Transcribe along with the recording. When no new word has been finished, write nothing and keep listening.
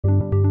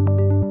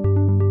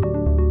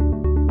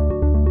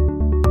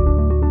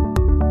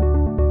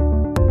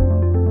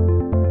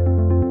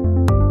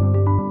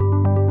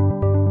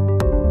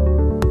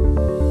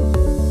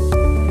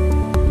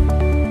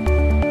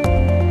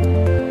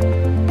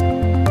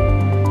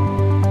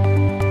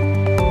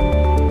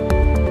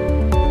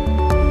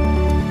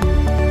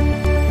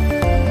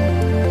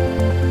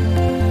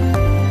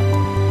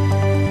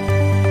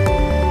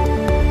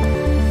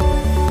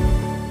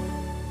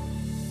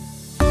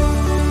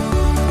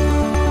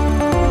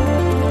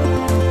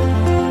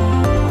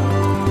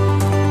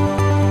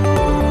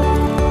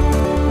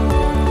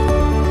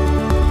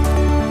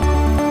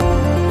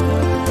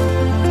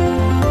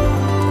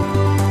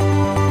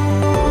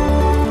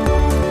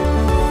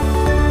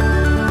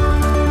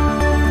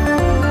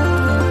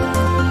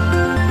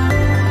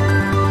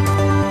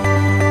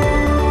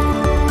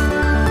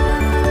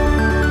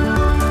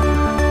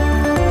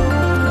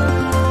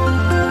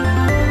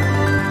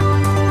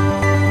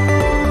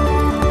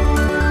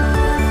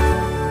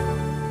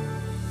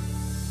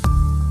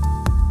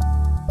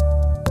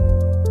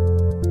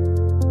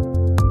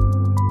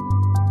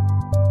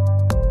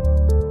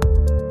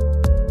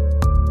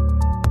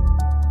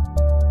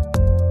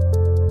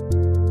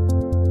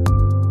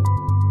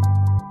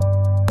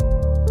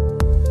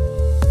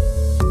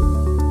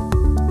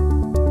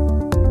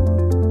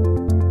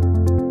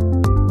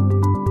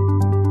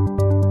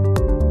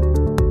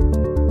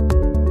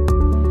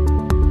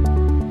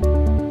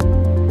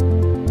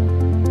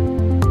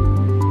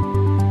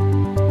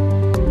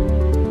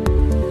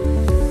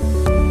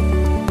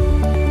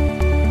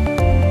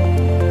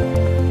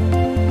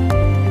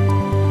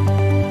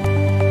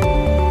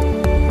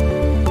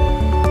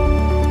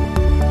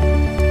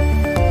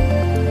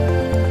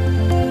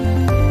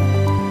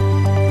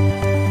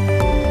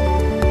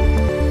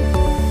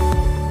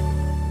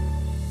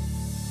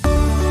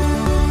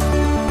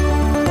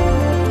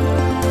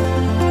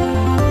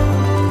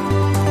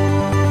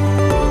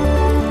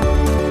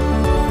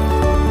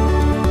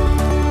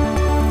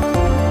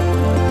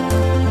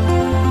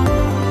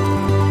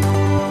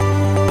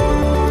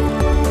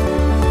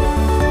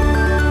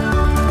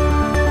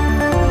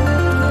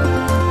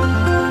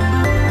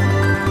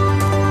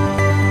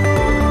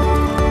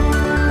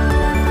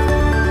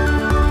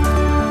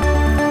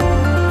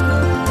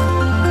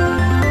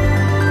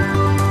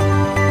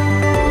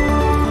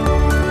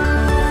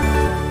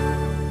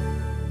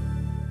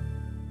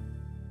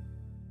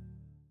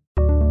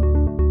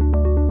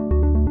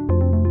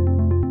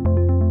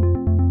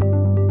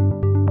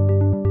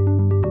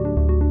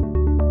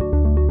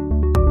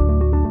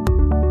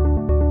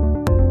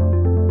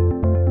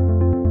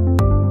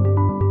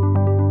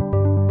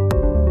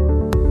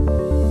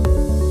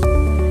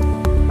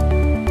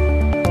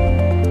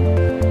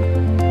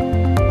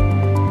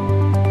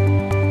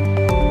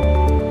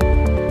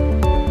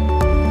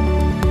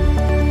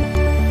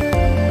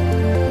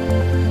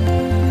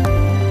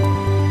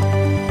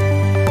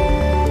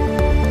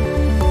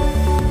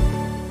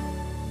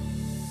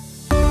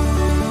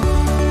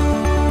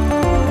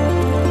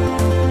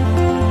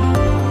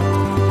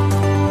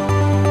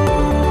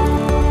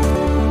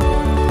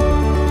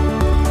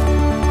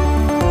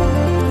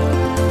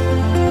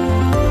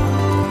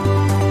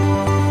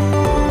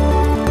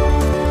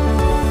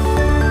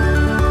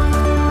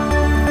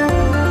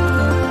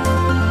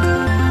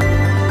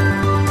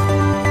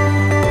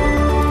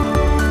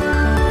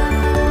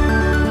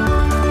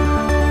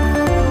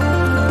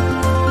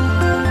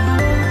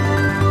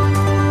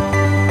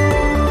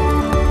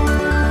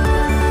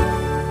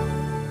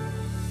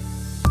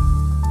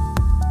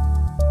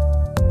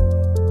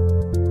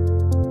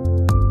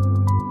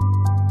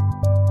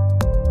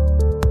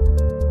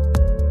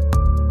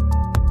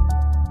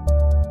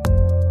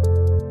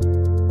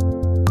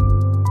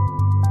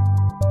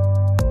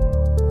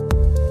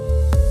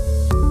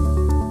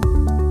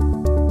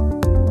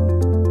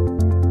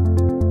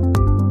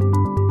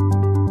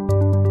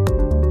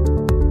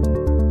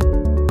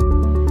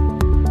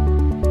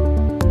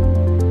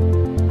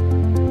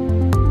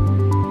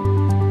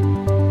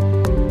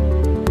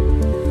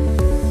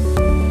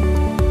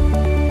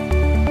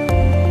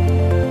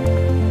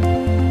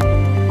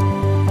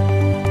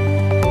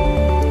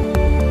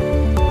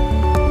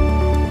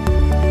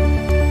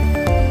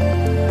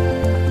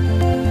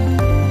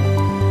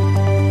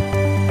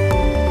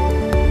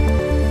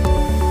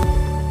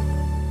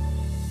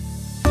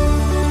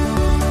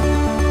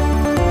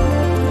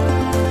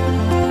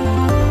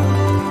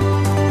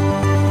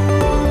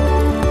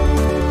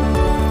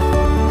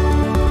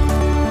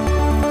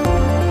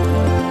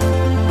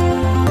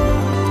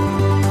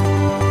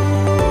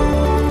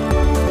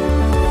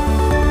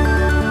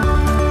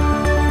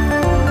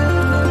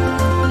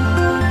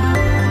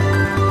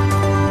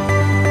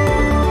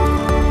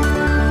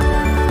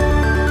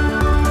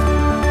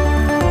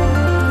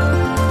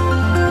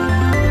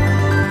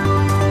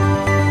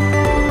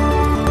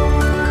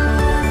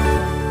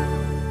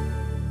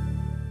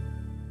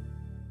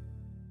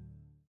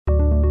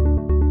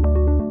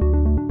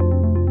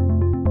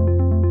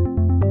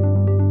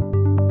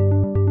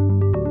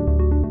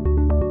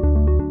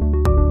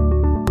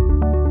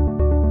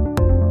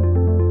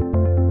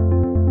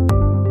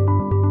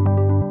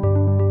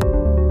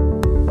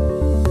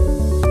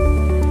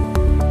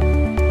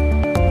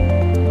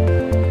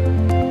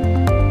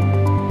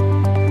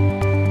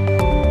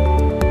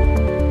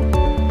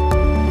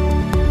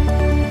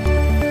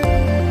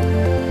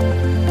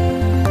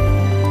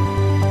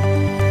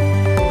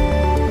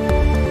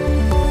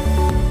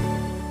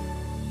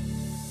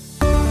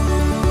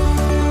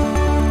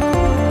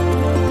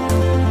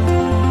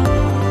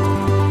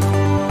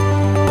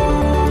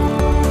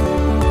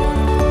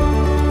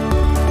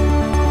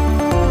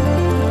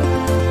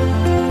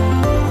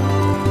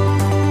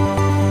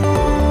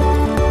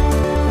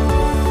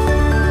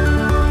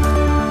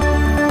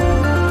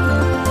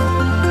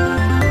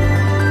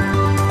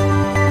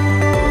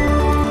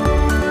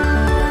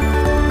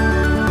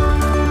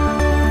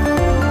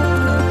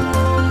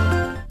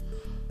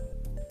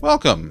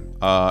Welcome.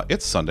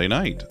 It's Sunday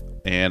night,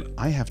 and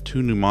I have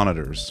 2 new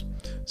monitors.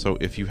 So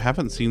if you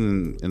haven't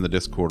seen in the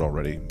Discord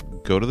already,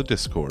 go to the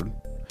Discord,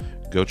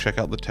 go check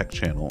out the tech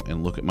channel,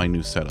 and look at my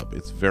new setup.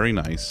 It's very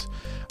nice.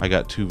 I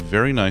got 2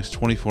 very nice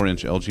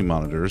 24-inch LG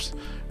monitors.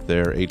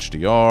 They're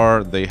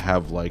HDR. They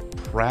have like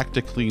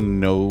practically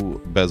no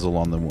bezel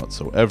on them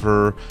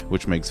whatsoever,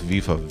 which makes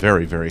Vifa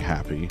very, very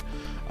happy.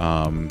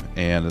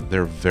 And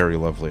they're very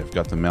lovely. I've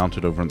got them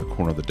mounted over in the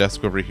corner of the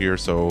desk over here,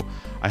 so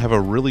I have a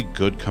really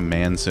good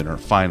command center.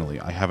 Finally,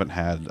 I haven't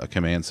had a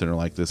command center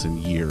like this in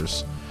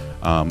years.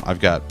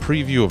 I've got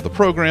preview of the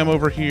program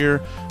over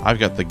here. I've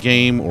got the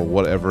game or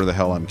whatever the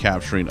hell I'm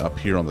capturing up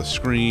here on the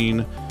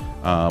screen.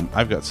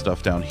 I've got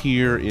stuff down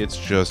here. It's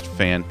just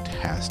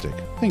fantastic.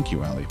 Thank you,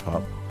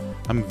 Alipop.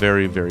 I'm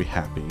very, very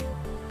happy.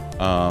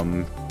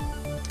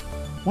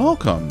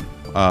 Welcome.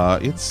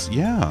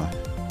 Yeah.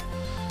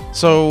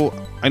 So,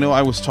 I know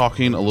I was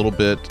talking a little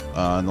bit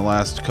in the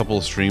last couple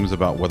of streams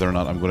about whether or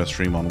not I'm going to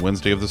stream on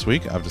Wednesday of this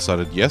week. I've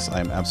decided, yes,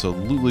 I'm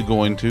absolutely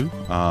going to.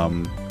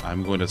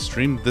 I'm going to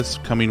stream this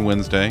coming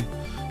Wednesday.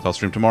 So I'll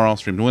stream tomorrow, I'll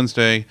stream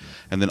Wednesday,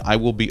 and then I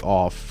will be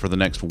off for the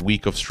next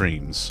week of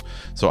streams.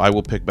 So I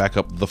will pick back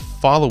up the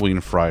following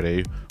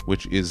Friday,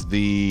 which is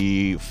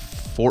the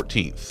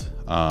 14th.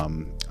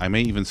 I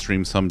may even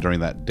stream some during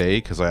that day,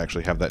 because I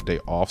actually have that day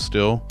off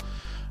still.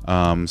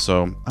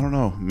 So, I don't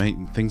know,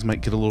 things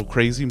might get a little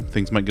crazy,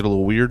 things might get a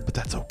little weird, but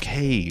that's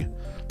okay.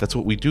 That's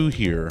what we do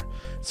here.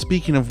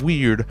 Speaking of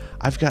weird,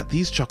 I've got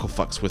these chuckle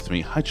fucks with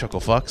me. Hi, chuckle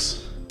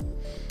fucks.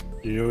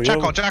 Yo,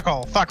 chuckle,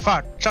 chuckle, fuck,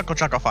 chuckle,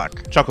 chuckle,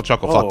 fuck. Chuckle,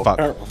 fuck.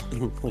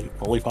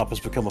 Lollipop has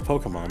become a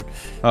Pokemon.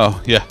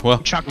 Oh, yeah, well.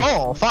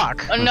 Chuckle,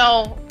 fuck.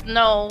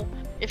 No.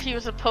 If he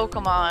was a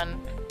Pokemon,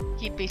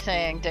 he'd be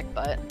saying dick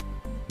butt.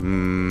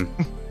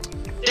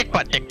 Dick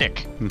butt,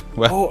 dick.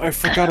 Well. Oh, I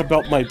forgot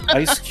about my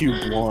Ice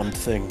Cube wand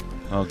thing.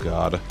 Oh,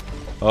 God.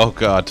 Oh,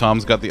 God.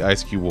 Tom's got the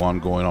Ice Cube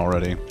wand going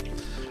already.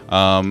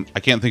 I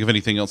can't think of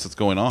anything else that's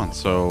going on,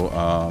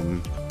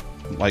 so,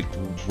 like,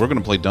 we're gonna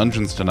play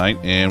dungeons tonight,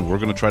 and we're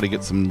gonna try to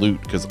get some loot,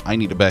 because I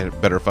need a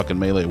better fucking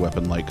melee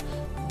weapon, like,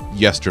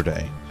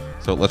 yesterday.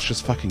 So let's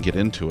just fucking get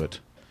into it.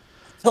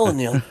 Telling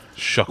you,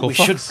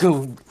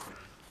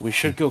 we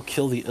should go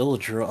kill the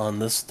Illager on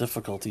this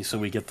difficulty, so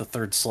we get the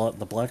 3rd slot in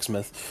the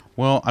blacksmith.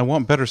 Well, I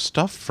want better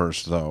stuff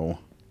first, though.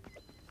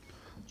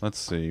 Let's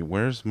see,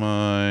 where's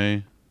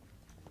my...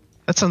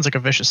 That sounds like a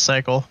vicious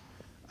cycle.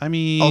 I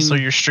mean... Also,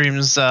 your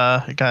stream's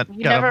got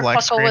a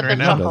black screen right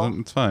now. No, it doesn't.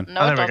 It's fine.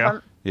 No, it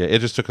doesn't. Yeah, it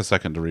just took a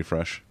second to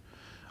refresh.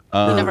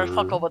 You never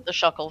fuckle with the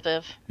shuckle,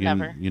 Viv.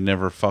 Never. You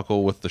never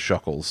fuckle with the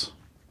shuckles.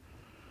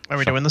 Are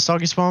we doing the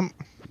soggy swamp?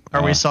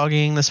 Are we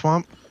soggying the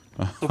swamp?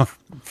 So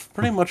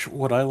pretty much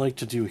what I like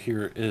to do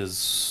here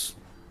is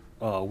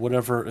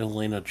whatever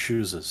Elena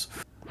chooses.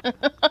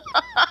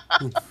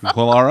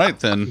 Well, all right,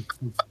 then.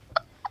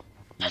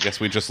 I guess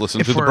we just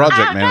listen to the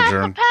project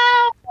manager.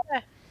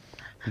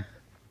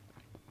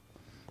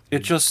 It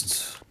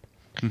just...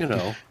 You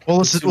know, we'll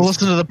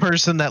listen to the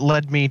person that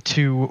led me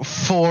to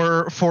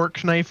 4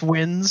 fork knife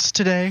wins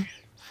today.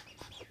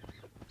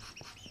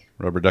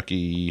 Rubber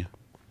ducky.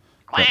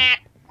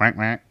 Quack. Quack,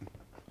 quack.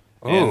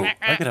 Oh,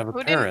 I could have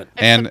a parrot.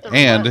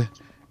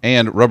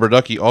 And Rubber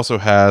Ducky also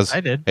has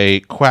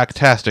a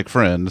quacktastic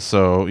friend,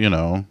 so, you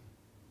know,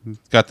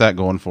 got that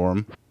going for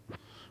him,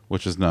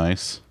 which is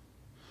nice.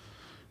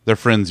 They're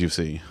friends, you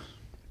see.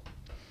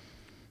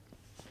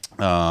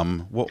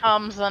 Tom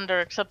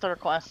Zunder, accept the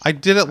request. I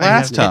did it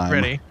last time.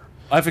 Ready.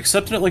 I've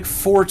accepted it like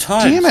 4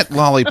 times. Damn it,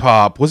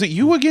 Lollipop. Was it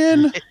you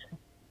again?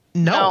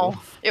 No,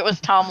 it was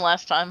Tom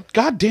last time.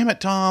 God damn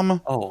it,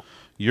 Tom. Oh,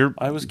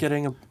 I was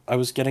getting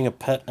a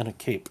pet and a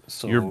cape.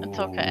 So it's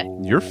okay.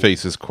 Your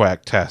face is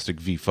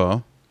quacktastic,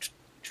 Vifa.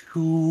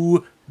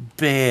 Too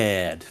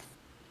bad.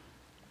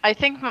 I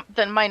think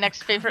that my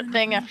next favorite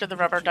thing after the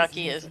rubber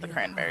ducky is the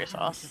cranberry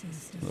sauce.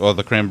 Oh,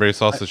 the cranberry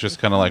sauce is just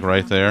kind of like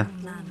right there.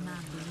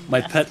 My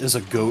pet is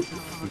a goat.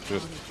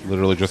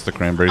 Literally just the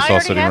cranberry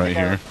sauce sitting right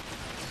here.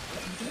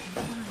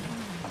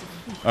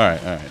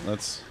 Alright,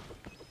 let's...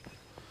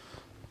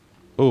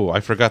 Oh, I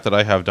forgot that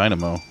I have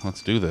dynamo.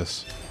 Let's do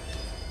this.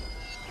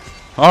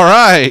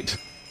 Alright!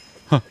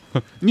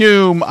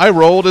 Noom! I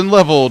rolled and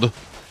leveled!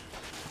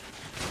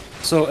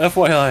 So,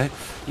 FYI,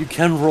 you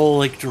can roll,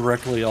 like,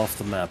 directly off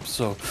the map,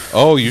 so...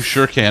 Oh, you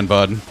sure can,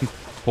 bud.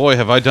 Boy,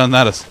 have I done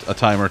that a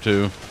time or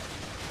two.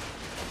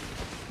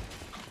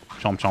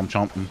 Chomp, chomp,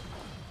 chomp.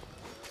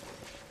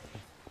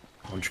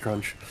 Crunch,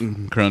 crunch.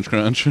 Crunch,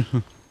 crunch.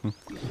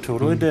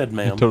 Totally dead,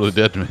 ma'am. Totally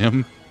dead,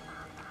 ma'am.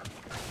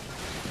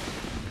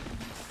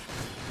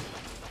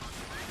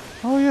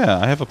 Oh yeah,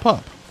 I have a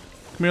pup.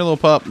 Come here, little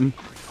pup.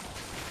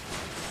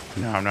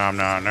 No, no,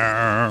 no,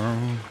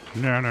 no.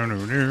 No, no,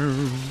 no,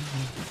 no.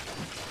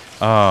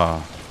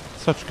 Ah,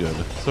 such good.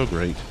 So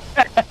great.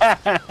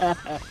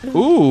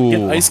 Ooh.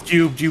 Get ice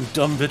cubed, you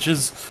dumb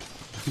bitches.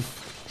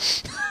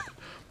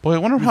 Boy, I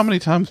wonder how many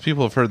times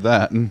people have heard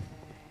that.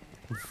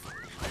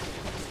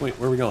 Wait,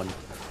 where are we going?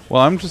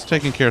 Well, I'm just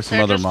taking care of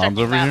some other mobs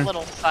over here.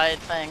 Little side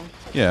thing.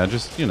 Yeah,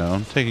 just, you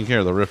know, taking care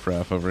of the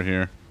riffraff over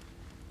here.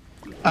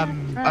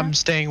 I'm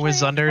staying with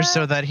Zunder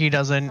so that he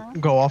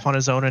doesn't go off on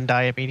his own and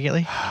die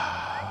immediately.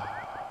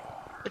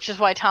 Which is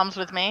why Tom's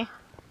with me.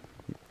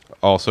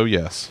 Also,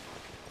 yes.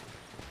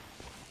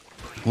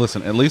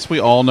 Listen, at least we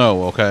all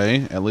know,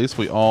 okay? At least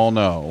we all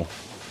know.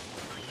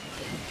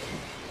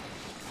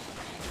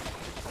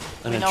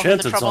 An We know who the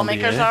enchanted zombie,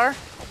 troublemakers eh? are.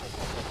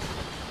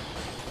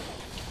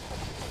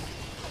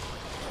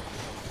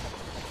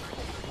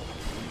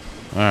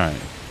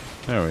 Alright.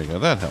 There we go.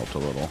 That helped a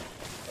little.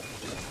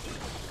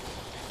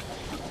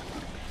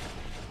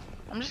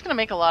 I'm just gonna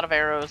make a lot of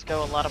arrows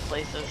go a lot of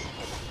places.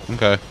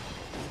 Okay.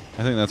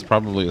 I think that's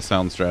probably a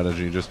sound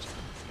strategy. Just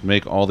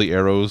make all the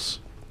arrows,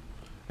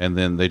 and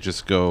then they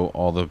just go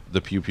all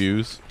the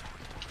pew-pews.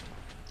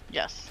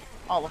 Yes,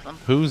 all of them.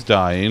 Who's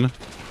dying?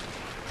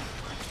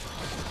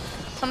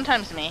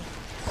 Sometimes me.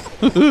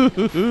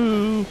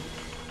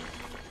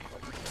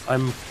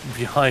 I'm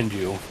behind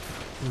you.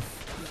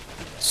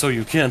 So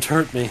you can't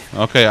hurt me.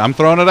 Okay, I'm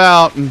throwing it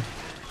out.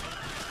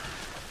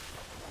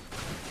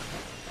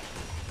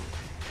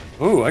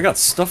 Ooh, I got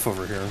stuff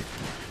over here.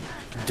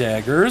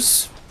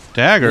 Daggers,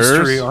 Daggers?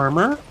 mystery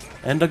armor,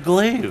 and a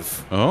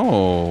glaive.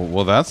 Oh,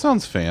 well that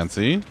sounds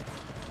fancy.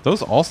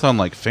 Those all sound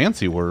like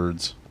fancy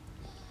words.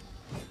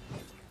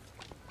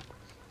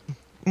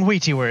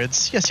 Wheaty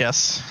words. Yes,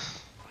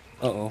 yes.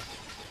 Uh-oh.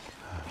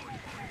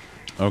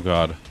 Oh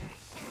god.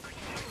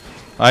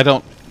 I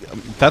don't...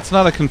 That's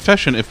not a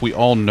confession if we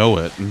all know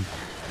it.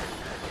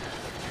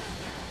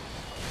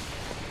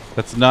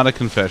 That's not a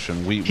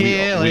confession. We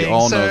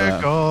all know that.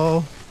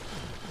 circle.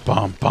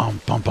 Bum,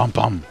 bum, bum, bum,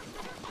 bum.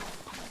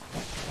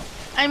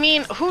 I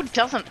mean, who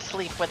doesn't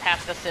sleep with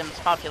half the Sims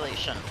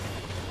population?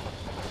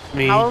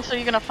 Me. How else are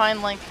you gonna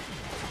find, like,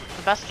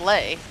 the best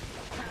lay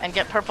and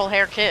get purple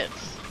hair kids?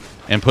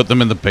 And put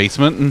them in the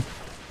basement?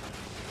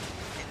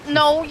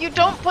 No, you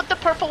don't put the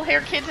purple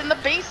hair kids in the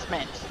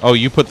basement. Oh,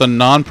 you put the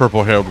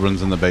non-purple haired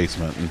ones in the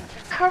basement.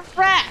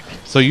 Correct.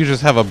 So you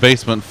just have a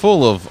basement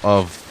full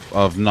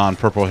of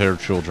non-purple haired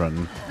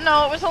children.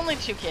 No, it was only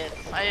 2 kids.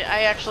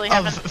 I actually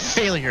Of haven't.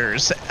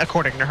 failures,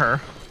 according to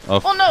her.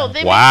 Of, Well, no,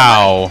 they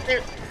wow. Make the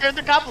money. They're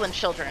the goblin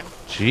children.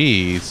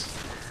 Jeez.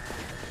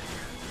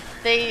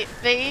 They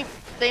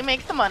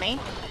make the money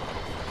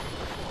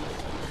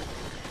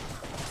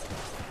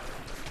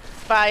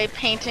by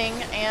painting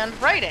and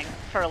writing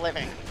for a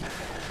living.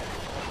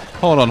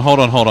 Hold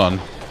on.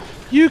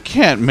 You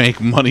can't make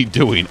money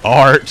doing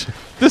art.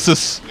 This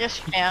is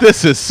Yes, you can.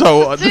 this is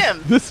so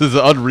Sim. this is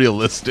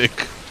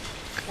unrealistic.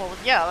 Well,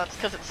 yeah, that's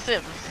because it's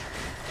Sims.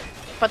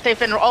 But they've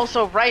been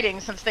also writing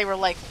since they were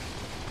like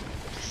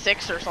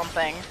 6 or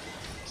something.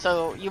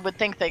 So you would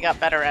think they got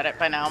better at it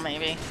by now,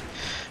 maybe.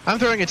 I'm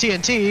throwing a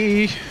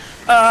TNT.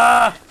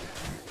 Ah!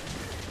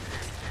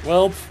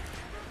 Well,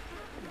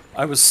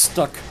 I was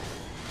stuck.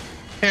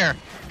 Here,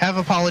 have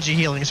apology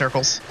healing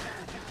circles.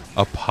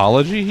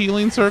 Apology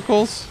healing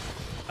circles?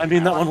 I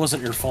mean, that one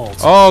wasn't your fault.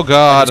 Oh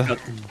god.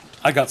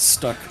 I got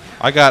stuck.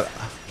 I had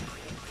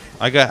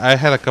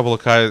a couple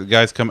of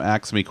guys come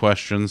ask me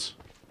questions.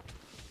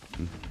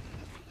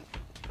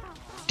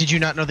 Did you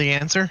not know the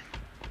answer?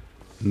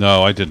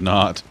 No, I did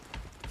not.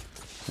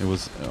 It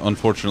was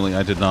unfortunately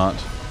I did not.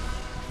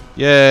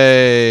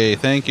 Yay!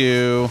 Thank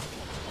you.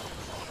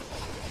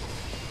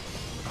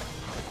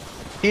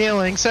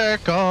 Healing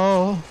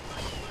circle.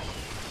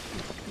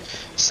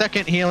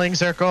 Second healing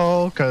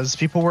circle, because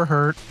people were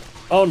hurt.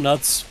 Oh,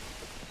 nuts.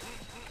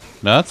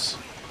 Nuts?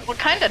 What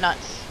kind of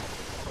nuts?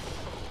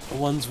 The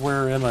ones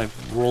wherein I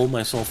roll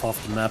myself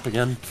off the map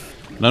again.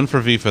 None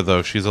for Vifa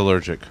though. She's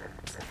allergic.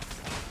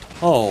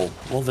 Oh,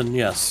 well then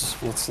yes.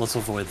 Let's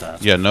avoid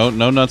that. Yeah, no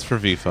nuts for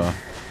Vifa,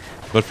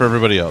 but for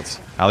everybody else.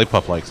 Allie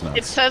Pup likes It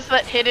nuts. says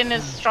that Hidden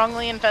is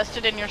strongly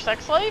invested in your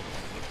sex life?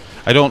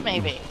 I don't.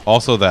 Maybe.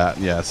 Also that,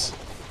 yes.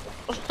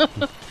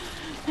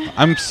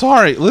 I'm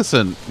sorry.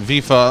 Listen,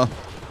 Vifa,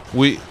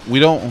 we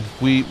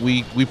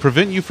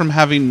prevent you from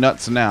having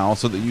nuts now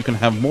so that you can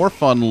have more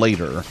fun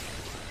later.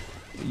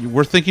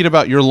 We're thinking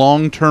about your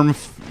long-term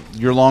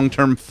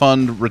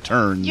fund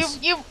returns.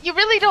 You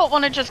really don't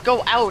want to just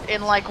go out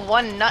in like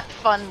one nut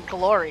fun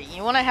glory.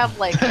 You want to have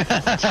like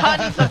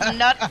tons of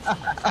nut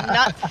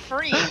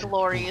free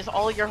glories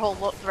all your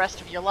the rest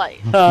of your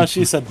life. Ah,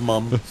 she said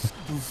mum.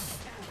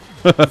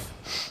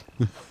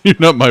 You're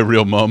not my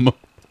real mum.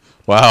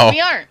 Wow.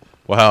 We aren't.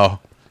 Wow.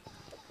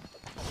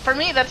 For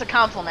me, that's a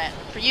compliment.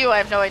 For you, I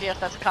have no idea if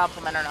that's a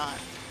compliment or not.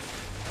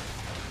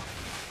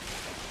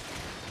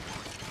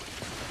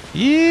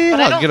 Yeah, But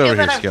I don't get feel over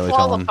that here, I'm Skelly Tom.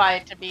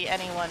 qualified to be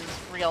anyone's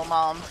real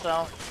mom,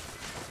 so.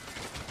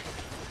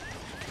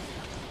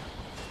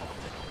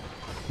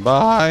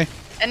 Bye.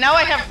 And now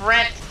I have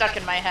Brent stuck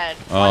in my head.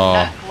 Oh. One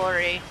nut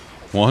glory.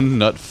 One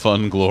nut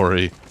fun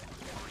glory.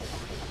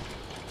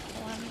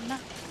 One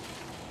nut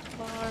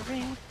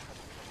glory.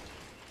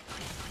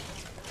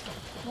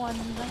 One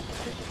nut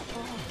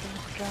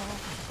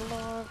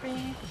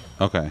glory.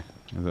 Okay.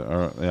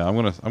 Yeah, I'm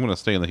gonna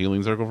stay in the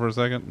healing circle for a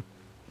second.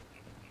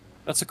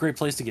 That's a great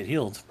place to get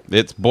healed.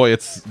 It's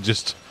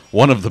just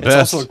one of the It's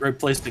best. also a great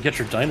place to get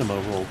your dynamo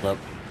rolled up.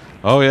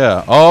 Oh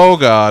yeah. Oh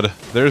god.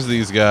 There's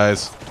these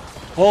guys.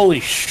 Holy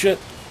shit.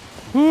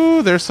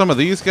 Ooh, there's some of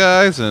these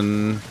guys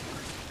and...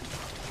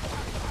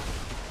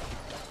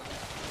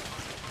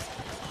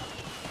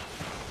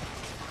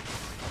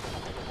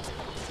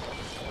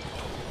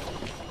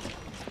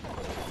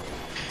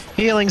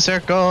 Healing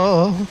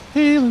circle.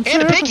 Healing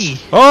And a piggy.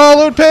 Oh,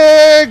 little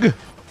pig!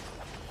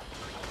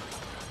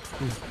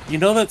 You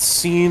know that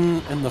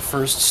scene in the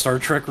first Star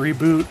Trek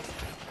reboot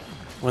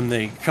when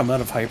they come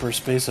out of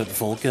hyperspace at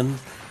Vulcan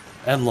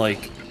and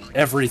like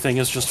everything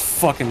is just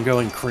fucking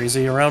going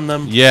crazy around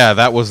them? Yeah,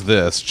 that was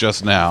this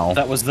just now.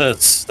 That was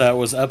this. That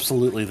was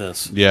absolutely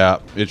this. Yeah,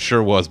 it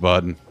sure was,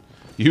 bud.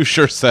 You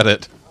sure said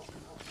it.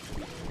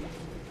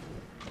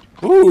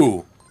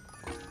 Ooh!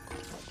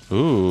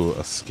 Ooh,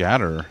 a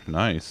scatter.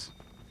 Nice.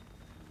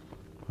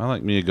 I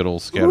like me a good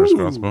old scatter's Ooh.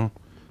 crossbow.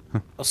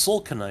 A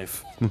Solka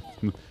knife.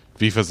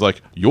 Viva's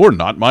like, you're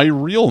not my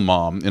real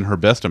mom, in her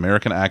best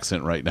American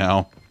accent right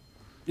now.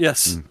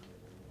 Yes.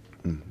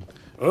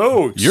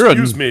 Oh, You're a-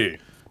 excuse me.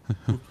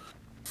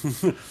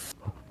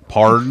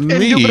 Pardon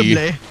me.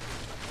 Indubitably.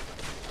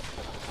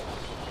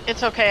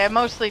 It's okay. I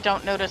mostly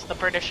don't notice the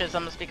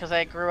Britishisms because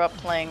I grew up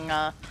playing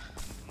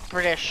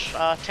British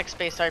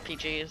text-based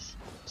RPGs,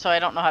 so I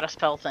don't know how to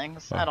spell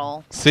things at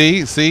all.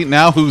 See,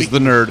 now who's the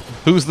nerd?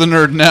 Who's the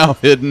nerd now,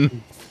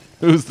 Hidden?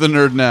 Who's the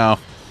nerd now?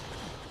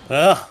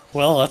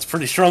 Well, that's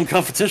pretty strong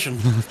competition.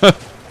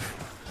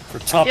 For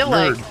top I feel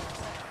nerd. like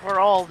we're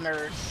all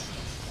nerds.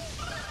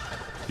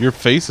 Your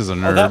face is a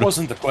nerd. Oh, that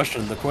wasn't the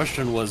question. The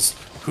question was,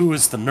 who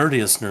is the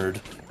nerdiest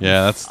nerd?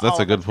 Yeah, that's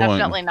a good point.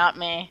 Definitely not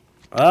me.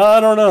 I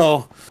don't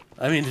know.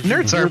 I mean, did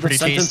Nerds you hear are the pretty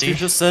sentence tasty. you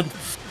just said?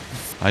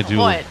 I do.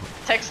 What?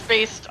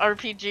 Text-based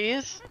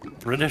RPGs?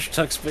 British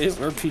text-based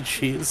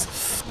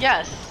RPGs.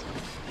 Yes.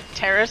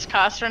 Terrace,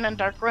 Costrin, and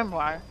Dark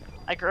Grimoire.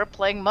 I grew up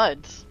playing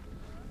MUDs.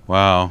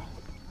 Wow.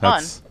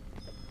 That's...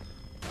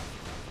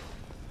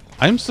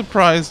 I'm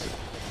surprised.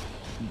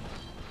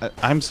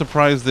 I'm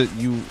surprised that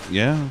you.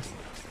 Yeah.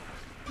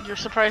 You're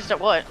surprised at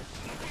what?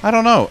 I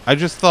don't know. I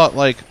just thought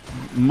like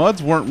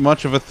MUDs weren't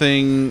much of a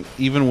thing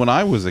even when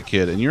I was a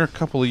kid, and you're a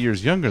couple of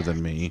years younger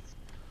than me.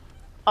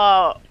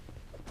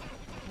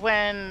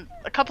 When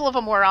a couple of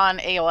them were on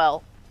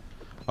AOL.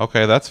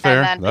 Okay, that's fair.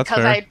 And then That's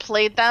because fair. I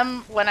played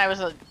them when I was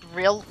a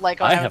real, like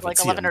when I I have was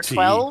a like 11 or TMT.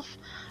 12,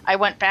 I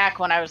went back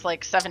when I was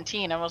like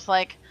 17 and was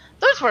like,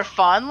 those were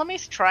fun. Let me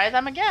try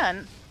them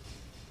again.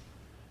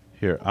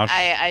 Here, I'll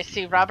I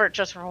see Robert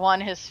just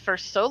won his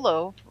first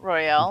solo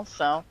royale,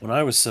 so When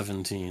I was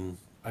 17,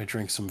 I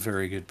drank some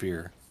very good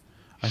beer.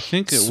 I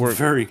think it Some worked.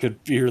 very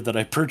good beer that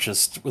I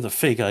purchased with a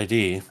fake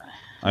ID.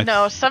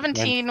 no,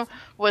 17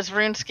 was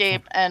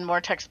RuneScape and more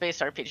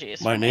text-based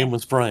RPGs. My for me. name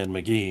was Brian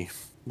McGee.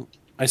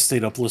 I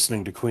stayed up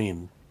listening to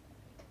Queen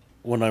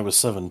when I was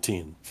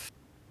 17.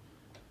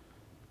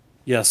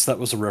 Yes, that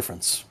was a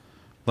reference.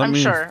 I'm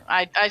sure.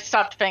 I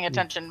stopped paying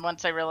attention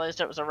once I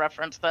realized it was a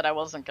reference that I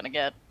wasn't gonna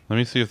get. Let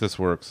me see if this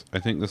works. I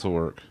think this will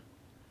work.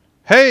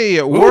 Hey,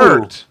 it Ooh.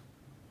 worked.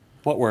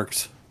 What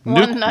worked?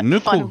 One nut new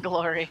fun quote-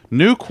 glory.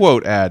 New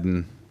quote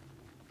adding.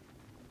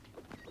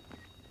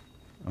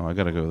 Oh, I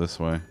gotta go this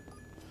way.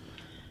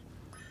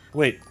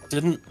 Wait,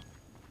 didn't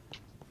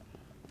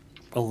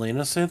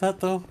Elena say that,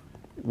 though?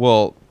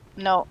 Well,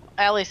 No,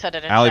 Allie said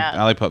it in Ali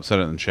chat. Pup said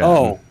it in chat.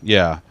 Oh.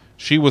 Yeah.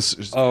 She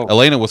was... Oh.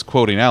 Elena was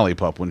quoting Ali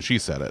Pup when she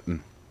said it.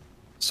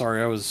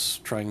 Sorry, I was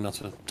trying not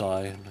to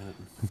die.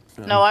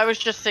 No, I was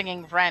just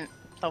singing Rent,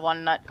 the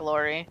one nut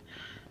glory.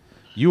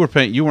 You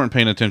weren't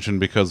paying attention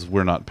because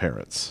we're not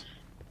parrots.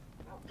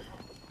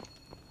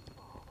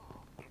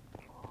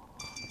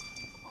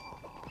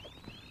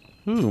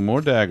 Ooh, more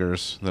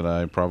daggers that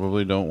I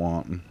probably don't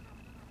want.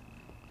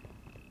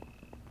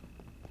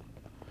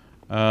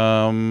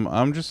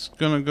 I'm just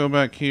gonna go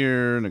back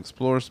here and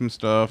explore some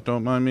stuff.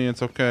 Don't mind me,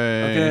 it's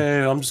okay.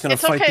 Okay, I'm just gonna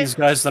It's fight okay. these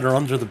guys that are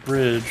under the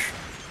bridge.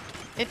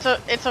 It's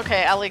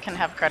okay. Allie can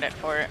have credit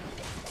for it.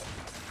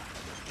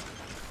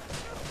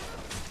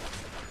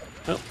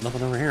 Oh,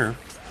 nothing over here.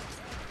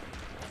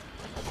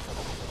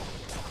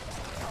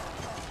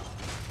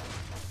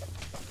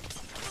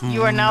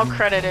 You are now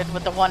credited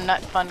with the one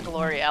nut fun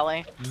glory,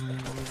 Allie.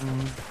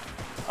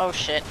 Oh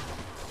shit.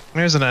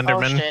 There's an Oh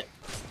Enderman. shit.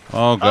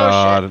 Oh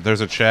god, shit.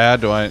 there's a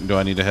Chad. Do I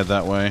need to head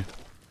that way?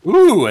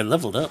 Ooh, I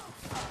leveled up.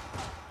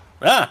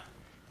 Ah!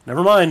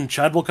 Never mind,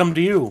 Chad will come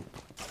to you.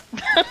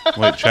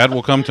 Wait, Chad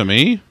will come to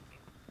me?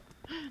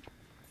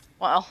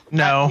 Well,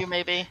 No. not you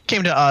maybe.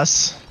 Came to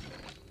us.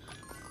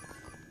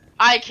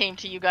 I came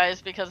to you guys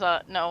because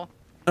no.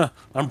 Huh,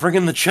 I'm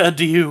bringing the Chad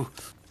to you.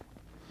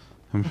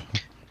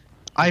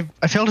 I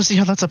fail to see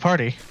how that's a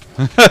party.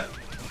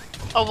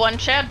 A one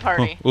Chad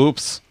party.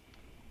 Oops.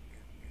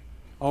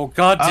 Oh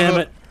god damn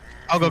it.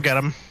 I'll go get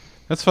him.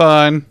 That's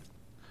fine.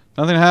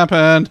 Nothing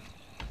happened.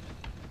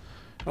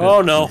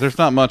 Oh no. There's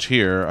not much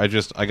here.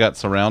 I got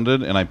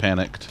surrounded and I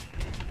panicked.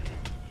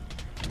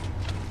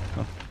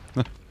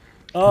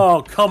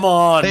 Oh, come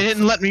on. They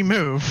didn't let me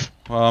move.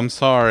 Well, I'm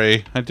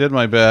sorry. I did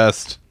my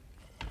best.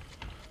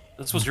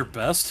 This was your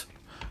best?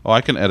 Oh,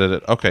 I can edit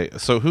it. Okay,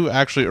 so who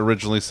actually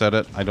originally said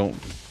it? I don't...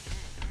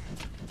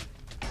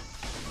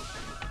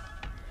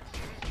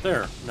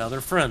 There, now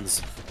they're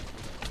friends.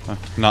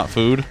 Not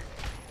food?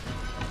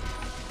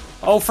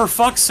 Oh, for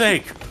fuck's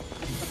sake!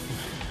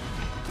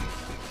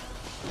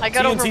 I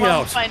got TNT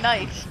overwhelmed out. by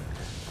night.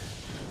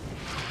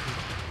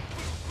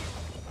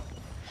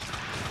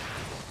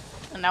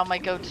 And now my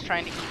goat's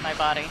trying to eat my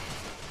body.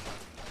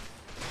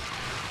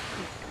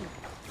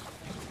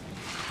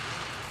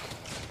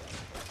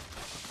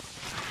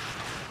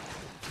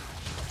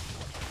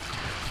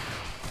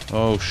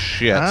 Oh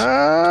shit.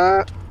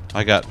 Uh,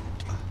 I got...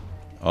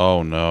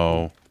 Oh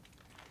no.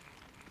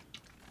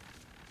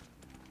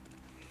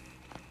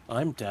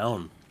 I'm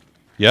down.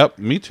 Yep,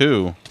 me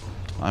too.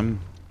 I'm...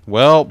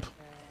 Welp.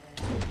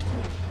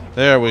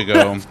 There we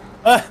go.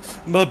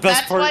 The best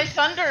That's part. why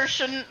Thunder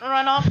shouldn't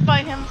run off by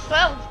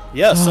himself.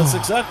 Yes, that's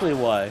exactly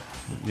why.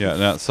 Yeah,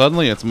 now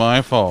suddenly it's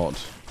my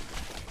fault.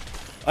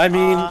 I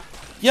mean, You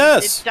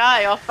yes.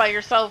 die off by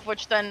yourself,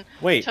 which then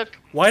Wait, took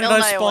why did I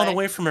Milne spawn away.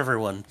 away from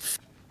everyone?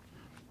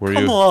 Were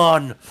Come you...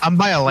 on. I'm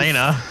by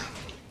Elena.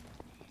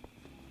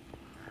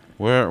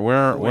 Where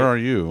Wait. are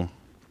you?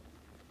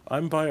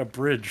 I'm by a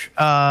bridge.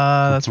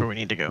 That's where we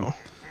need to go.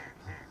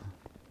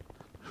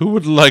 Who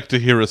would like to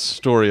hear a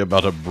story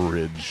about a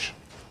bridge?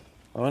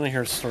 I want to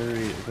hear a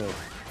story about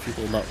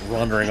people not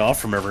wandering off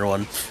from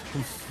everyone.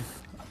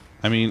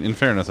 I mean, in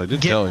fairness, I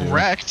did Get tell you.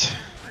 wrecked.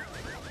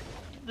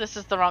 This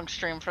is the wrong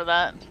stream for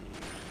that.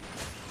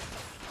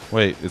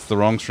 Wait, it's the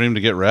wrong stream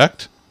to get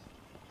wrecked?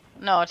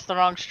 No, it's the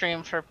wrong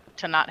stream for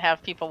to not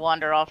have people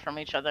wander off from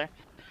each other.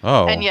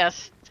 Oh. And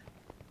yes,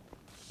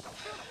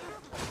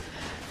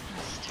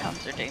 these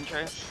towns are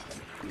dangerous.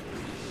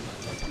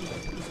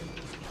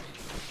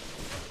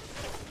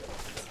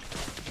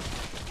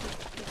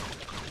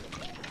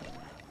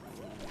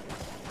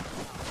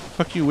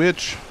 Fuck you,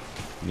 witch.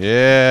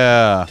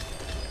 Yeah.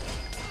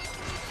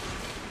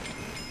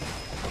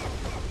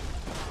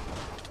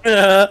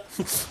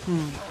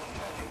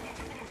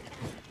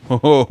 Ho,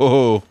 ho,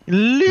 ho.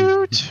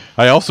 Loot.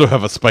 I also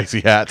have a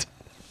spicy hat.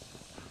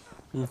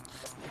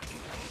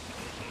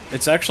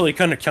 It's actually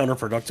kind of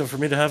counterproductive for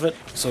me to have it,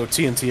 so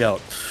TNT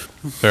out.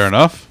 Fair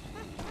enough.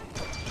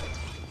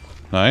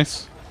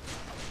 Nice.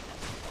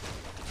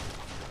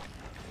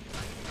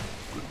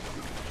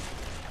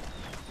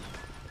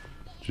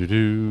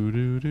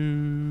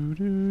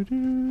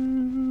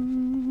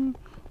 Do-do-do-do-do-do.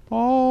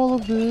 All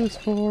of this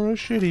for a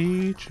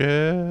shitty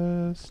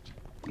chest.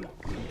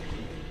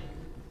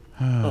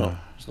 Oh,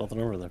 there's nothing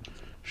over there.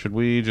 Should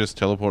we just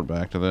teleport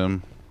back to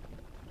them?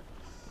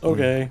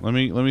 Okay. Let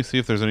me see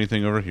if there's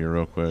anything over here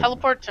real quick.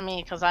 Teleport to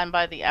me, because I'm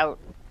by the out.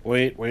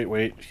 Wait.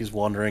 He's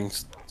wandering.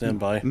 Stand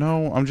by.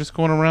 No, I'm just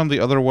going around the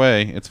other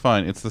way. It's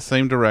fine. It's the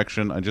same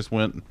direction. I just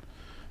went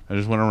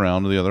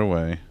around the other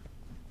way.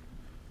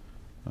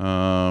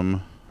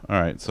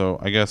 Alright, so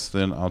I guess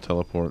then I'll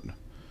teleport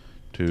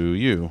to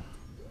you,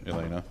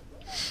 Elena.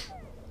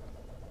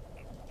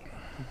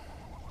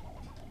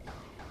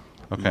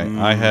 Okay,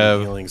 I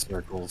have Healing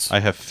circles.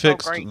 fixed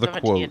oh, great. the Give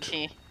it quote.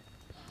 TNT.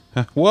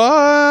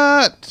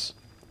 What?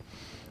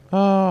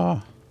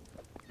 Ah.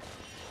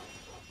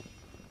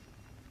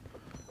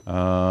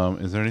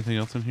 Is there anything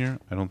else in here?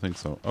 I don't think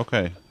so.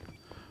 Okay.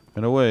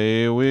 And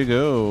away we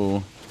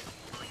go.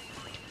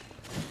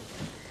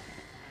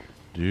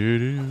 Do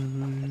do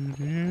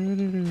do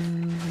do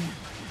do.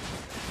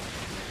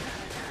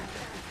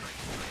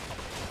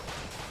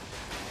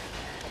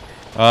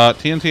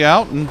 TNT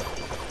out and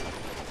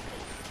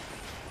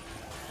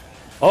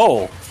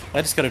Oh,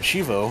 I just got a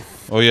Chivo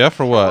oh yeah,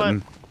 for what?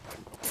 what?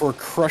 for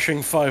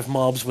crushing 5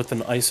 mobs with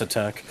an ice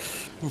attack.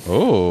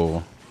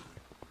 Oh.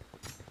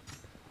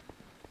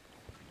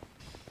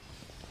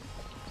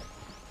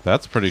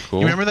 That's pretty cool.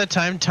 You remember that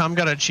time Tom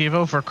got a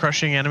Chivo for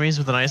crushing enemies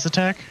with an ice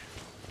attack?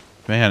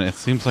 Man, it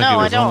seems like No, it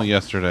I was don't. only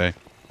yesterday.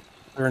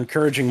 They're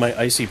encouraging my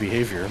icy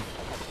behavior.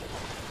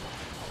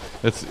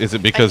 Is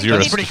it because think you're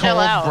you a need Pretty Chill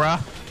cold, out.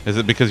 bruh. is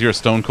it because you're a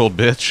stone cold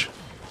bitch?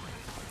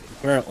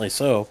 Apparently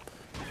so.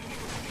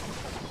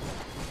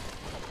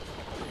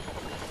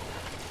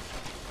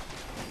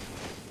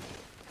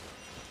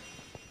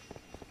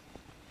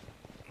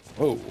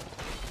 Whoa.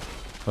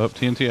 Oh,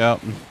 TNT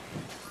out.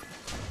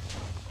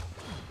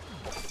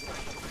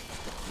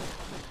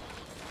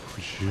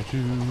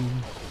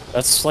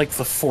 That's like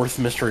the 4th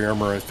mystery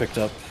armor I've picked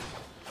up.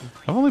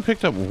 I've only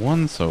picked up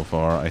one so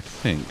far, I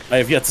think. I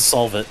have yet to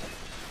solve it.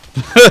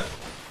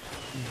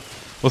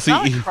 Well, see,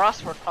 Not a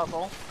crossword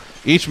puzzle.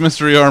 each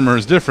mystery armor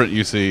is different,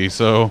 you see,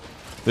 so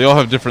they all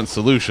have different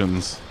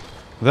solutions.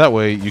 That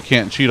way, you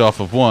can't cheat off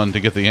of one to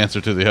get the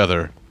answer to the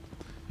other.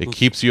 It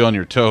keeps you on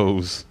your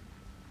toes.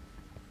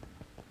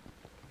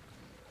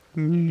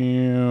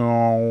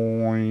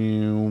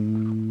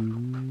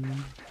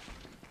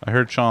 I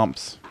heard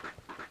chomps.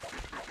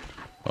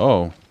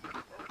 Oh.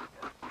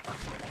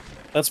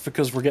 That's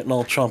because we're getting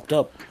all chomped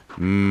up.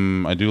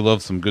 I do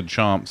love some good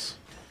chomps.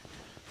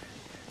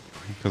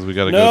 Because we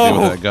gotta No! go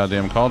deal with that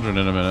goddamn cauldron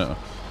in a minute.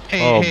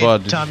 Hey, Oh, hey,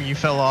 bud. Tom, you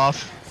fell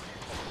off.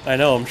 I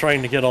know, I'm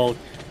trying to get all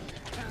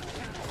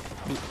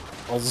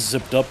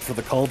zipped up for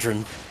the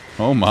cauldron.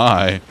 Oh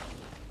my.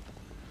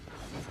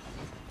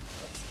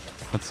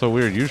 That's so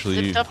weird. Usually,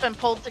 Zipped up and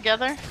pulled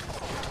together.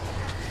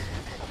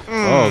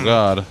 oh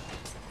god.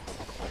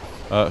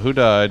 Who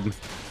died?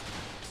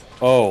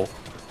 Oh.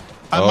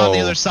 I'm on the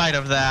Oh. other side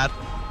of that.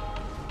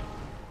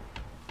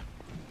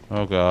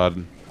 Oh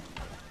god.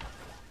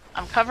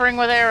 I'm covering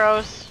with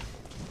arrows.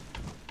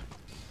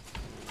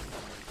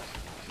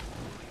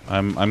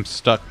 I'm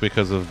stuck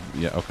because of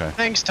okay.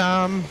 Thanks,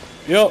 Tom.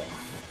 Yep.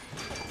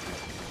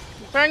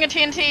 Throwing a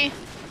TNT.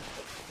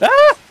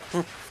 Ah!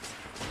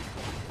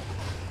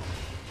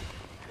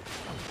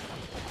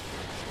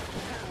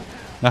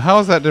 Now how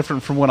is that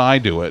different from when I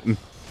do it?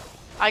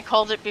 I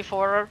called it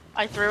before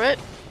I threw it.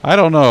 I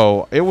don't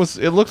know. It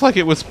looked like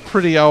it was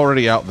pretty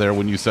already out there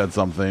when you said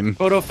something.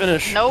 Photo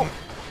finish. Nope.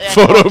 I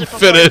Photo called it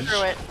before I finish.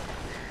 threw it.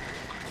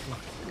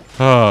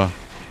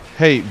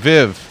 Hey,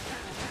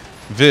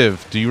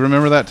 Viv, do you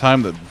remember that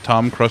time that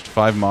Tom crushed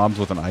 5 mobs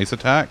with an ice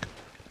attack?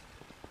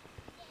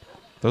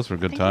 Those were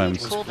good I think we need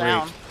times. to cool Great.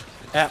 down.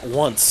 At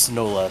once,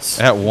 no less.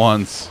 At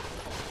once.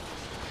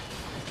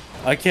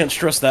 I can't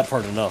stress that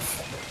part enough.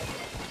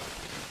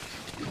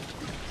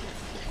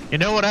 You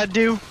know what I'd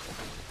do?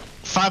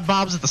 5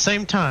 mobs at the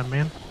same time,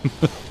 man.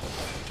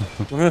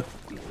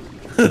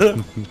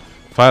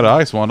 If I had an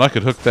ice wand, I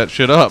could hook that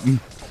shit up.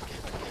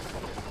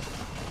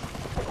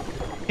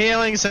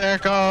 Healing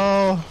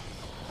circle.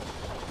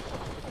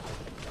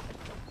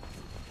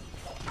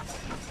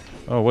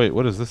 Oh wait,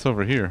 what is this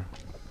over here?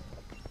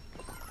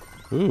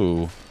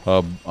 Ooh,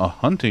 a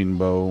hunting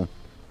bow.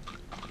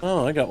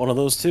 Oh, I got one of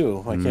those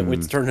too. I can't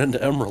wait to turn it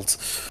into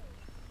emeralds.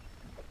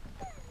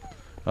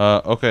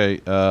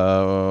 Okay,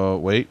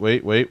 wait.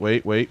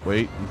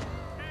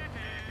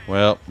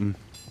 Well,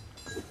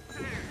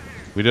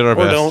 we did our Or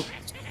best. don't.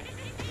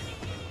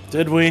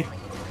 Did we?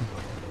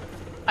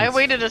 I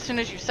waited as soon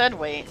as you said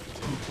wait.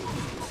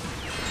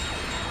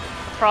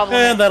 Problem.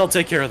 And is, that'll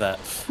take care of that.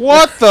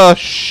 What the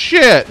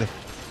shit?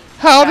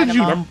 How did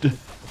you? Dynamo. Did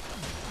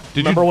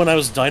Remember you? when I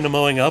was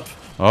dynamoing up?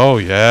 Oh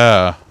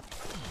yeah.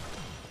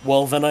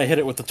 Well, then I hit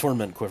it with the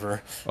torment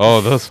quiver.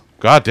 Oh, those.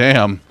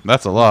 Goddamn,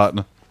 that's a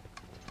lot.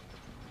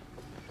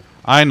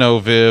 I know,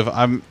 Viv.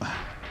 I'm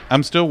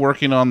still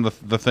working on the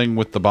thing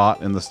with the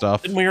bot and the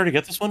stuff. Didn't we already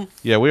get this one?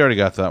 Yeah, we already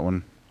got that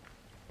one.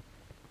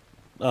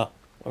 Oh,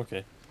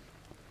 okay.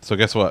 So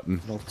guess what?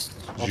 I'll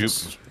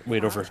just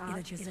wait over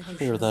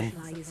here then.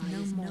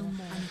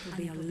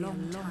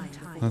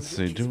 Let's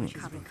see.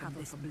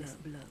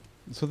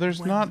 So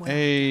there's not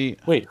a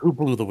Wait, who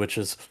blew the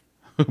witches?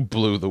 who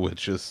blew the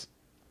witches.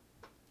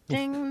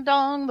 ding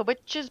dong, the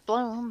witch is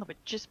blown, the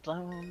witch is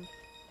blown.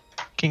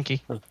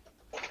 Kinky.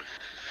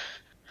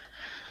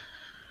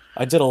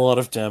 I did a lot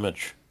of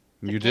damage.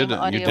 You Game did. You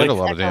audio did a is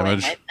lot of echoing,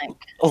 damage. I think.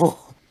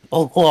 Oh, a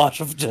lot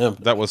of damage.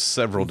 That was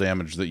several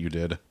damage that you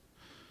did.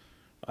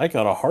 I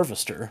got a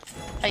harvester.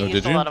 I Oh, used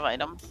did a you? lot of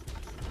items.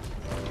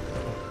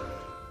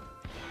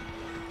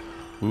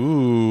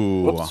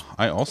 Ooh, Whoops.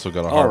 I also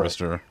got a All right.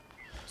 harvester.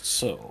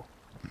 So,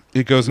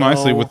 It goes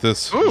nicely No. with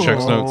this Ooh.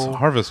 checks notes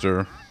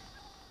harvester.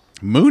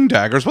 Moon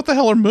daggers? What the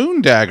hell are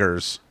moon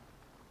daggers?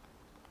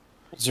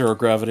 0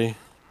 gravity.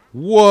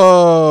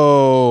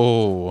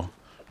 Whoa!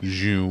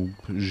 Zoop,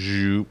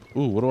 zoop.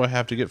 Ooh, what do I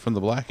have to get from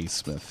the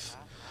blacksmith?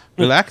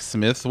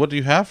 Blacksmith, what do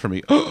you have for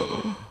me?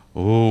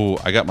 Ooh,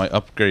 I got my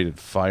upgraded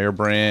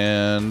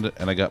firebrand,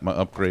 and I got my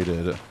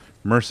upgraded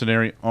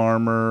mercenary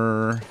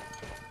armor.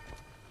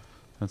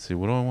 Let's see,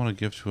 what do I want to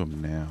give to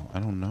him now? I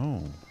don't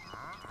know.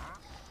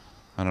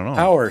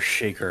 Power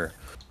Shaker.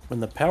 When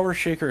the Power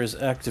Shaker is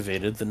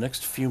activated, the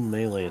next few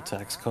melee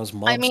attacks cause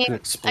mobs I mean, to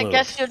explode. I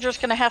guess you're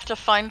just gonna have to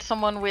find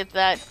someone with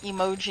that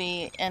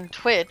emoji and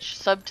Twitch,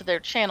 sub to their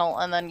channel,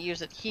 and then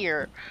use it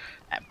here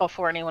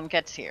before anyone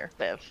gets here,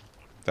 Viv.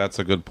 That's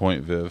a good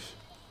point, Viv.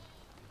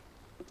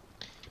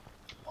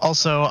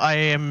 Also, I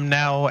am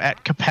now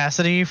at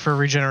capacity for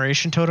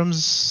regeneration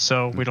totems,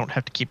 so we don't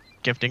have to keep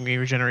gifting me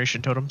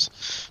regeneration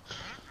totems.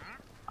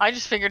 I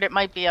just figured it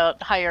might be a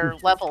higher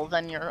level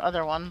than your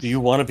other ones. Do you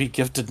want to be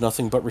gifted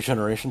nothing but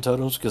regeneration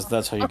totems? Because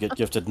that's how you get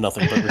gifted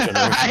nothing but regeneration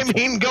I totems.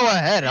 mean, go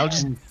ahead. I'll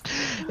just.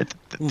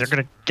 They're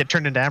gonna get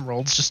turned into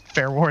emeralds. Just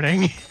fair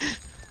warning.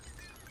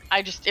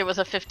 It was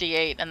a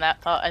 58, and I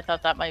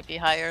thought that might be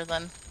higher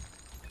than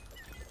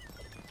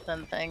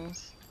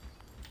things.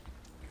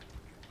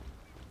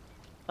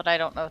 But I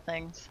don't know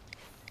things.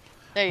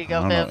 There you I go,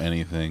 don't know Viv.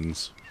 any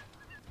things.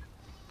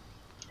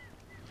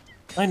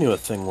 I knew a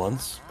thing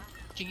once.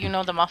 Do you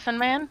know the Muffin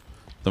Man?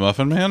 The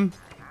Muffin Man?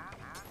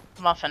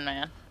 The Muffin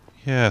Man.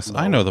 Yes,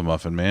 I know the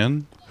Muffin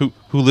Man. Who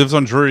lives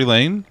on Drury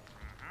Lane?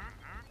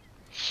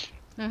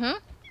 Mm-hmm.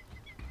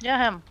 Yeah,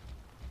 him.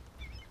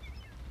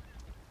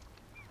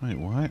 Wait,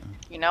 what?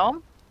 You know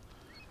him?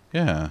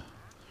 Yeah.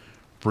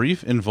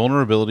 Brief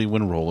invulnerability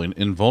when rolling.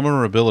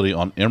 Invulnerability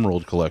on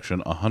Emerald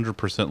Collection.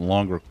 100%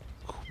 longer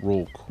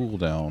roll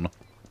cooldown.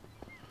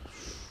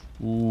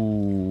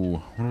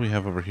 Ooh. What do we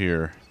have over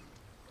here?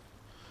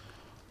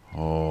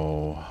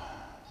 Oh.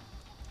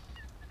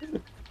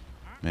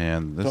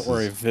 Man, this Don't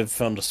worry, is... Viv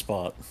found a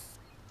spot.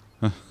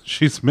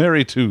 She's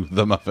married to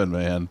the Muffin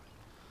Man.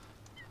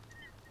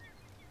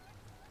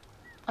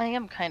 I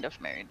am kind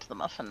of married to the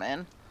Muffin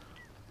Man.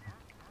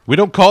 We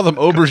don't call them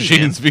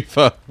aubergines,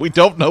 Viva. We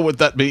don't know what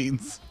that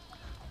means.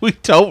 We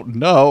don't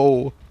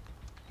know.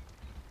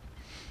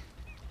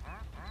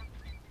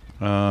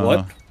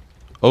 What?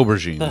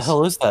 Aubergines. The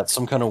hell is that?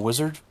 Some kind of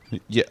wizard?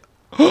 Yeah.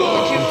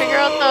 Did you figure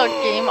out the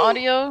game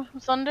audio,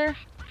 Zunder?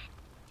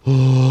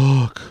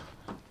 Look.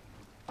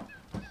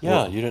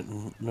 Yeah, you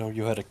didn't know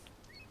you had a...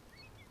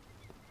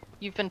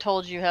 You've been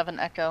told you have an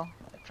echo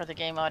for the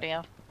game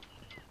audio.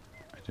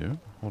 I do?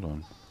 Hold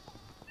on.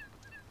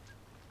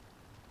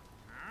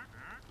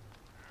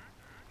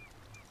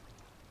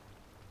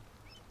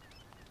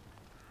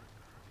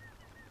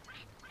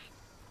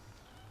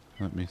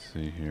 Let me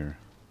see here.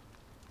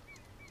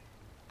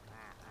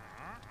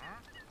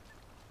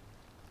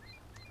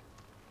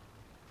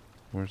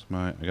 Where's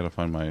my... I gotta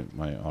find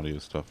my audio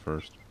stuff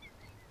first.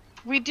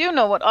 We do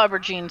know what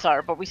aubergines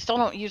are, but we still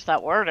don't use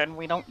that word, and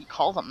we don't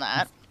call them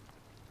that.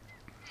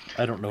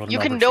 I don't know what an You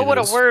can know aubergine what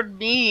a is. word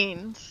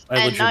means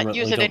I and not legitimately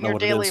use it don't in know your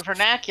what it daily is.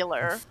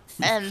 vernacular,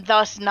 and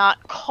thus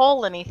not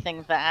call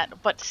anything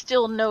that, but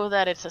still know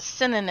that it's a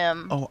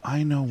synonym Oh,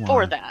 I know why.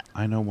 for that.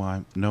 I know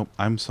why. Nope,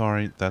 I'm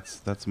sorry.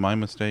 That's my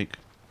mistake.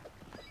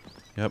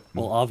 Yep.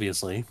 Well,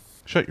 obviously.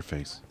 Shut your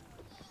face.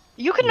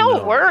 You can know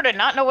No. a word and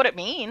not know what it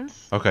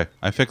means. Okay,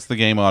 I fixed the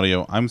game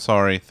audio. I'm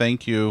sorry.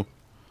 Thank you.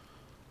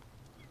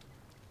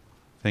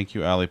 Thank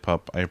you, Alley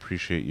Pup. I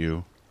appreciate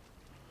you.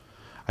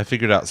 I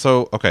figured out.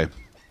 So, okay.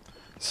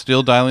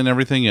 Still dialing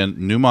everything in.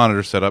 New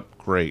monitor setup.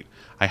 Great.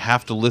 I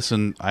have to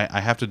listen. I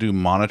have to do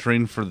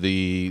monitoring for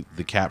the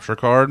capture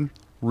card.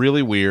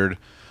 Really weird.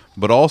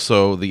 But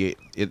also,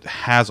 it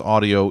has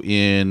audio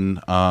in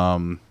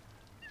OBS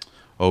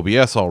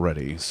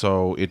already.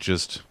 So, it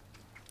just...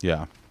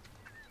 Yeah.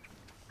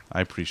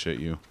 I appreciate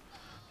you.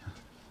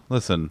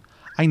 Listen,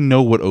 I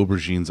know what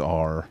aubergines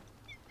are.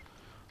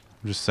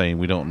 I'm just saying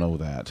we don't know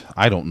that.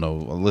 I don't know.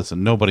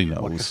 Listen, nobody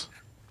knows.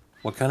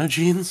 What kind of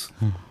genes?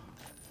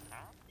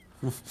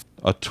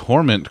 A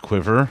torment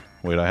quiver.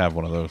 Wait, I have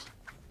one of those.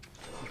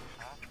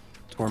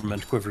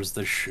 Torment quivers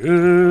the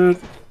shit.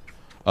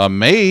 A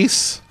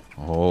mace.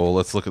 Oh,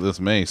 let's look at this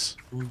mace.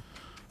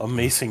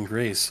 Amazing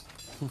grace.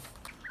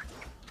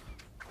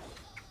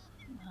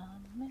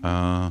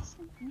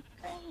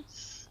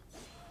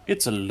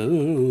 It's a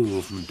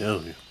love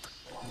medallion.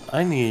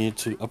 I need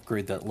to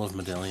upgrade that love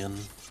medallion.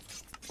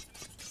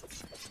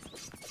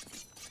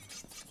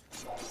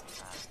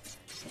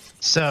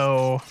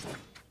 So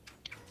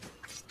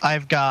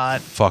I've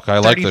got Fuck, I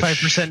like the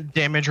 35%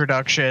 damage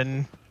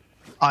reduction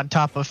on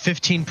top of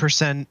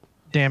 15%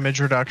 damage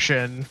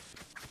reduction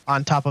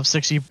on top of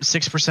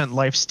 66%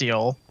 life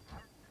steal.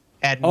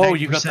 At Oh,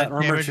 you got 90% that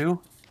armor damage. too?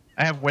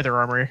 I have wither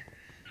armor.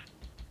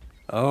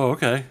 Oh,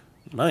 okay.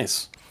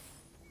 Nice.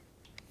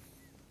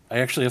 I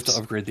actually have to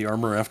upgrade the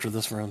armor after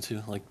this round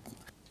too. Like,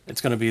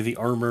 it's gonna be the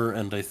armor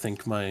and I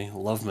think my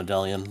love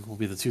medallion will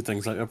be the two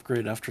things I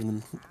upgrade after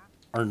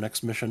our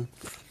next mission.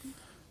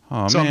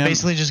 Oh, So man. I'm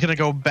basically just gonna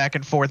go back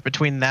and forth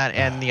between that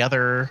and the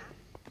other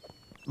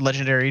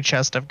legendary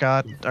chest I've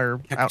got,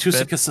 or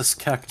outfit. Cactusicus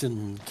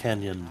Cactus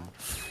Canyon.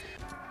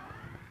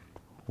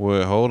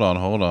 Wait, hold on,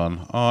 hold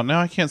on. Oh, now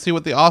I can't see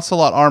what the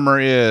ocelot armor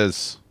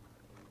is.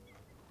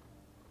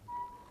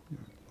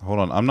 Hold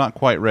on, I'm not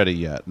quite ready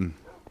yet.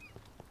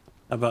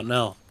 How about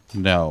now?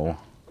 No.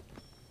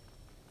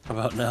 How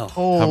about now?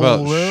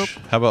 Oh,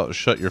 How about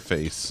shut your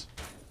face?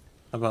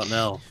 How about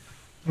now?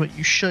 but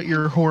you shut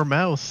your whore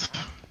mouth.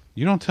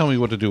 You don't tell me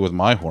what to do with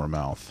my whore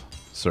mouth,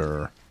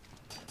 sir.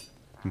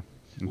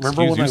 Remember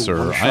Excuse when you,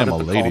 sir. I one-shot am at a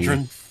the lady.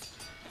 cauldron?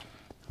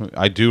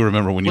 I do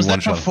remember when Was you that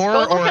one-shot. before Go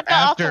look or at the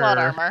ocelot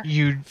after armor.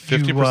 you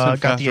 50% got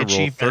faster the roll,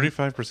 achievement?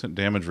 35%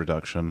 damage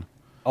reduction.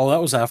 Oh,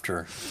 that was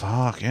after.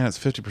 Fuck, and it's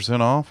 50%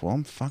 off. Well,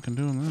 I'm fucking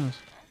doing this.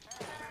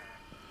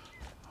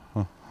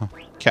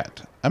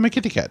 Cat. I'm a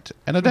kitty cat.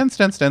 And a dance,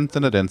 dance, dance,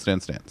 and a dance,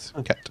 dance, dance.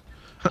 Cat.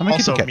 I'm a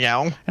Also kitty cat.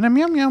 meow. And a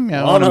meow, meow,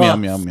 meow, and a meow,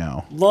 meow,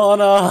 meow.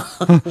 Lana!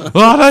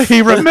 Lana,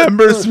 he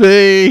remembers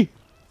me!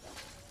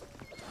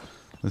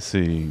 Let's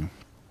see.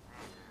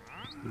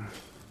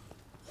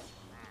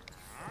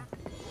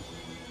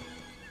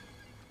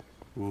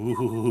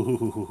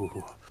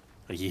 Ooh.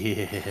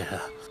 Yeah.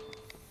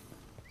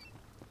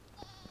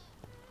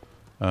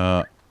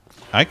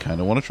 I kind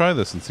of want to try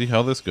this and see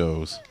how this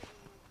goes.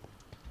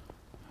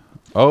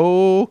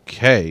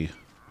 Okay.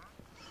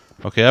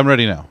 Okay, I'm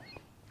ready now.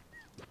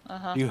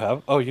 You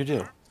have? Oh, you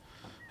do.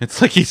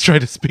 It's like he's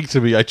trying to speak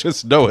to me. I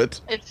just know it.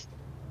 It's...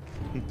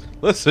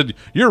 Listen,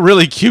 you're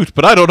really cute,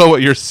 but I don't know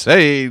what you're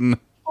saying.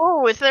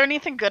 Oh, is there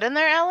anything good in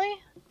there, Allie?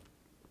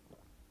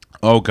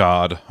 Oh,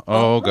 God.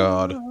 Oh,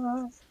 God.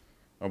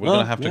 Are we going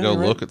to have to go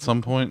look at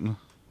some point?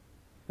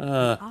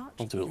 I'll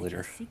do it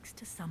later. Seeks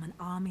to summon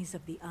armies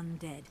of the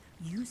undead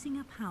using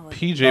a power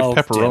PJ Oh,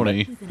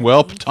 Pepperoni.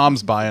 Well,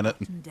 Tom's buying it.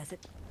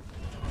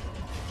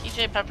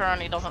 TJ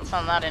Pepperoni doesn't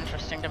sound that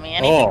interesting to me.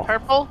 Anything Oh.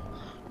 purple?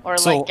 Or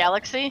So- like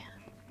Galaxy?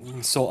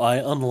 So I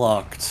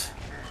unlocked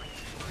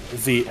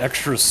the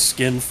extra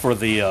skin for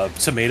the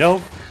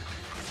tomato,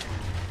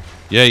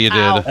 Yeah, you did.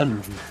 Ow.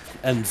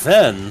 and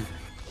then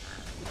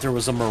there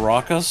was a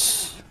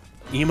maracas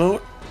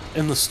emote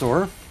in the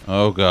store,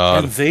 Oh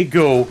god. and they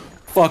go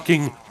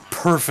fucking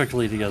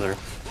perfectly together.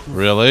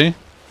 Really?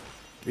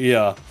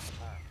 Yeah.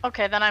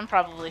 Okay, then I'm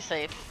probably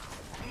safe.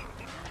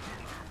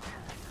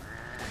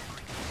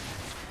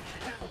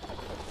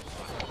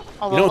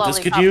 Although know what this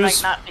could Lollipop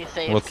use? might not be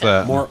safe. What's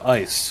 'cause- that? More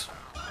ice.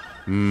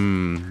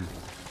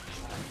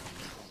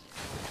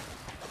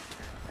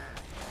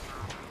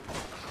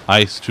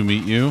 Ice to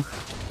meet you.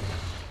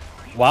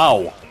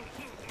 Wow.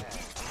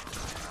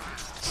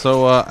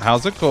 So,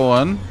 how's it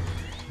going?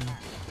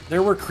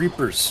 There were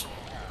creepers.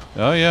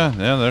 Oh yeah,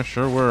 yeah, there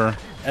sure were.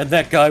 And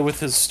that guy with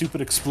his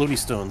stupid explodey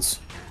stones.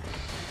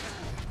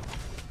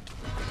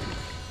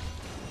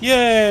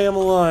 Yay, I'm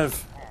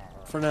alive.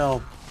 For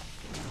now.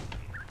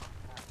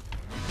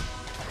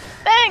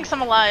 Thanks,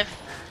 I'm alive.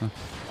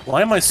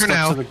 Why am I stuck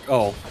now. to the...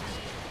 Oh.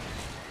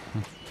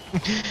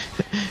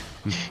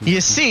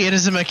 You see, it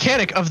is a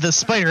mechanic of the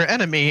spider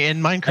enemy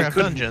in Minecraft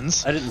couldn't-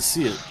 Dungeons. I didn't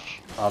see it,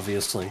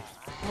 obviously.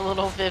 The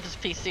little Viv's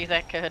PC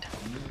that could.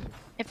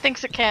 It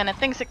thinks it can, it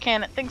thinks it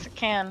can, it thinks it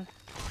can.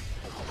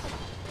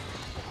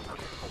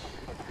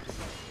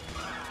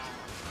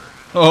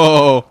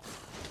 Oh!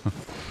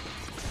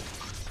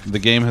 The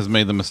game has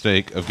made the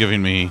mistake of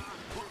giving me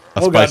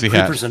a spicy God,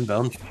 hat. creepers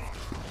inbound.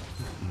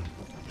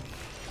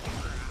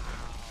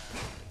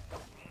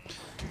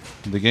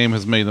 The game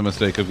has made the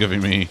mistake of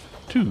giving me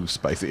 2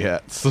 spicy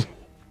hats.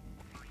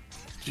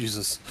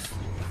 Jesus.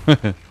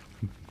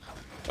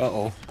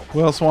 Uh-oh.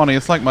 Well, Swanee,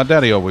 it's like my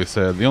daddy always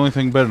said. The only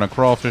thing better than a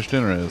crawfish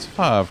dinner is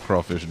 5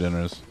 crawfish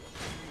dinners.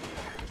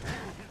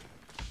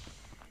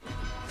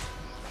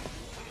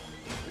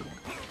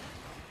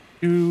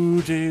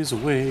 Two days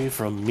away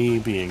from me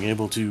being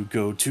able to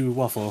go to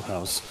Waffle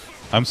House.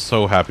 I'm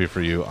so happy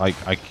for you. I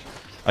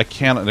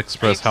cannot Are you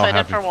express how excited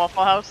happy. for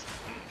Waffle House?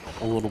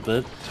 A little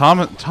bit.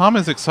 Tom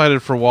is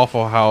excited for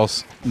Waffle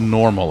House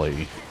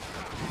normally.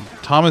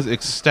 Tom is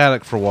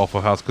ecstatic for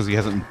Waffle House because he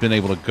hasn't been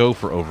able to go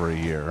for over a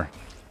year.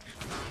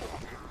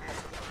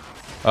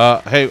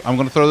 Hey, I'm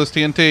gonna throw this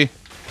TNT.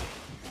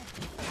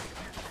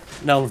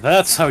 Now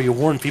that's how you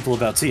warn people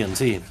about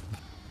TNT.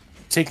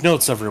 Take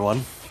notes,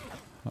 everyone.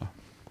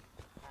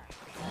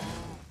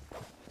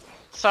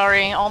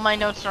 Sorry, all my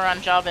notes are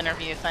on job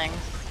interview things.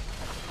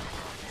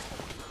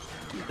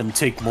 And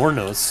take more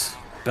notes.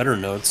 Better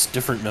notes.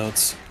 Different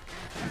notes.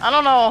 I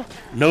don't know.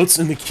 Notes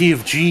in the key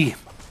of G.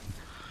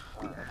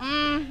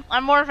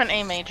 I'm more of an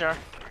A major.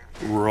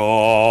 Wrong.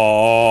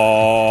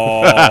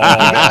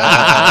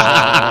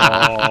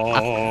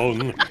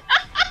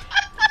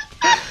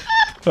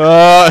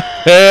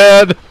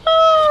 Head.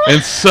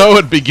 And so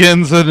it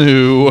begins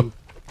anew.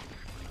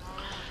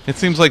 It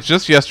seems like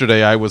just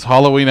yesterday I was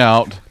hollowing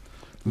out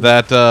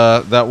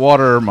that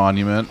water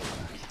monument,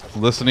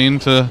 listening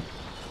to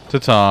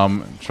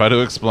Tom try to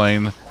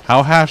explain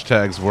how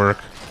hashtags work.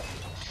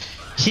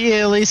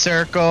 Healy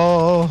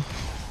circle.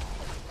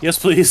 Yes,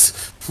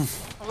 please.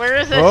 Where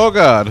is it? Oh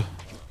God!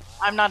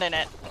 I'm not in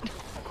it.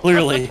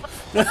 Clearly.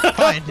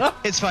 Fine,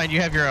 it's fine.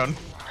 You have your own.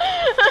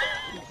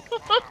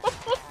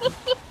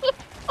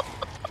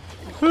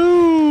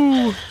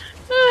 Ooh.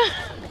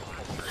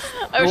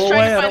 I was Go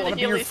trying away, I to don't find wanna the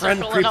be your Healy friend,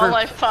 circle and all creeper.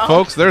 I found.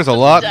 Folks, there's a was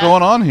lot death.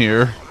 going on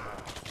here.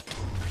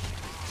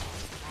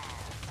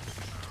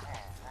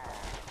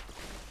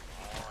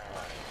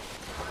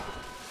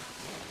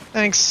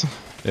 Thanks.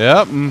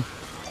 Yep. I'm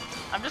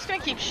just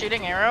gonna keep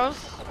shooting arrows.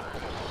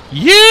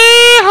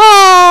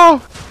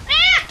 Yeehaw!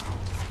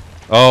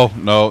 Oh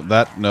no,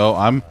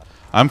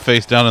 I'm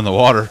face down in the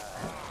water.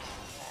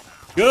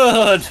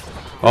 Good.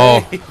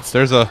 Oh, Great.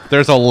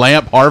 there's a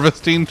lamp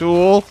harvesting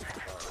tool.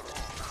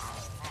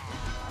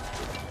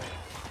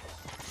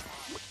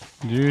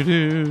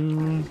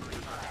 Doo-doo.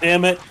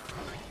 Damn it.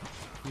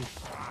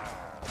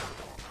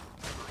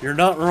 You're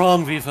not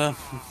wrong, Viva.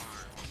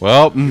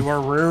 Well, You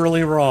are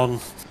rarely wrong.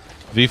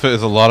 Vifa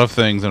is a lot of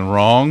things, and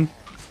wrong,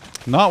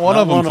 not one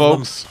Not of them, one of them.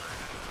 folks.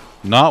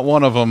 Not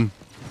one of them.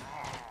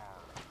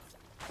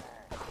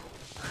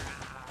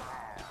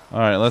 All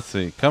right, let's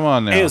see. Come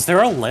on now. Hey, is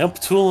there a lamp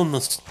tool in the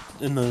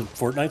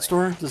Fortnite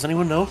store? Does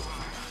anyone know?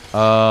 Hey,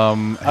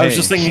 I was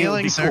just thinking it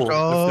would Healing be cool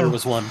circle. if there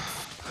was one.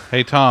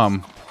 hey,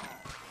 Tom.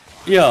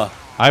 Yeah.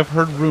 I've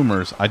heard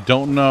rumors. I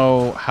don't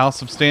know how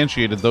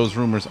substantiated those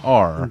rumors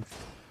are,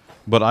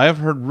 but I have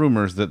heard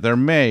rumors that there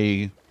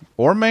may,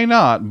 or may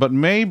not, but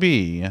may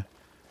be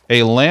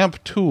a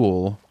lamp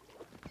tool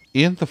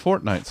in the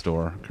Fortnite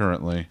store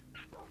currently.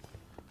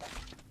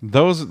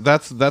 That's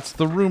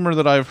the rumor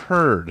that I've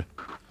heard.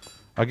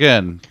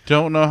 Again,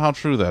 don't know how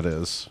true that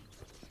is.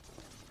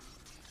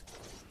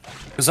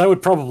 Because I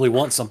would probably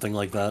want something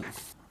like that.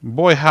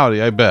 Boy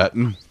howdy, I bet.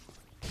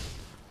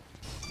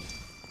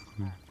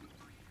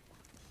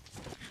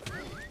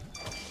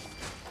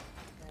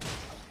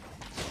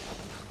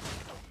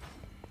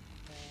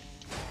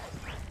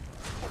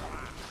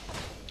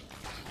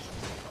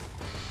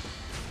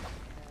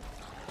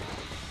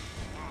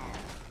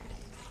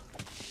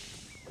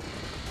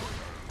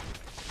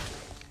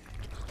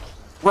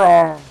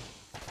 Wrong.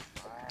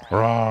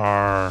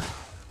 Rawr.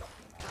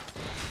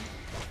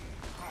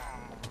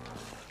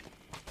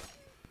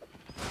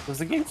 Does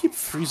the game keep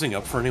freezing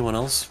up for anyone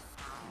else?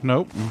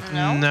 Nope.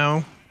 No.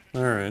 No.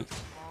 Alright.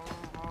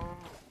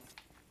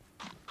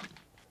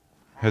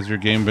 Has your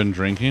game been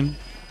drinking?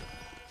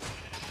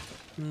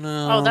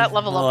 No. Oh, that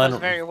level well, up I was don't-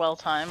 very well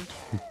timed.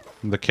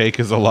 The cake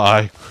is a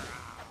lie.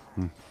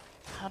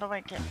 How do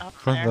I get up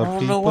For there? the don't know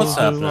people what's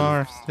who happening.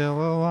 are still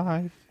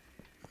alive.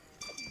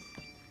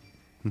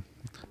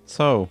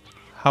 So,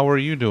 how are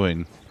you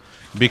doing?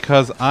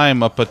 Because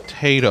I'm a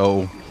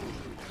potato. I'm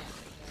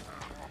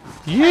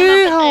a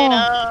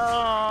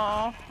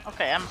Yeah. potato.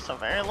 Okay, I'm so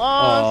very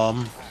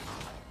lost.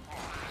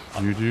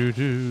 Do do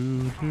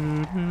do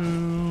do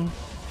do.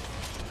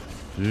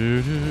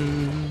 Do do do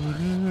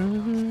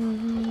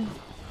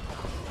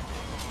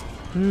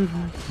do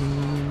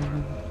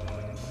do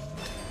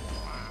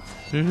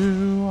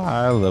do.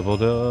 I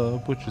leveled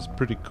up, which is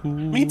pretty cool.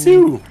 Me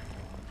too!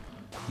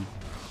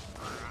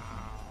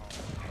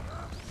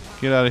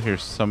 Get out of here,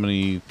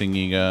 summony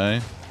thingy guy.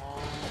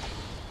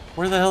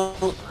 Where the hell?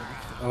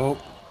 Oh,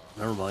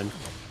 never mind.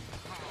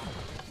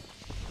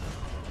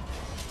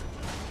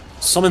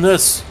 Summon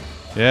this!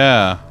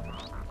 Yeah.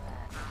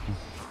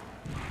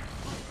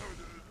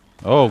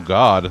 Oh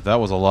god, that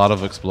was a lot of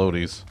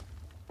explodies.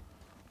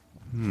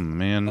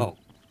 Man. Oh,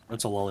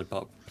 that's a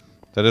lollipop.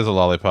 That is a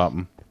lollipop.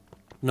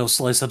 No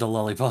slice of the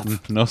lollipop.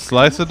 No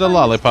slice of the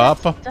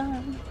lollipop.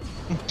 Done.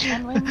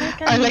 And we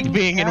make a I like new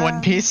being in One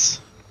town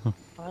Piece.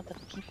 For the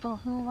people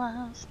who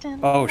are still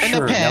Oh, And a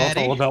sure, now it's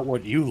patty. all about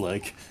what you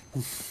like.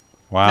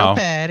 Wow. No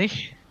patty.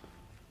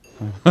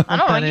 I don't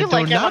know, And you it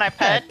like do it when not I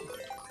pet.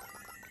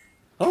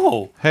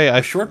 Oh, Hey, a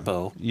I short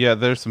bow. Yeah,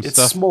 there's some It's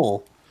stuff.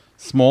 small.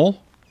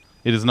 Small?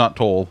 It is not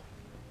tall.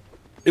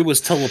 It was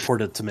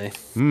teleported to me.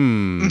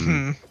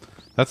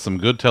 That's some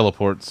good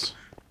teleports.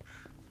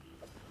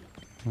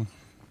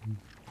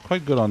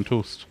 Quite good on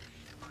toast.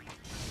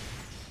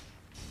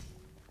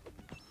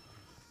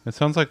 It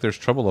sounds like there's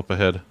trouble up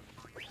ahead.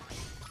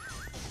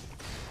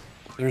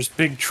 There's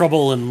big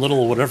trouble in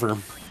little whatever.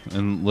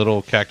 In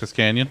Little Cactus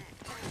Canyon.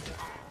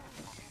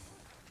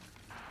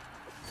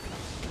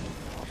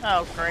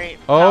 Oh, great.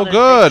 Now Oh, there's big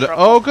good.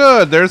 trouble. Oh,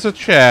 good. There's a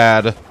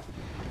Chad.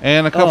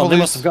 And a couple Oh, of they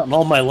these. must have gotten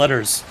all my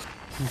letters.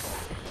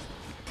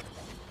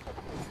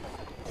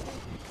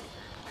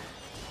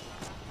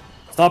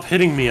 Stop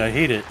hitting me, I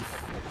hate it.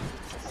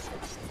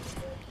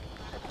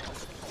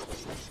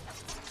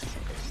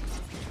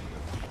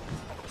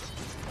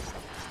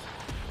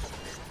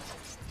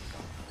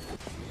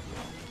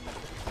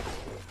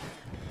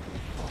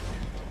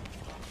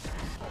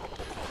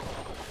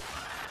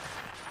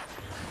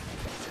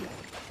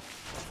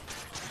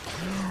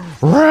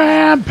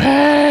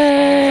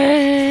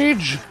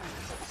 Rampage!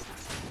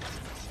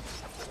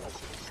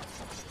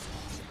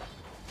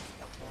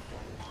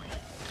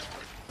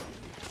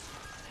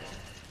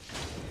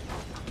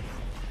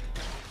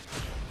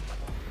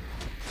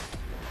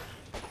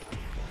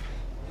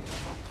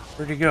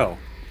 Where'd he go?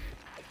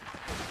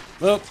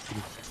 Oh,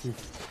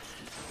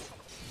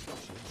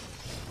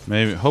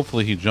 Maybe,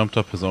 hopefully he jumped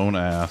up his own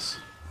ass.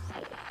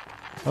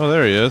 Oh,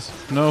 there he is.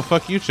 No,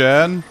 fuck you,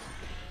 Chad.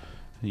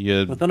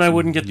 You, but then I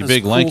wouldn't get you this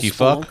big cool lanky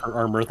fuck. spelunker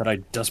armor that I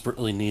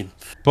desperately need.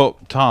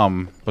 But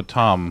Tom,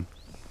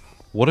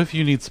 what if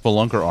you need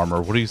spelunker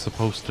armor? What are you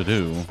supposed to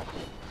do?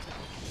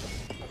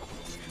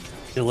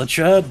 Kill a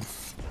Chad.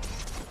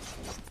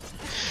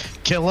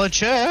 Kill a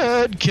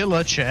Chad. Kill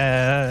a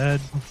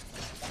Chad.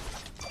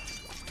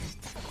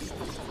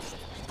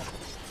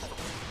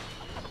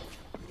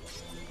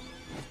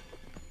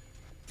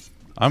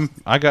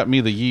 I got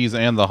me the yees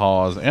and the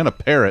haws and a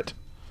parrot.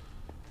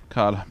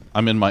 God,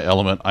 I'm in my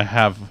element.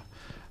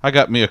 I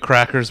got me a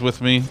crackers with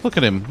me. Look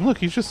at him. Look,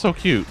 he's just so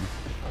cute.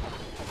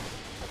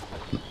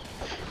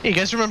 Hey, you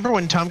guys remember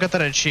when Tom got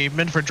that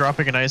achievement for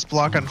dropping an ice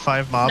block on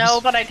 5 mobs? No,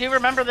 but I do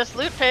remember this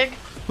loot pig.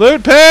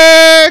 Loot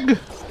pig!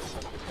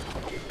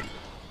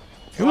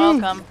 You're Woo.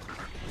 welcome.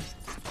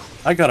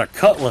 I got a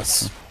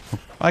cutlass.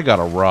 I got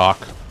a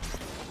rock.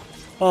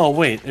 Oh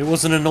wait, it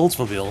wasn't an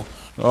Oldsmobile.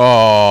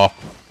 Oh,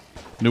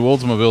 new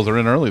Oldsmobiles are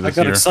in early I this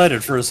got year.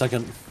 excited for a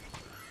second.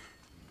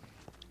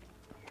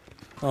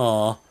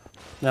 Aw.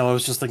 Now I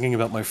was just thinking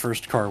about my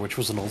first car, which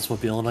was an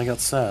Oldsmobile, and I got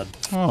sad.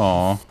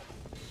 Aw.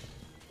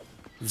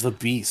 The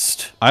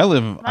Beast. I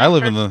live in My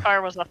the first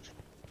car was a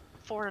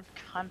Ford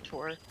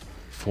Contour.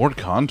 Ford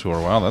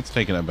Contour. Wow, that's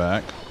taking it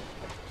back.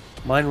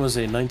 Mine was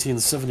a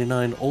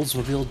 1979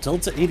 Oldsmobile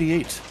Delta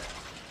 88.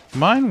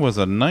 Mine was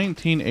a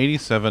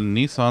 1987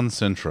 Nissan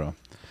Sentra.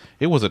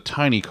 It was a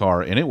tiny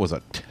car, and it was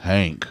a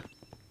tank.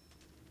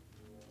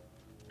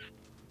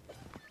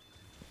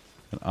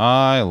 And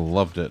I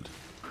loved it.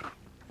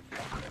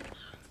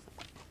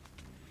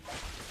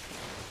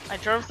 I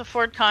drove the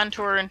Ford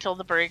Contour until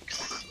the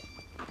brakes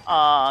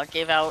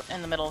gave out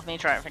in the middle of me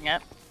driving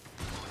it.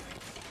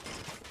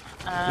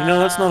 You know,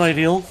 that's not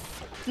ideal.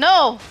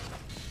 No!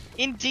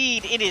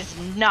 Indeed, it is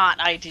not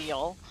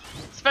ideal.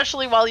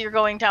 Especially while you're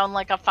going down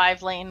like a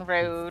 5-lane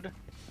road,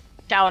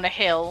 down a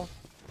hill.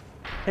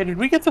 Hey, did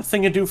we get the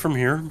thing-a-do from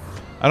here?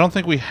 I don't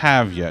think we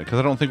have yet, because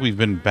I don't think we've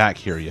been back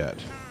here yet.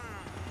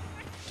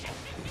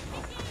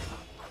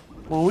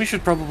 Well, we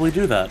should probably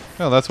do that.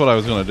 No, that's what I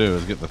was gonna do,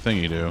 is get the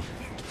thingy do.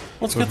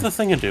 Let's get the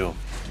thing and do.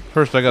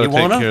 First, I gotta You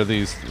take wanna? care of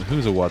these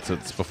who's a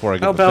what's-its before I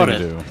get How the about thingy it?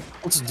 do.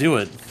 Let's do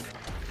it.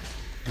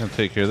 I'm gonna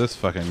take care of this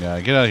fucking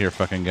guy. Get out of here,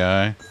 fucking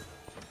guy.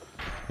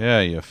 Yeah,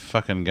 you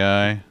fucking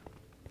guy.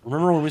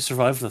 Remember when we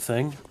survived the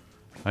thing?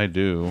 I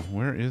do.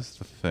 Where is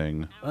the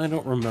thing? I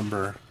don't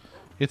remember.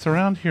 It's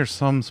around here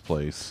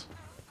someplace.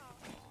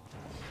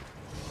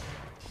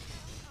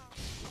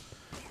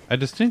 I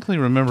distinctly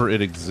remember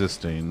it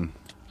existing.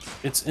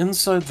 It's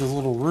inside the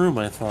little room,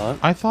 I thought.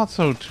 I thought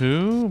so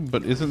too,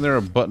 but isn't there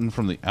a button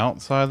from the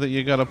outside that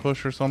you gotta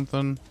push or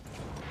something?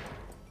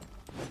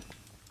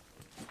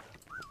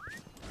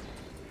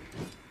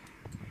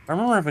 I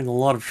remember having a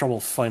lot of trouble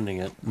finding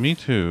it. Me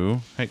too.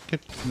 Hey,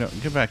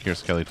 get back here,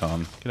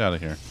 Skeleton. Get out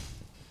of here.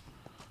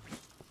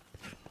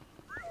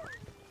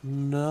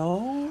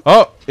 No?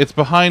 Oh, it's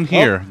behind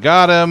here.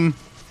 Got him.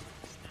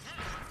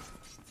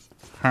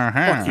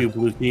 Fuck you,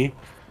 Blukey.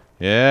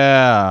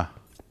 Yeah.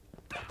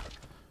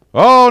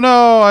 Oh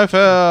no, I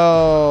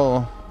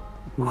fell.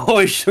 Oh,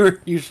 you sure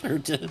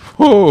did.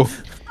 Whew.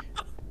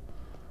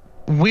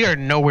 We are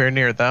nowhere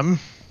near them.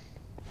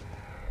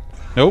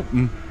 Nope.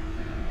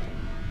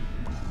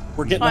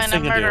 We're getting Fine, a thing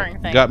I'm to murdering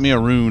do. things. Got me a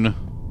rune.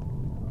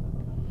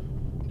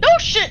 No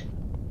shit!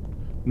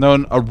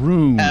 No, a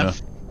rune. F.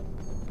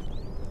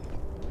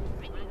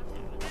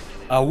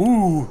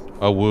 Awoo!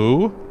 A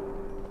woo?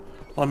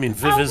 Well, I mean,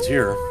 Viv is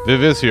here.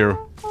 Viv is here.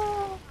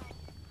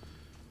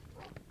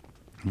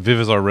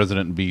 Viv is our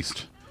resident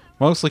beast.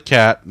 Mostly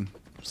cat,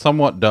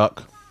 somewhat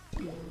duck.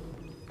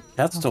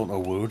 Cats don't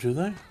awoo, do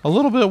they? A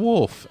little bit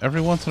wolf,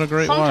 every once in a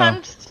great while.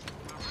 Sometimes.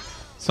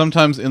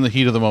 Sometimes in the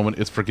heat of the moment,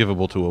 it's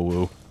forgivable to a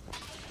woo.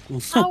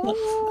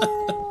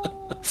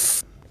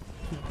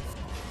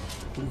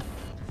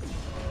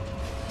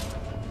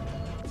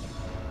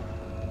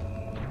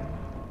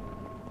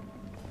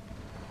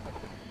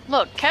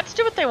 Look, cats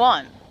do what they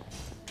want.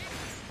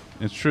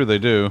 It's true, they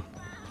do.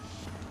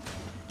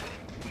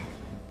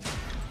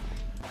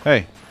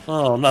 Hey,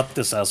 Oh, not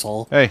this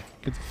asshole. hey,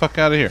 get the fuck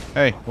out of here.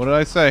 Hey, what did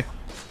I say?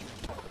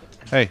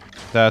 Hey,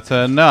 that's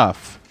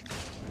enough.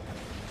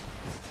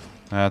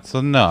 That's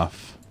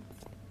enough.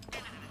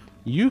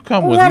 You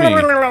come with me.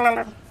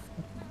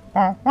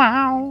 Wow,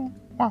 wow,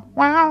 wow,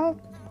 wow,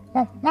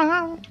 wow,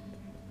 wow.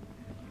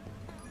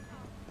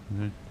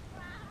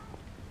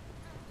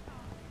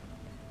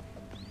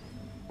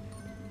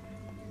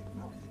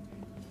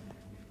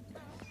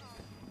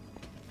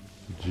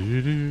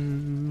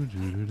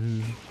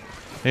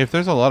 Hey, if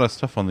there's a lot of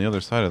stuff on the other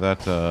side of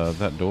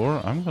that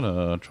door, I'm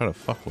gonna try to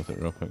fuck with it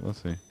real quick.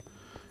 Let's see.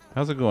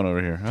 How's it going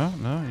over here? Oh,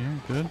 no, yeah,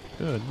 good,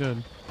 good,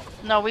 good.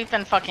 No, we've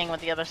been fucking with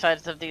the other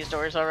sides of these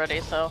doors already,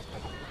 so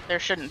there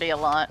shouldn't be a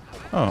lot.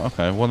 Oh,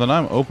 okay. Well, then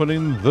I'm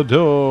opening the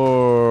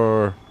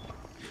door.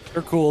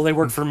 They're cool. They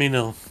work for me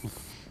now.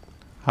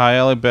 Hi,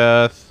 Allie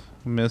Beth.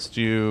 Missed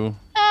you.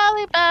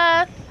 Allie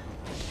Beth!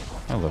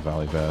 I love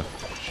Allie Beth.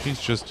 She's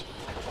just,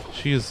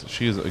 she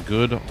is a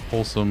good,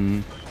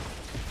 wholesome.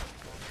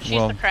 She's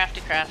Well, the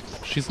crafty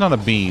crafts. she's not a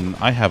bean.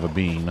 I have a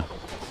bean.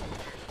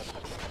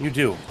 You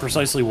do.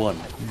 Precisely one.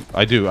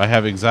 I do. I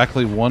have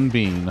exactly one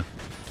bean.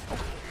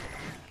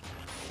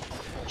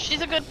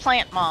 She's a good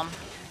plant mom.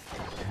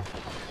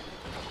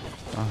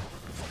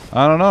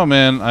 I don't know,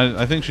 man.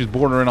 I think she's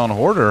bordering on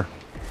hoarder.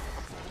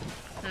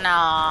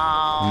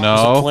 No. She's a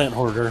No, plant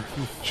hoarder.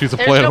 she's a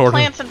There's plant no hoarder.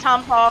 plants in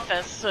Tom's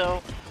office,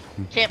 so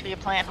can't be a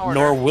plant hoarder.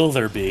 Nor will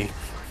there be.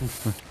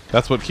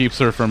 That's what keeps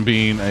her from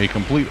being a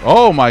complete.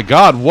 Oh my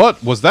God!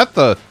 What was that?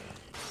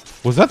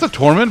 Was that the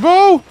torment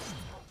bow?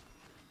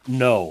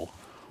 No.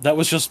 That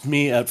was just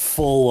me at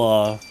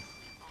full,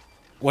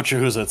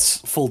 what's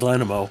full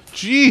dynamo.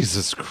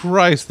 Jesus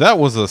Christ! That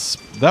was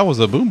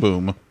a boom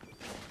boom.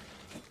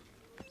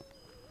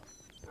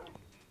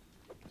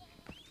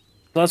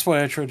 That's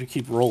why I tried to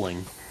keep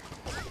rolling.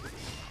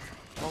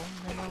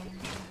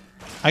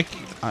 I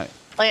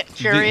Plant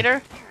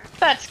curator?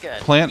 That's good.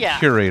 plant yeah.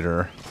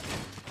 curator.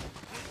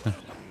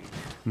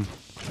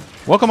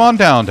 Welcome on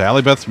down to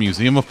Allie Beth's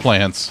Museum of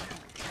Plants.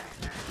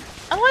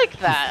 I like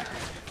that.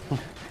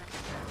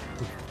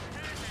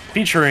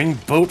 Featuring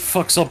Boat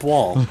Fucks Up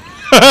Wall.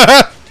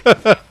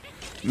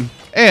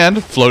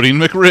 And floating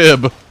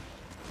McRib.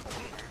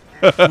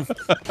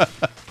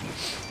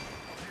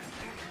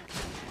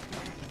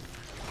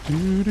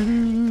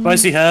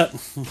 Spicy hat.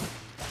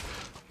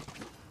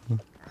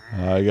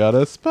 I got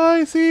a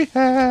spicy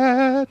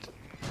hat.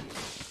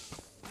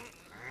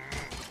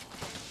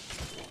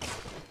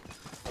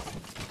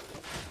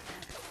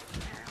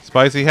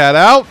 Spicy hat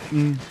out.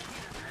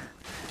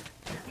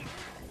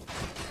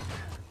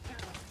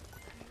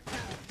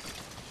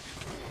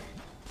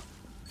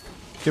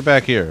 Get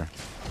back here.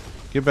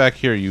 Get back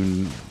here,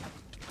 you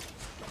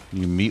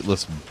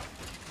meatless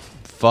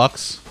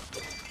fucks.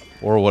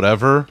 Or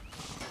whatever.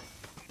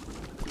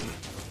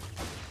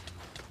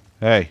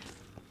 Hey.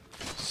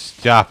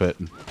 Stop it.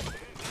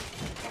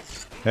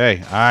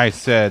 Hey, I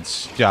said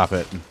stop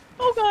it.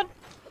 Oh god.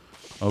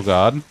 Oh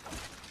god.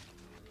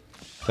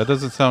 That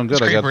doesn't sound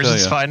good, I gotta Scrapers tell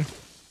is you. fine.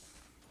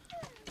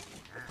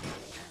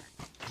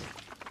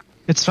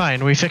 It's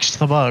fine. We fixed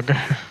the bug.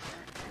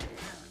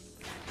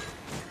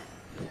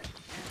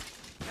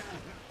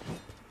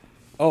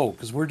 Oh,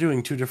 because we're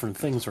doing 2 different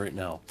things right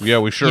now. Yeah,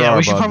 we sure Yeah, are,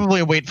 we should bud.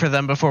 probably wait for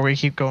them before we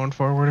keep going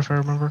forward, if I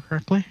remember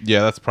correctly. Yeah,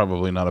 that's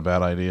probably not a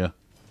bad idea.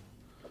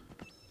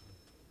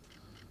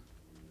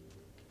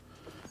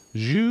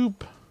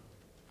 Zoop.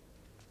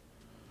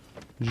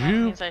 That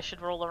Zoop. means I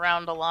should roll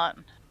around a lot.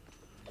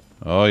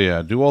 Oh,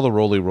 yeah. Do all the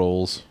roly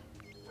rolls.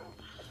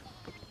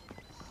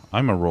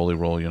 I'm a roly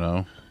roll, you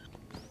know.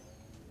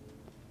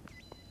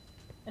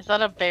 Is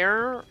that a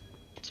bear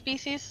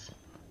species?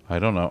 I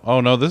don't know.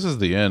 Oh, no, this is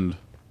the end.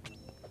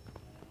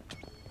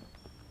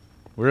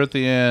 We're at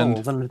the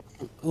end.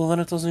 Well, then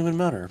it doesn't even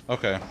matter.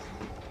 Okay.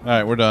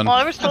 Alright, we're done. Well,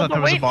 I was I told thought to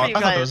there was a wait boss. for you I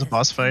thought there was guys. a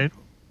boss fight.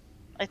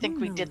 I think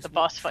Who we did knows the what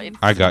boss fight.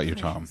 I got you,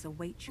 Tom. pleasures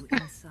await you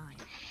inside.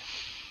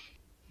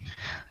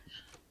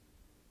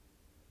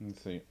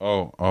 Let's see.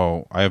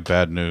 Oh, I have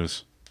bad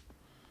news.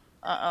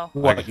 Uh-oh.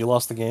 What, you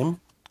lost the game?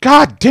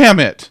 God damn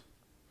it!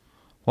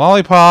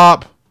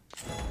 Lollipop!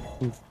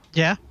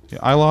 Yeah. Yeah,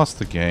 I lost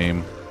the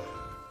game.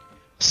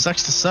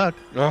 Sucks to suck.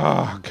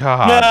 Oh,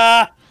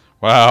 God.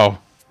 Wow.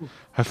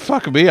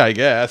 Fuck me, I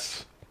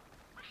guess.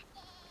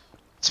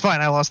 It's fine.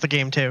 I lost the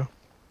game too.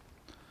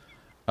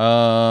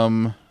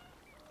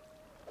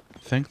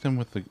 Thank them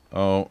with the...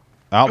 Oh.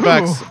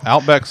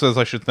 Outback says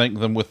I should thank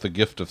them with the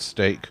gift of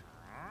steak.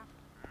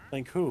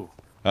 Thank who?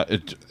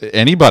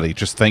 Anybody.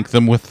 Just thank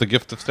them with the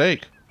gift of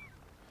steak.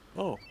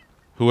 Oh.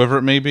 Whoever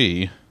it may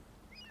be.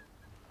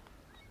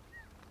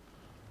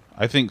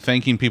 I think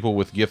thanking people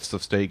with gifts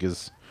of steak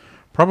is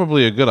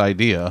probably a good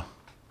idea.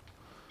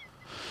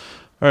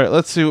 Alright,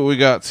 let's see what we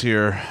got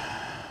here.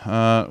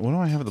 What do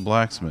I have at the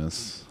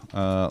blacksmiths?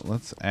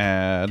 Let's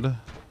add...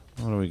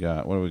 What do we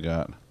got? What do we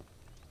got?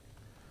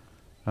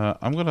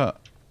 I'm gonna...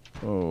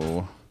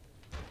 Oh...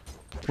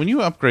 When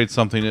you upgrade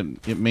something,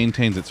 it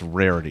maintains its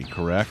rarity,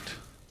 correct?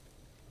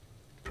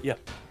 Yeah.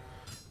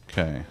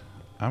 Okay.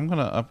 I'm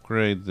gonna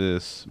upgrade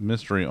this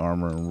mystery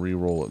armor and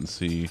re-roll it and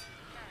see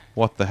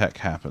what the heck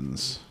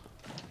happens.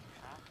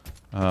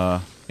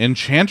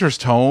 Enchanter's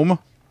Tome?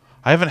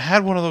 I haven't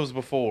had one of those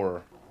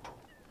before.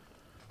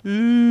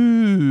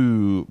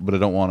 Ooh, but I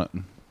don't want it.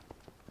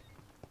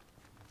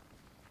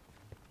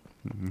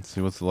 Let's see,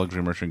 what's the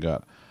luxury merchant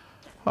got?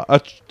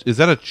 Is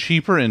that a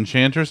cheaper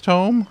Enchanter's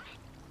Tome?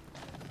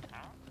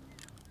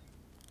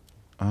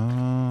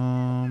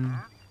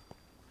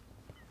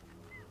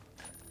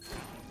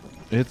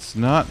 It's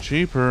not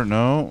cheaper,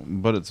 no,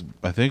 but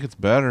I think it's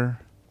better.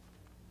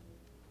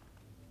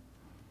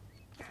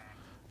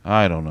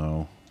 I don't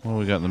know. What do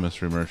we got in the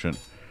mystery merchant?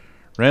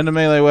 Random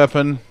melee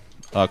weapon,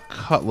 a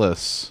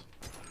cutlass,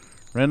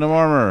 random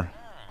armor,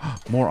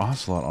 more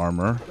ocelot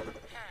armor.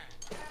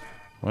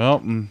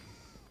 Well,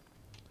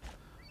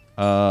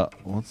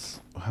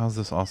 how's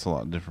this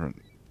ocelot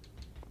different?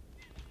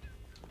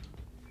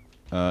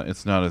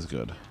 It's not as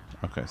good.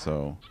 Okay,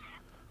 so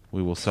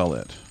we will sell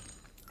it.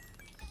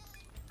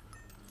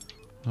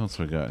 What else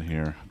we got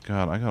here?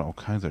 God, I got all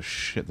kinds of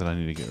shit that I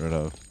need to get rid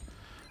of.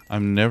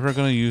 I'm never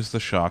going to use the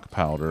shock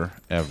powder,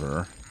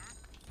 ever.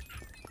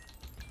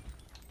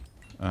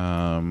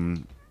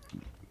 I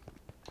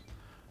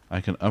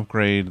can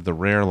upgrade the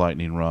rare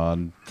lightning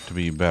rod to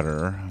be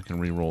better. I can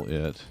re-roll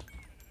it.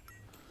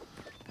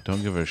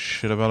 Don't give a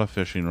shit about a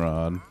fishing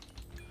rod.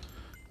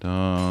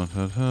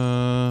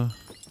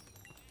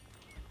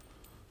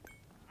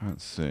 Let's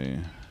see.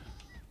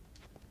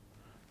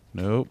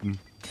 Nope.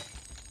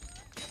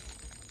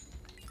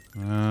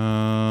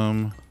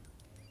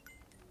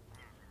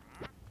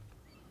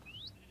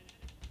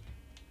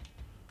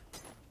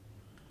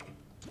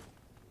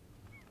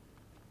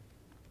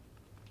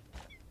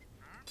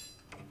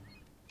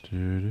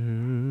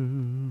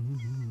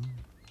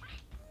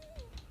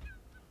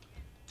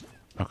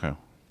 Okay.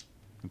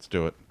 Let's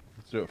do it.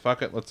 Let's do it.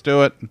 Fuck it. Let's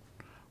do it.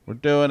 We're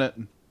doing it.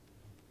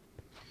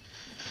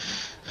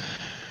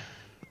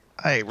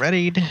 Alright,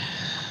 readied.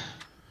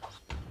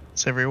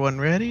 Is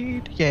everyone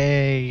ready?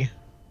 Yay.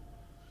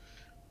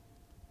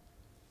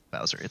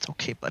 Bowser, it's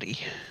okay, buddy.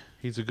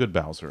 He's a good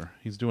Bowser.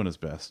 He's doing his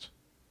best.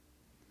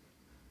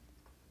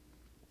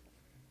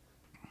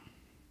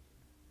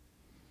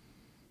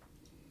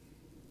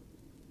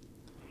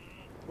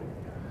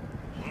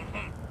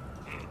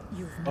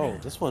 Oh,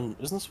 this one...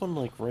 Isn't this one,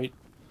 like, right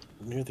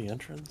near the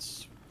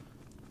entrance?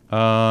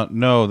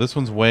 No, this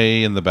one's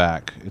way in the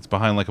back. It's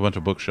behind, like, a bunch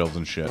of bookshelves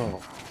and shit.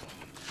 Oh.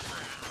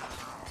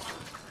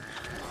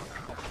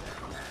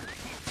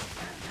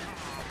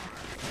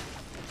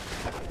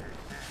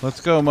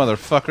 Let's go,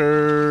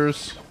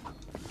 motherfuckers.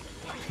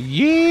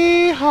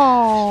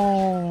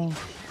 Yeehaw!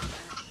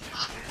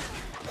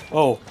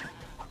 Oh.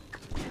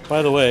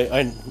 By the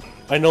way,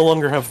 I no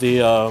longer have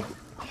the,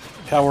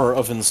 power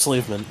of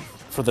enslavement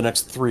for the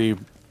next 3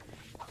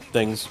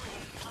 things.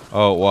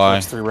 Oh, why?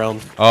 Next 3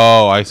 rounds.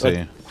 Oh, I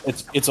see.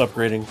 It's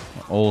upgrading.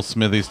 Old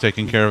Smithy's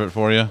taking care of it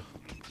for you.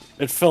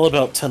 It fell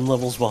about 10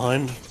 levels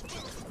behind.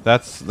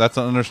 That's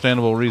an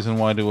understandable reason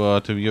why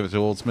to give it to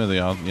Old Smithy.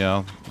 I'll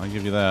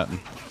give you that.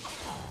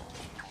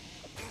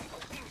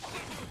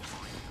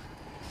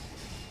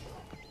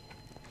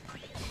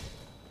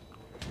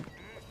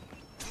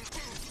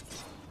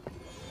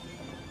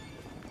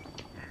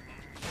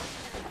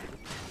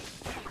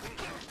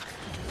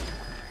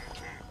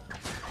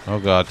 Oh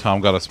god,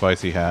 Tom got a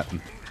spicy hat.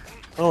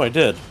 Oh, I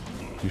did.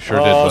 You sure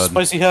did, bud.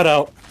 Spicy head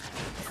out.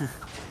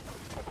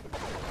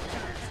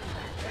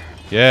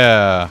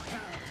 Yeah,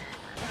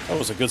 That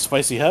was a good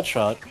spicy hat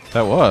shot.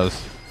 that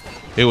was.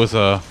 It was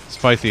a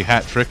spicy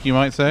hat trick, you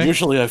might say.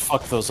 Usually I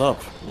fuck those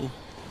up.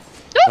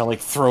 I like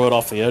throw it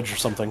off the edge or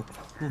something.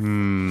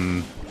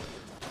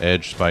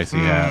 Edge spicy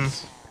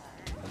hats.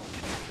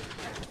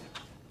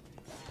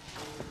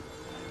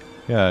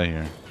 Get out of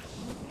here.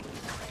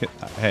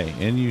 Hey,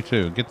 and you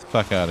too. Get the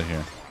fuck out of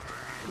here.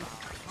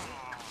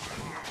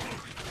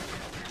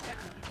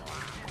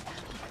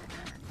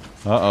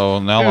 Uh-oh,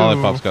 now Ew.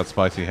 Lollipop's got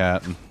spicy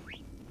hat.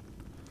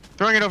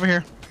 Throwing it over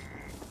here.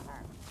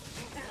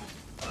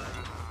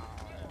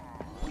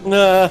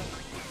 Nah.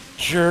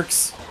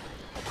 Jerks.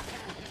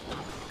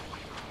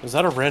 Is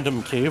that a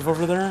random cave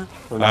over there?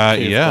 Or not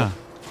cave, Yeah.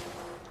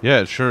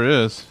 Yeah, it sure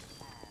is.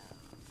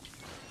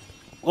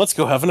 but let's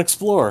go have an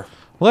explore.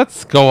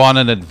 Let's go on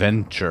an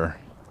adventure.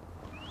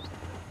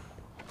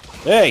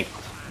 Hey!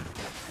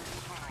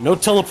 No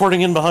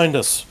teleporting in behind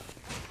us.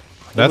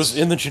 That was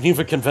in the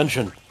Geneva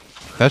Convention.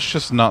 That's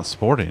just not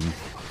sporting.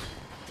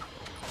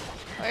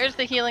 Where's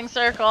the healing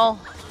circle?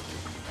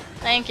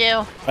 Thank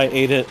you. I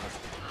ate it.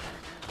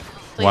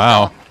 Please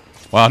Wow.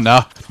 Wow,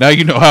 now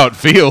you know how it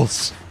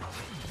feels.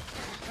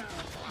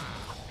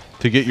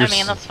 To get your I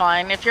mean, that's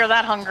fine. If you're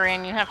that hungry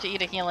and you have to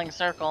eat a healing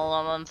circle,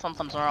 well, then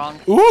something's wrong.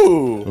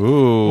 Ooh!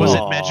 Ooh. Was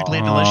it magically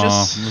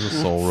delicious? It was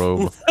a soul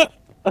robe.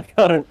 I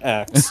got an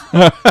axe.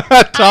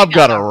 Tom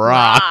got a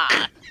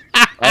rock.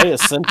 I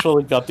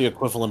essentially got the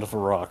equivalent of a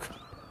rock.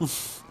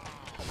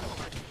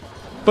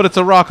 But it's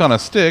a rock on a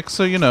stick,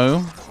 so you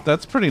know,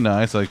 that's pretty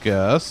nice, I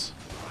guess.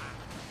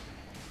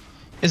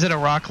 Is it a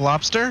rock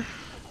lobster?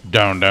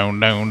 Down, down,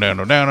 down, down,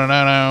 down, down, down,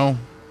 down.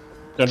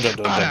 Dun, dun,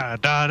 dun, dun.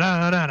 Da, da,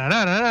 da, da,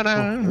 da, da,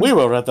 da. We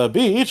were at the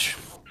beach.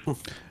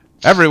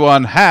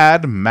 Everyone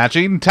had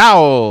matching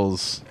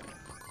towels.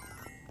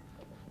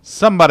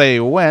 Somebody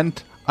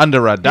went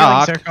under a Healing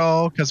dock.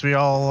 circle, because we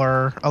all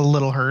are a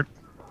little hurt.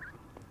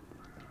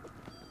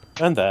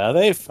 And there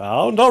they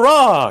found a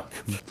rock.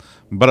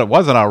 But it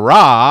wasn't a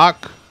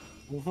rock.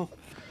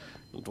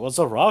 It was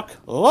a rock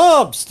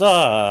lobster.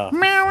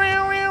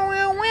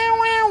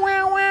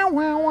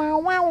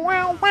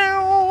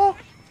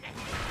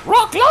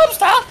 Rock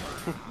lobster.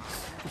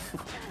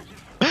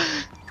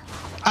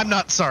 I'm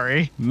not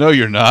sorry. No,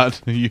 you're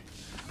not.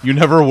 You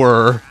never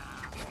were.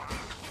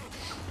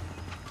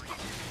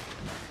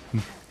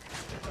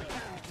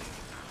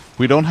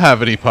 We don't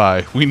have any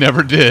pie. We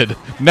never did.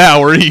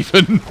 Now we're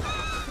even.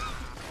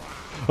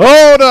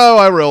 Oh no!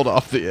 I rolled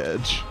off the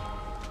edge.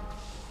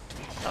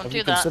 Don't Have do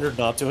you that. considered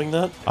not doing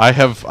that? I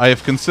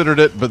have considered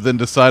it, but then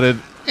decided,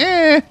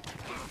 eh.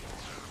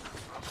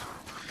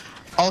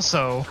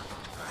 Also,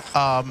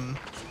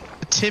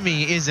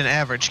 Timmy is an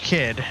average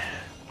kid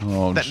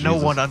Oh, that no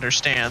Jesus. one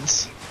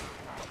understands.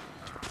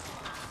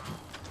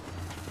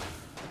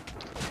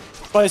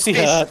 Spicy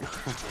Hey, hat.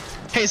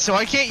 Hey, so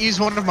I can't use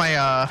one of my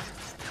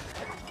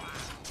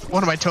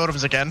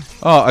totems again.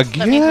 Oh,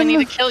 That means we need to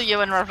again? kill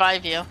you and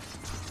revive you.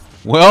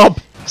 Well,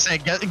 Say,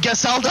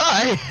 guess I'll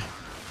die.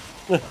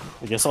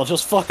 I guess I'll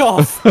just fuck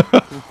off.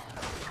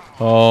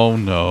 oh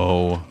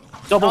no.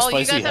 Double Oh,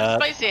 you spicy guys have hat.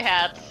 spicy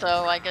hats, so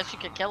I guess you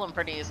could kill him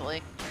pretty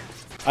easily.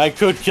 I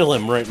could kill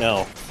him right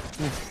now.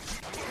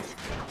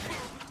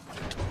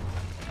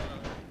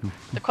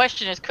 The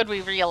question is, could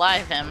we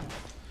re-alive him?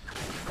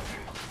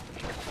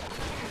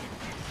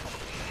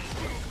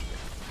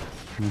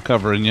 I'm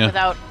covering you.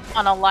 Without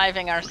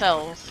unaliving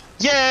ourselves.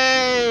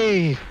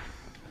 Yay!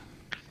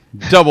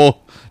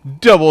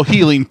 Double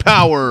healing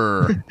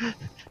power.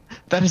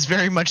 That is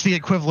very much the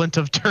equivalent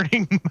of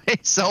turning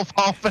myself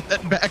off and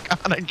then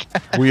back on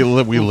again. we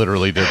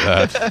literally did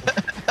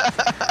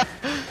that.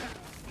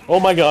 Oh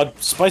my god,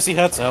 spicy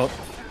hat's out.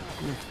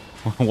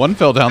 One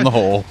fell down the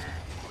hole.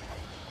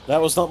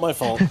 That was not my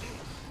fault.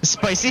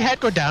 Spicy hat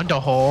go down the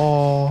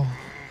hole.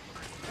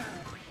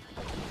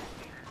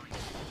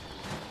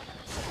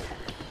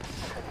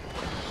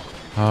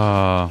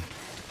 Ah.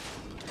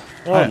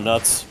 Oh,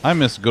 nuts. I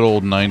miss good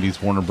old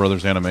 90s Warner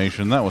Brothers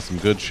animation. That was some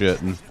good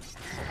shit. And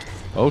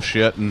oh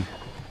shit. And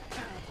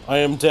I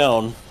am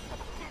down.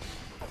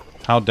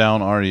 how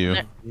down are you?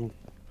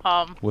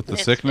 With the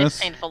it's sickness?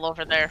 It's painful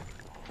over there.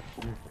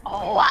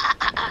 Oh,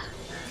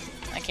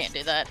 I can't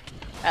do that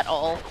at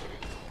all.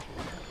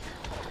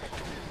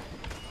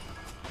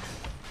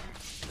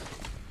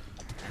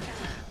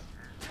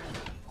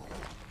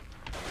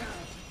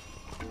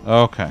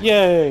 Okay.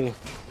 Yay!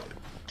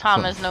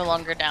 Tom is no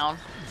longer down.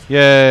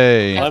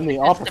 Yay. I'm the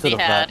It's to opposite be of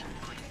had. that.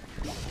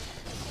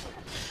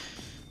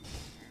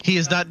 He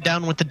is not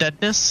down with the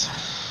deadness.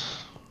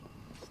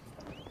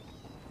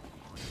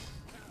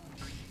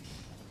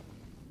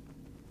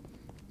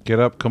 Get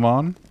up, come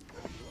on.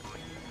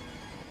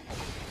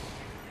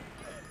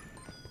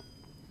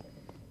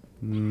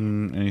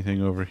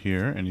 Anything over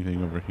here?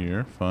 Anything over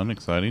here? Fun,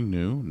 exciting,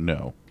 new?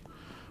 No.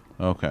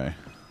 Okay.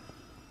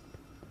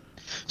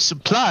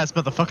 Supplies,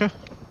 motherfucker.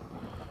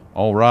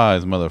 All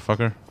rise,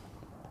 motherfucker.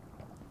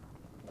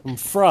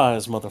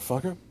 Fries,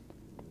 motherfucker.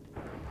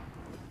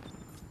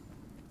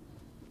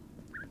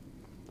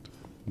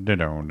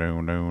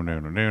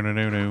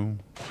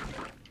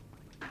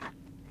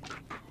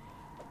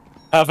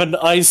 Have a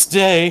nice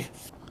day.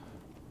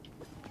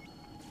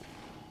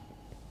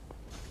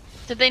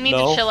 Did they need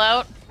No. to chill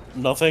out?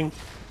 Nothing.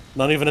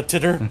 Not even a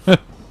titter.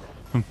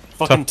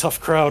 Fucking tough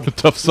crowd.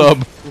 Tough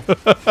sub.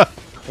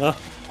 Huh?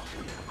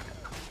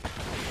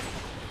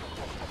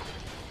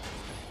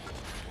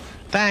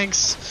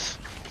 Thanks.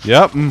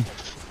 Yep.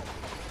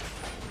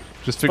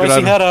 Just figured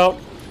Spicy head out.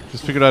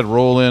 I'd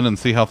roll in and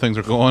see how things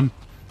are going.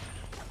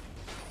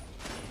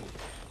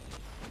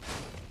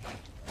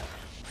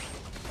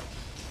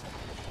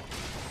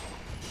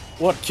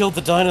 What killed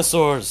the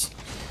dinosaurs?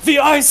 The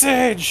Ice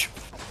Age!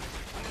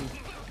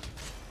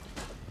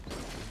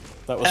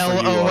 That was for you,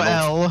 Arnold,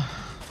 LOL.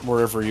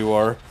 wherever you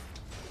are.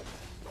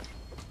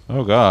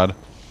 Oh God.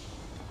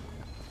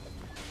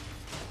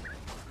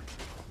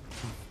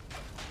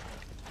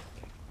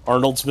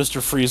 Arnold's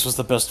Mr. Freeze was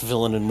the best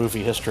villain in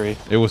movie history.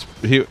 It was.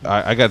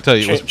 I gotta tell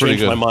you, it was pretty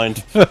Changed good. my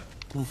mind.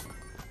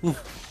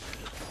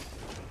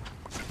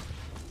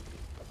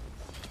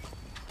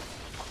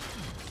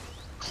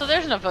 So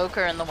there's an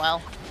evoker in the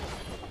well.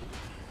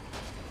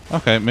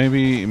 Okay,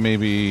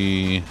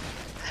 maybe.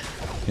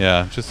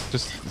 Yeah,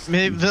 just.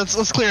 Maybe,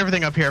 let's clear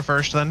everything up here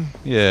first, then.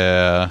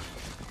 Yeah.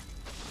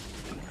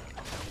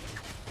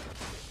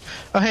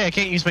 Oh, hey, I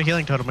can't use my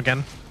healing totem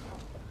again.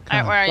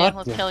 Alright, where are you? What?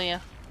 Let's kill you.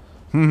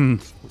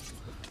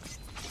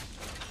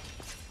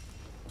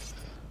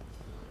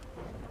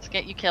 Let's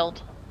get you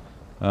killed.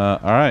 All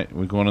right,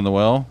 we going in the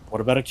well.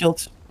 What about a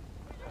kilt?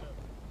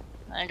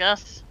 I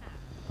guess.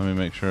 Let me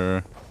make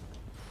sure.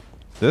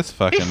 This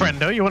fucking. Hey,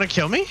 friendo, you want to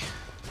kill me?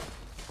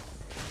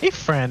 Hey,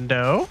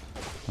 friendo.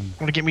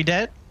 Want to get me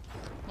dead?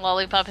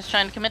 Lollipop is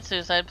trying to commit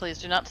suicide. Please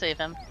do not save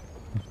him.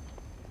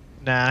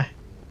 Nah.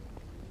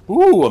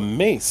 Ooh, a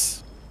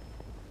mace.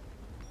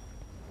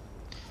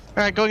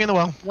 Alright, going in the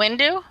well.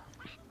 Windu?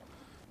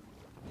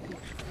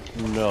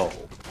 No.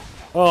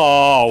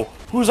 Oh,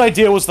 whose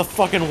idea was the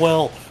fucking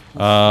well?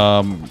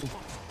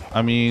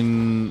 I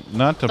mean,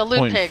 not to The loot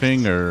point pigs.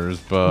 fingers,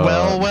 but.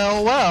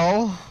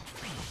 Well.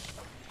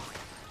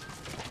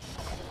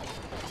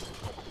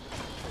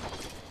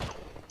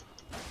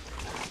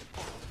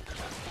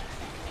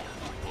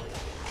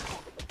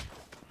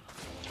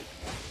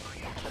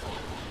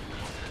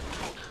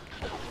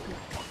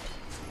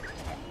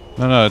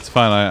 No, it's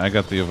fine. I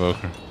got the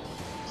evoker.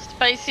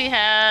 Spicy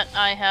hat.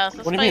 I have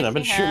the What do you mean? I've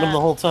been shooting him the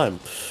whole time.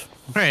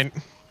 Right.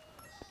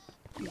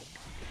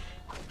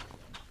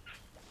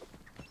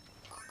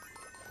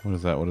 What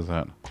is that? What is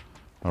that?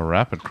 A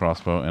rapid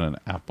crossbow and an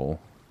apple.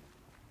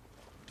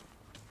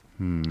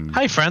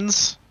 Hi,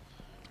 friends.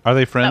 Are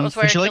they That friends? was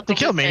where Would you I like to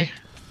killed the kill loot me?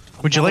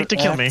 pig. Would you like to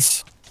kill me?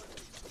 Axe.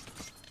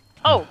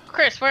 Oh,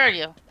 Chris, where are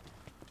you?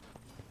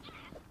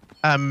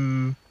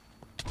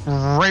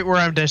 Right where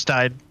I've just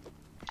died.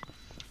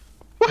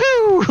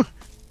 Woohoo!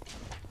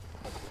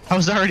 I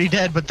was already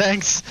dead, but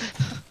thanks.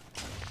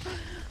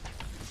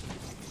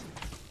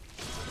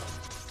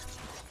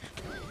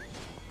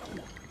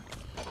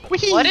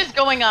 Whee! What is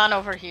going on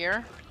over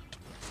here?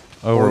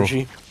 Oh,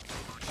 Orgy.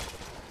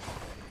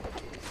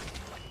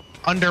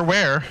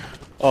 Underwear?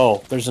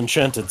 Oh, there's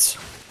enchanteds.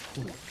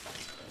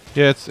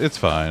 yeah, it's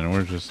fine.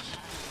 We're just,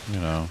 you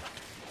know.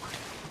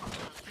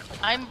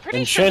 I'm pretty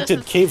Enchanted sure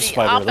this is cave the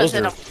spider, those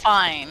opposite are- of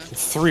fine.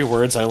 3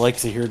 words I like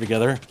to hear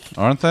together.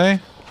 Aren't they?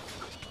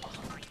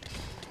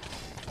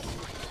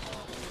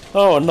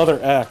 Oh, another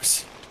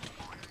axe.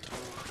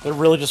 They're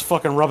really just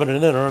fucking rubbing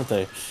it in, aren't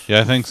they?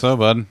 Yeah, I think so,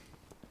 bud.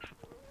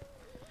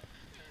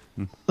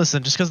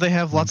 Listen, just because they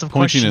have lots of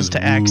Pointing questions is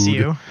to axe rude.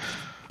 you.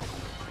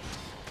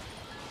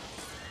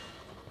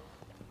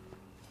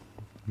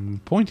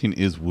 Pointing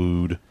is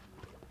wooed.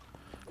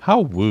 How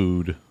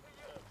wooed?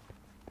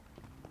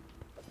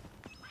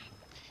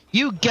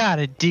 You got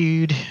it,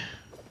 dude.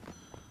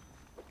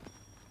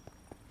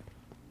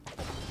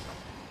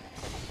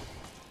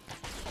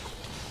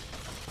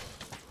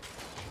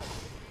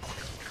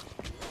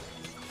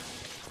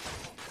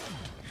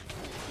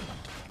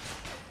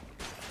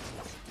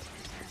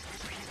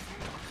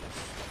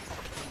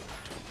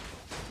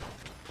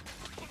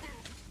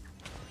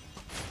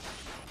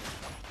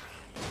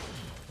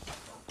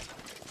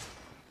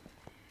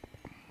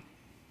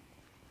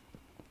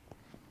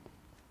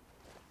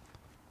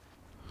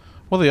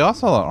 Well, the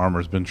Ocelot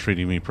armor's been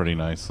treating me pretty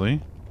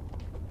nicely.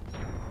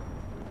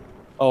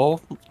 Oh,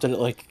 did it,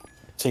 like,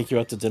 take you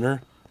out to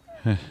dinner?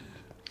 It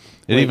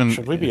Wait, even.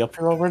 should we be up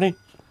here already?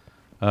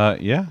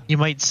 Yeah. You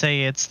might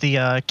say it's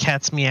the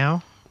cat's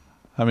meow.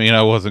 I mean,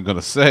 I wasn't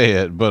gonna say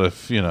it, but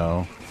if you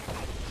know.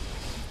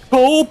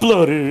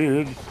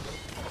 Cold-blooded!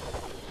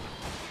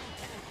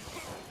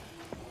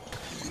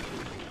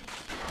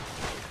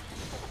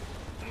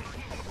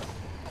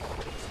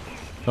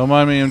 Don't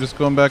mind me. I'm just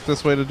going back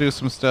this way to do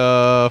some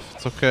stuff.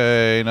 It's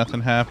okay.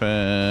 Nothing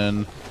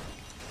happened.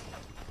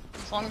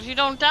 As long as you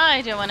don't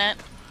die doing it.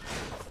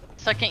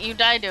 Second you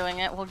die doing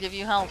it, we'll give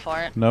you hell for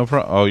it. No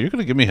problem. Oh, you're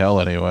gonna give me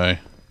hell anyway.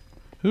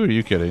 Who are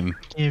you kidding?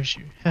 Gives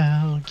you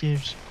hell,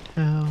 gives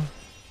you hell.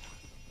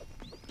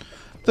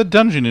 The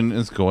dungeoning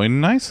is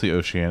going nicely,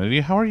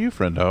 Oceanity. How are you,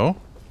 friendo?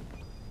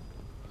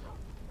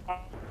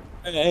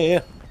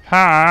 Hey.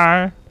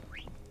 Hi.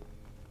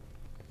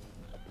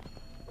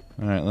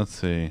 Alright, let's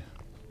see.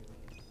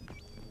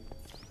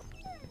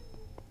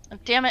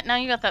 Damn it, now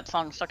you got that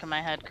song stuck in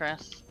my head,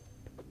 Chris.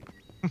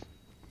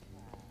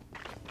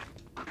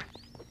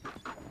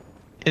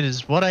 It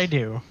is what I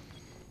do.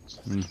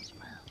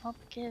 What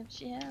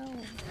gives you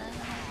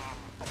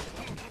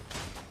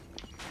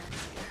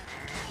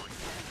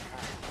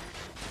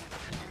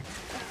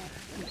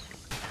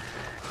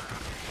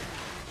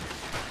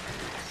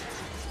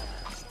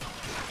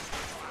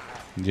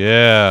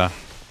Yeah.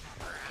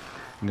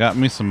 Got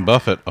me some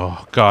Buffett.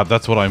 Oh, God,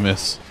 that's what I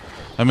miss.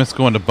 I miss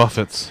going to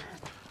Buffett's.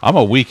 I'm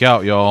a week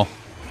out, y'all.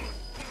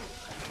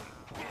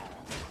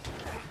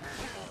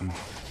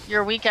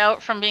 You're a week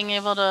out from being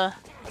able to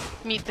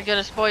meet the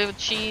goodest boy with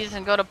cheese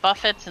and go to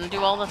Buffett's and do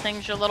all the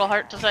things your little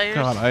heart desires?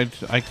 God,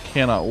 I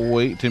cannot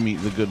wait to meet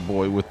the good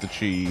boy with the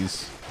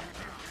cheese.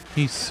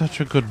 He's such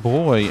a good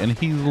boy, and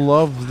he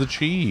loves the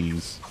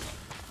cheese.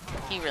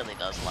 He really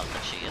does love the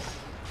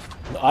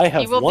cheese. I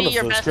have He will one be of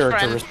your those best friend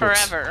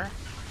characteristics. forever.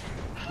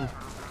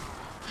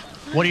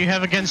 What do you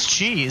have against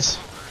cheese?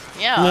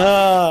 Yeah.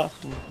 Ah,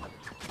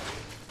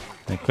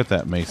 Hey, quit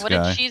that mace What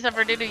guy. did cheese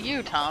ever do to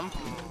you, Tom?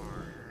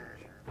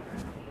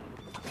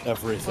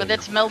 everything. With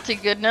its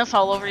melty goodness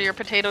all over your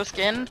potato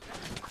skin?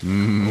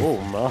 Oh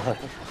my.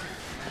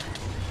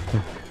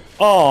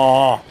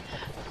 Aw.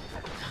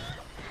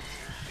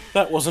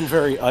 That wasn't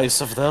very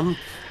ice of them.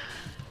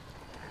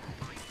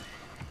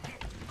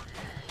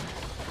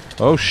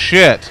 Oh,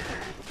 shit.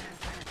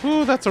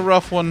 Ooh, that's a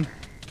rough one.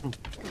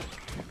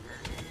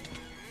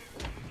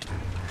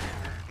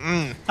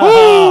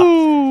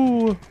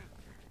 Woo!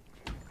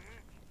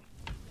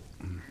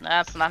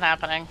 That's not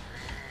happening.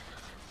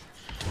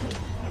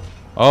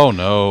 Oh,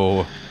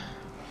 no.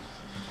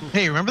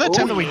 Hey, remember that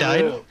time that we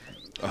died?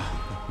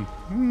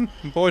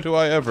 Boy, do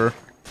I ever.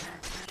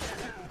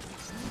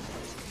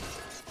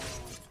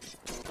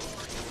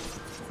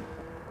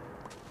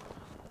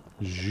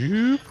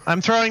 Zoop.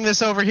 I'm throwing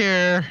this over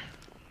here.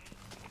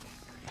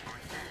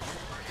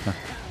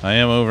 I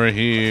am over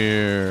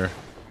here.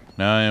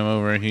 Now I am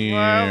over here.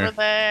 We're over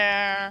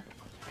there.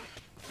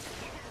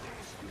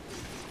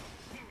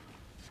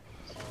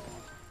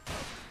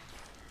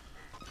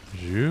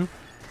 Zoop.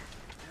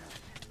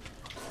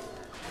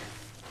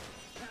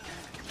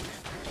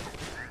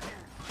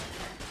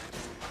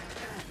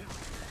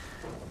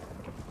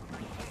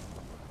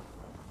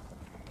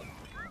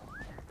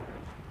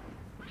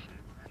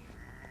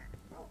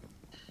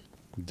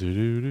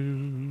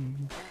 Doo-doo-doo.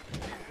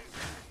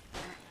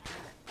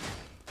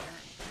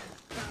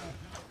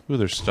 Ooh,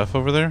 there's stuff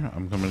over there?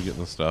 I'm coming to get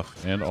the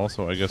stuff. And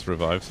also, I guess,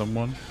 revive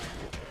someone.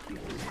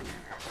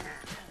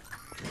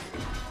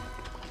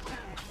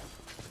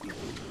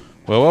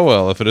 Well, well,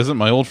 well, if it isn't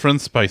my old friend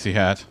Spicy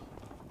Hat.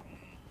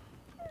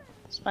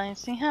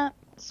 Spicy hat,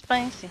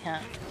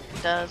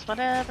 does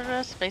whatever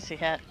a spicy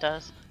hat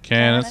does.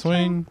 Can it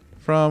swing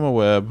from a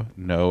web?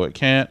 No, it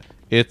can't.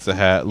 It's a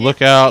hat.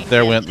 Look out,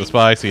 there went the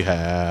Spicy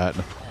Hat.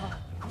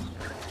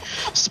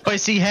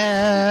 Spicy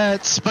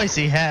hat,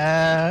 spicy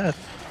hat.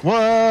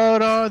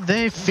 What are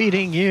they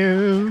feeding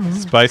you?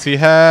 Spicy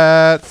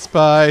Hat,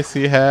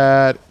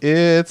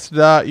 it's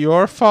not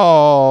your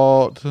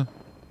fault.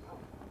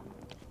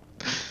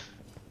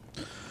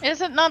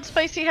 Is it not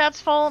Spicy Hat's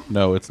fault?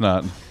 No, it's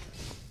not.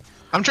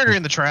 I'm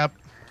triggering the trap.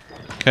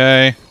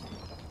 Okay.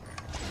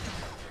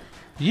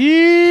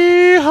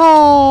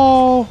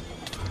 Yeehaw!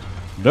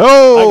 I got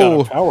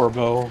No! a power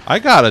bow. I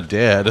got a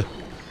dead.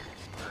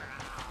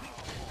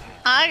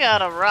 I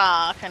got a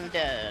rock and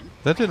dead.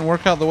 That didn't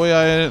work out the way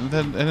I had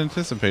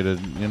anticipated,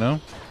 you know?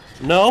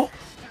 No?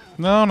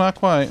 No, not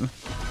quite.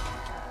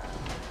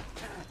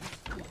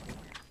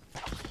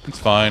 It's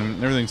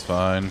fine. Everything's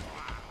fine.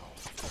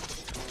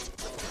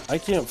 I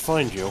can't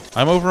find you.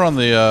 I'm over on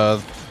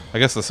the, I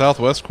guess the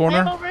southwest I'm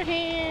corner. over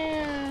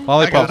here.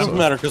 Lollipop's Doesn't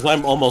matter because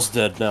I'm almost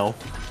dead now.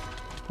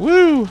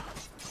 Woo!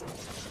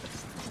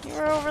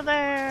 You're over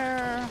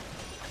there.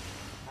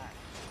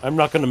 I'm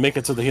not going to make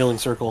it to the healing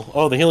circle.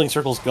 Oh, the healing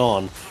circle's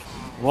gone.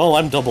 Well,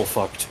 I'm double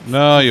fucked.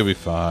 No, you'll be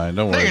fine.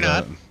 Don't worry you're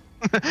about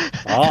not. it.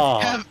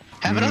 Ah.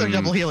 Have another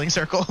double healing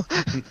circle.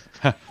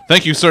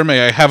 Thank you, sir.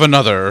 May I have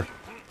another?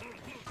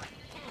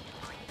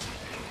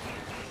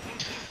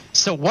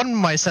 So one of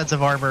my sets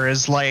of armor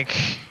is like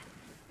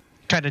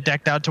kind of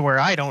decked out to where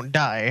I don't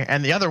die,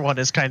 and the other one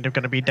is kind of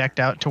going to be decked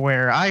out to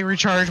where I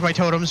recharge my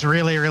totems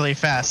really, really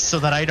fast so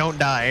that I don't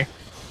die.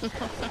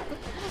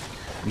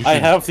 I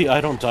have the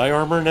I don't die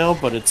armor now,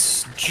 but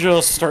it's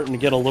just starting to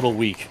get a little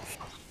weak.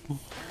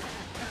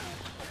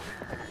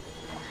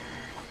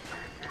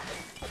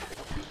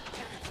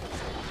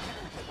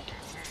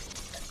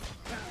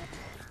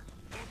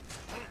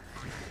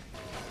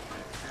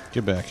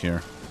 Get back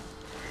here.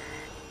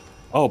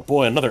 Oh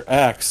boy, another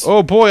axe.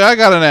 Oh boy, I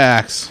got an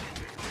axe.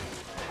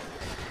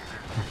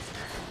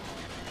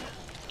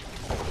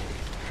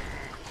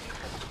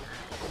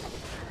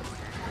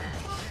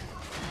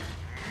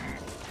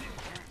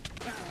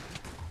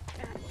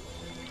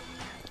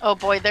 Oh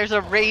boy, there's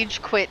a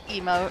rage quit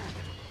emote.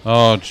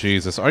 Oh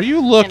Jesus! Are you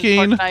in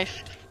looking?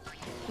 Fortnite.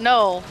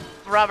 No,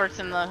 Robert's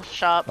in the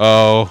shop,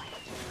 Oh.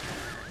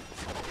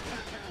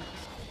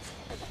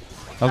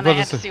 I was and I about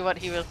had to to say. see what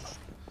he was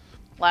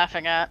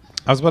laughing at.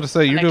 I was about to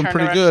say And you're I doing turned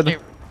pretty around good. to say,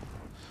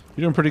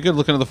 You're doing pretty good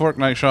looking at the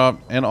Fortnite shop,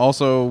 and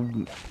also,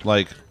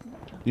 like,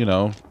 you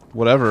know,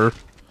 whatever,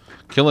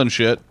 killing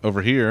shit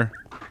over here.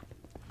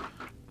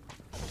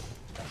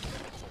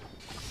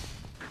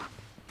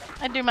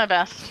 I do my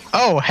best.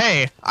 Oh,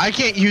 hey, I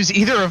can't use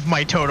either of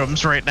my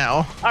totems right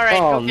now. All right,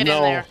 Oh, go get no.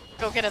 in there.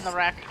 Go get in the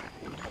rack.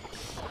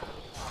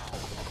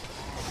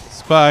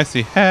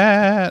 Spicy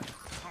hat.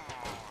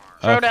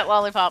 Throw that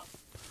lollipop.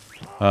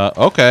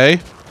 Okay.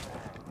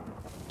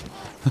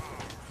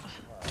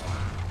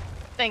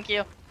 Thank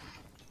you.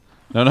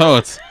 No,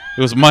 it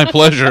was my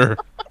pleasure.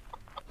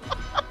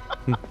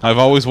 I've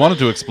always wanted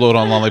to explode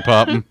on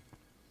lollipop.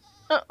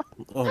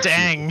 Oh,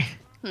 Dang.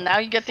 Now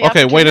you get the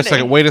Okay, wait a opportunity.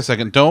 second. Wait a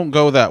second. Don't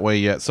go that way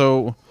yet.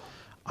 So,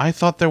 I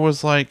thought there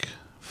was like,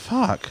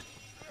 fuck.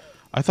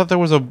 I thought there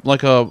was a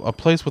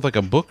place with like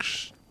a book.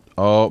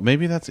 Oh,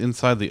 maybe that's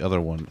inside the other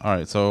one. All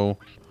right, so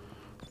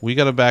we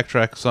got to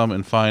backtrack some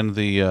and find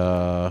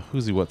the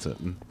what's it?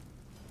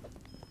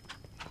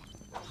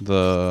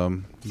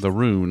 The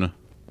rune.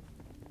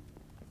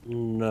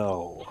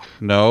 No.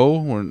 No,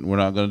 we're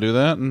not going to do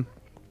that.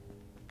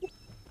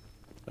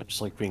 I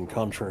just like being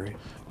contrary.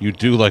 You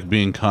do like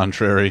being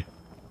contrary.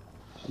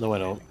 No, I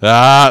don't.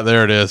 Ah,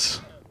 there it is.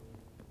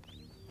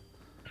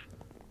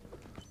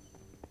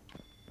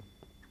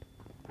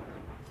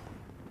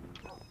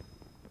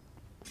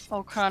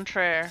 Au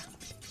contraire.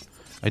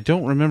 I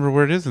don't remember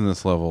where it is in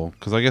this level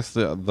because I guess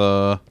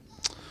the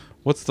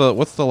what's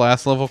the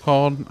last level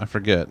called? I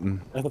forget.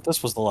 I thought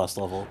this was the last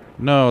level.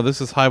 No, this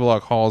is High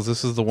Block Halls.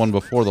 This is the one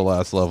before the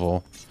last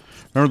level.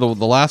 Remember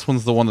the last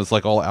one's the one that's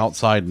like all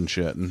outside and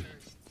shit.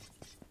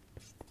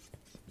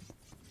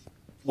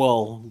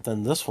 Well,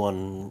 then this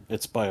one,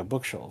 it's by a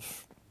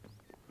bookshelf.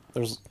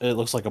 It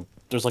looks like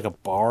there's like a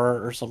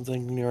bar or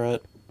something near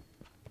it.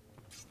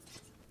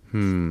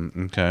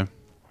 Okay.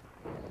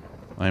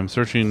 I am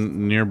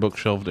searching near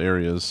bookshelved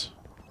areas.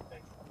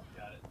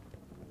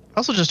 I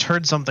also just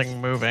heard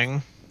something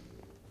moving.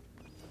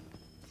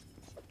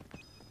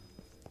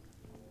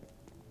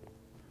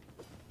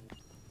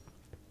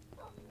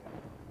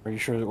 Are you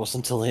sure it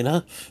wasn't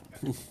Elena?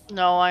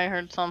 No, I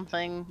heard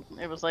something.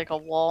 It was like a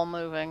wall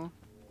moving.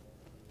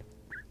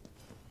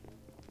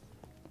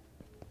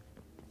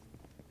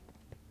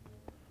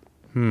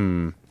 Yeah,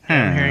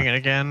 I'm hearing it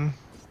again.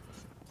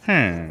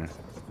 Okay,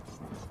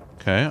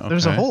 okay.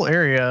 There's a whole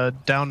area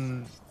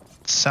down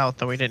south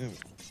that we didn't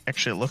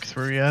actually look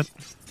through yet.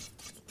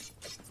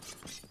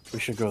 We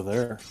should go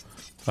there.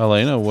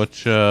 Elena,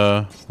 what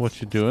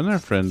you doing there,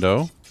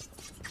 friendo?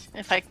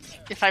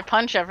 If I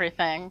punch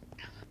everything,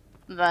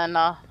 then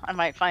I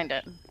might find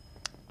it.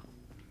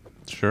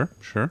 Sure,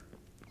 sure.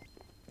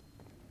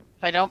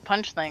 If I don't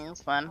punch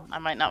things, then I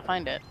might not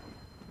find it.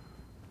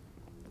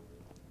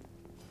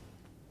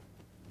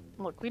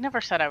 Look, we never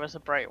said I was a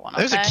bright one.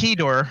 There's a okay? key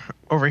door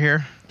over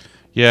here.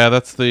 Yeah,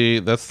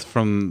 that's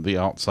from the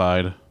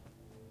outside.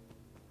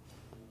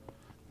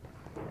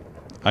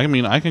 I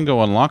mean, I can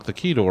go unlock the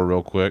key door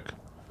real quick.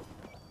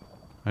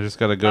 I just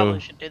gotta go.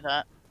 Probably should do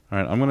that. All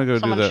right, I'm gonna go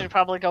Someone do that. should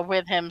probably go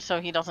with him so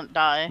he doesn't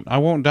die. I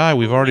won't die.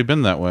 We've already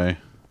been that way.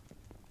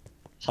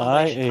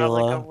 Somebody Hi, should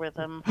probably Ayla. go with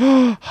him.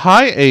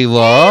 Hi,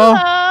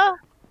 Ayla.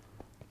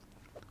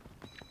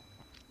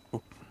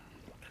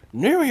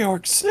 New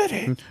York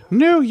City!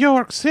 New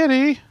York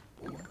City.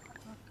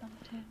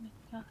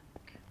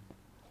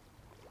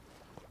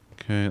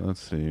 Okay, let's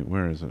see.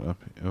 Where is it? Up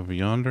over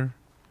yonder?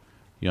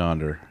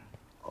 Yonder.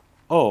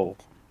 Oh,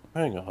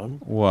 hang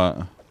on.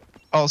 What?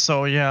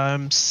 Also, yeah,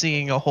 I'm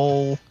seeing a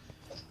whole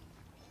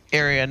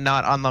area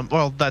not on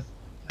the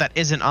that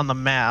isn't on the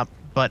map,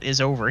 but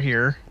is over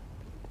here.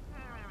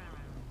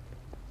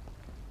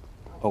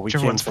 Oh, we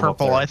Whichever came one's from up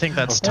purple. there. I think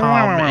that's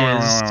Tom.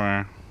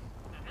 Is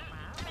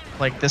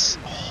like this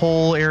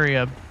whole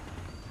area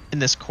in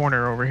this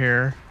corner over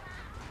here.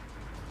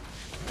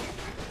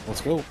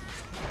 Let's go.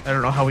 I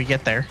don't know how we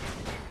get there.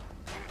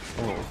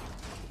 Oh.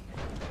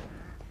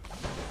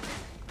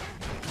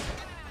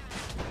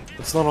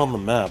 It's not on the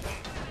map.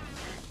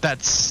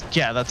 That's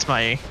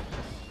my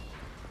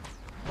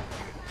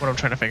what I'm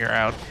trying to figure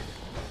out.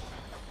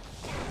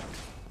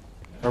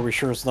 Are we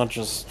sure it's not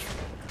just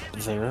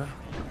there?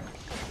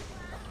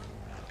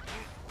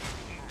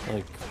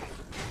 Like,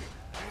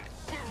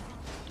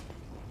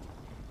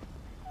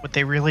 Would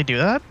they really do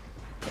that?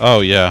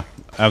 Oh yeah,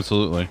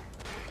 absolutely.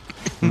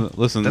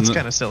 Listen, That's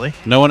kind of silly.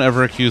 no one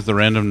ever accused the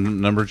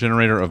random number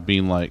generator of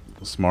being like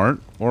smart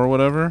or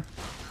whatever.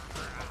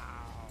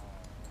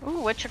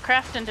 Ooh, what you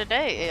crafting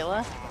today,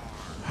 Ayla?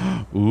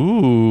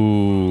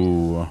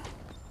 Ooh.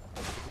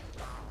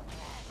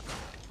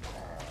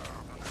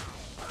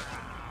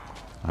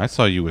 I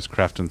saw you was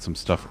crafting some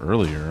stuff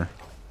earlier.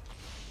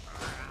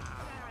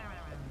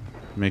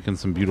 Making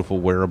some beautiful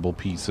wearable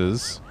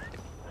pieces.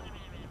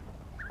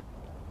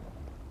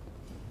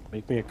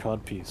 make me a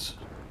cod piece.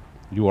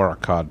 You are a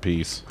cod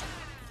piece.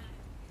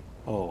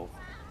 Oh.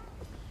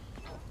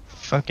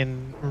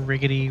 Fucking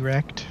riggedy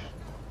wrecked.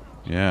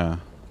 Yeah.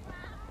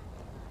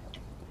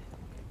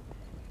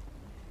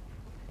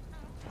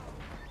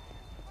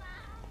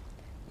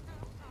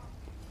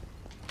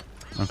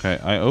 Okay,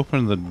 I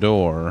opened the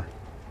door.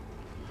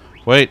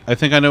 Wait, I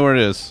think I know where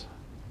it is.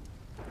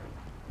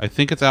 I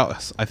think it's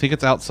out. I think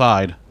it's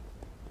outside.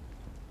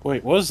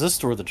 Wait, what is this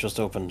door that just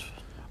opened?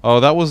 Oh,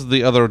 that was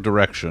the other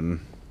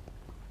direction.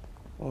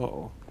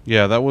 Oh.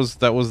 Yeah, that was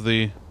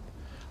the.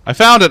 I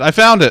found it. I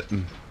found it.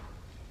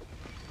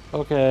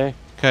 Okay.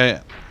 Okay.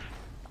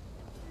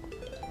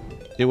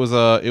 It was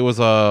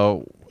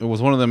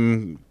one of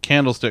them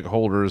candlestick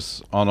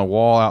holders on a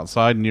wall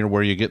outside near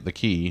where you get the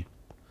key.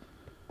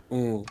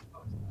 Mm.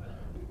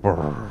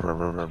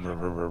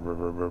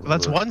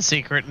 That's one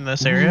secret in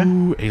this area.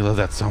 Ooh, Ayla,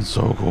 that sounds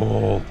so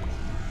cool.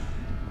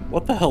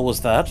 What the hell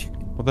was that?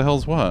 What the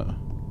hell's what?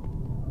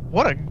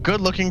 What a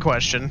good-looking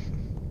question.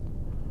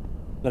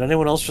 Did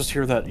anyone else just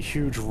hear that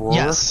huge roar?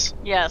 Yes.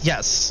 Yes.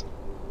 Yes.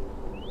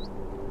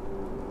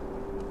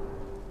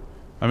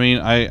 I mean,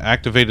 I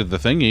activated the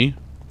thingy.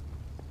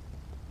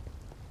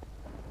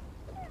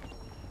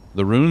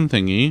 The rune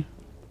thingy.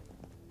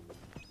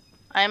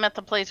 I am at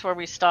the place where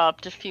we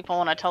stopped. If people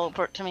want to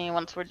teleport to me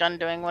once we're done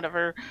doing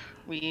whatever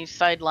we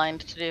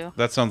sidelined to do.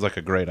 That sounds like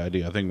a great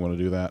idea. I think I want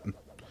to do that.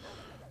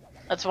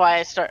 That's why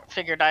I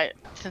figured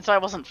since I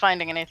wasn't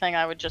finding anything,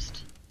 I would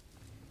just.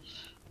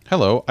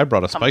 Hello, I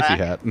brought a Come spicy back.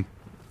 hat.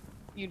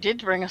 You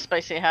did bring a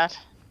spicy hat.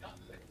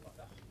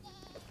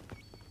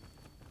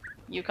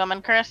 You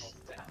coming, Chris?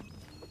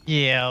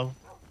 Yeah.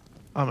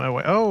 On my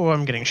way. Oh,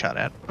 I'm getting shot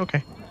at.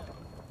 Okay.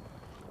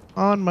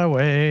 On my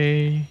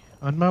way.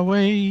 On my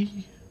way.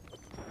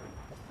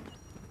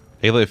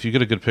 Ayla, if you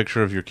get a good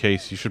picture of your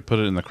case, you should put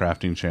it in the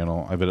crafting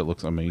channel. I bet it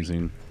looks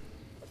amazing.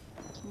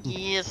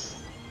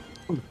 Yes.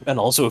 And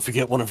also if you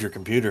get one of your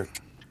computer.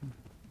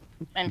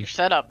 And your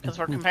setup, because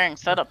we're comparing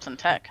setups and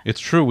tech. It's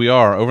true, we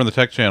are. Over in the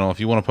tech channel, if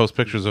you want to post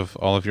pictures of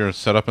all of your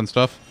setup and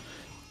stuff.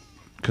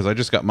 Because I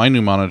just got my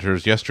new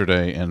monitors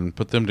yesterday and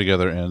put them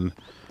together, and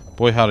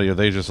boy howdy, are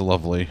they just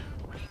lovely.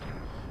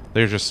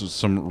 They're just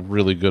some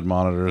really good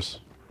monitors.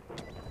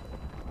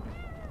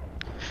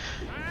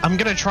 I'm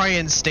gonna try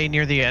and stay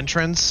near the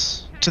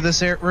entrance to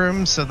this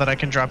room so that I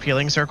can drop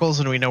healing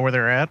circles and we know where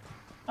they're at.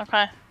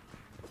 Okay.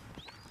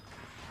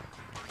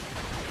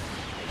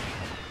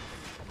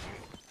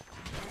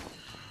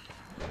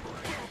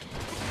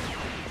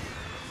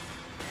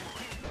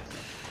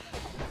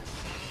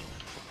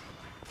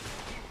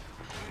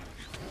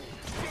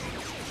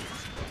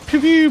 Pew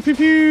pew pew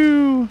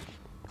pew!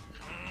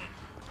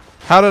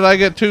 How did I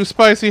get 2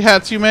 spicy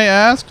hats, you may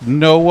ask?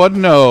 No one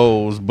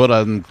knows, but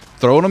I'm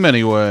throwing them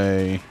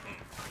anyway.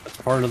 That's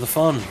part of the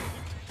fun.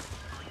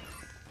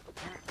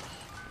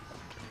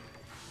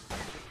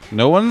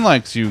 No one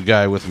likes you,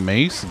 guy with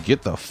mace.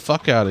 Get the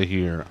fuck out of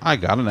here. I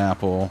got an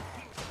apple.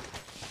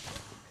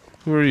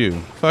 Who are you?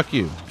 Fuck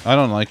you. I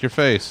don't like your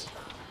face.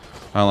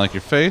 I don't like your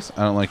face.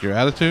 I don't like your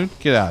attitude.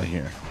 Get out of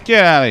here.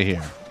 Get out of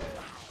here.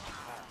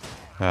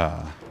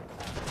 Ah.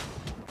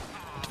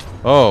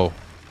 Oh.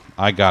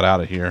 I got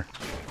out of here.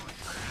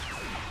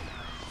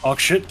 Oh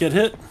shit, get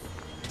hit.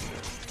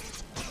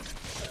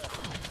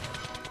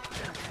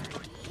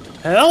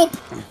 Help!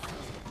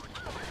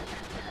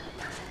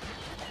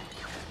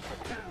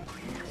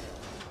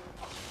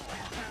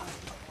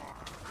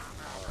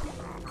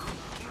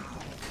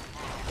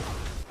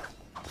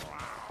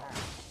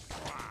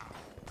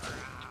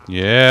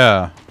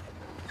 Yeah.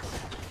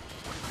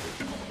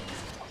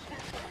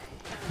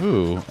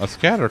 Ooh, a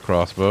scatter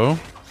crossbow.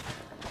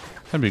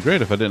 That'd be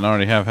great if I didn't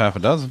already have half a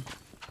dozen.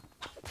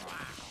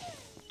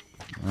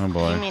 Oh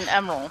boy. You mean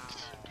emeralds?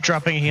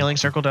 Dropping a healing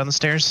circle down the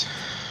stairs.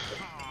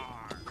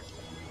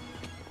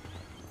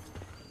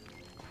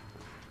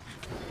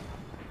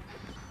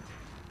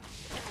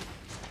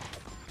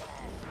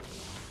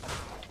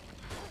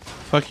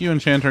 Fuck you,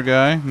 enchanter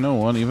guy. No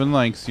one even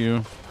likes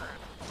you.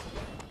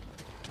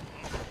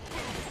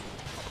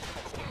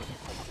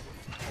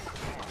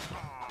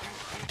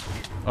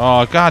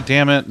 Oh, god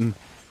damn it.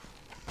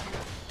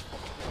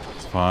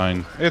 It's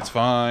fine. It's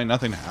fine.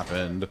 Nothing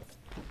happened.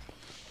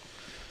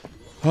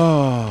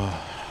 Oh.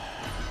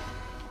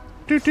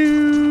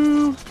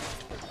 Doo-doo.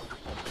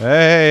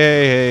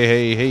 Hey,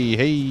 hey, hey, hey,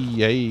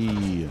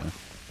 hey, hey.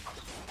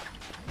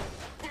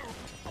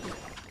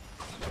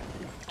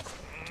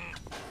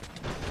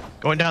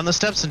 Going down the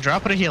steps and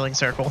dropping a healing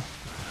circle.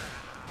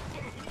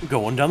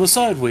 Going down the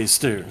sideways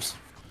stairs.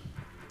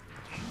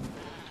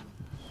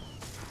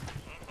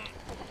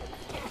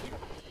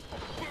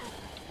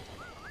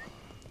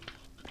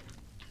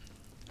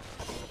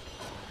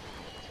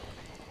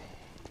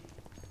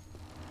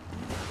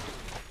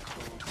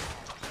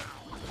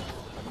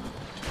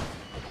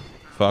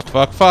 Fuck,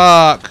 fuck,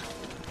 fuck.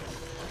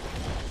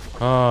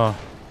 Oh.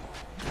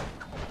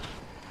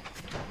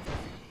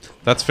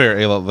 That's fair,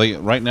 Ayla. Like,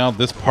 right now,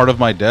 this part of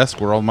my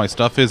desk where all my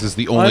stuff is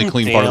the only I'm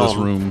clean part of this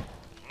down. room.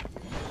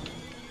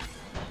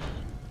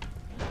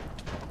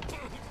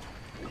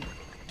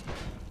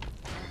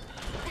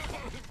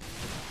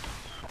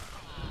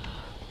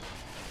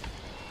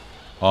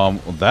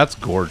 That's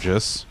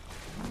gorgeous.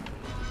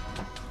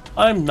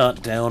 I'm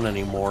not down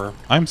anymore.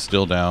 I'm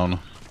still down.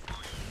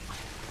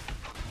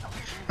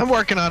 I'm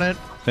working on it.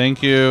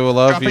 Thank you. I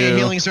love Dropping you. a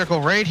healing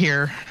circle right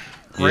here.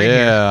 Right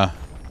Yeah.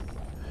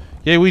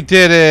 Yay, we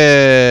did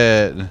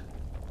it!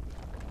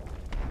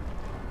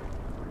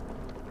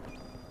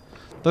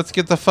 Let's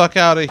get the fuck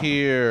out of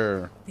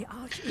here. The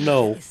arch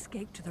No.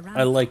 escaped to the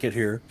I like it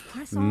here.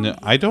 Press on, No,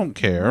 I don't You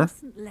care.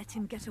 mustn't let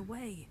him get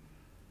away.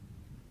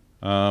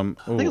 I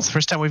think ooh, it's the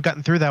first time we've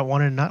gotten through that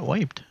one and not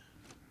wiped.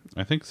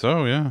 I think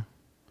so, yeah.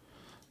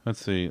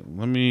 Let's see.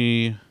 Let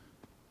me...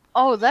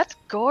 Oh, that's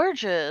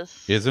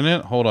gorgeous. Isn't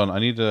it? Hold on.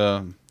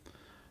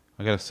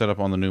 I gotta set up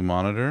on the new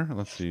monitor.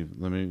 Let's see.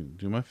 Let me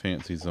do my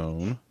fancy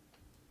zone.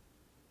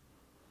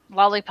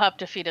 Lollipop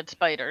defeated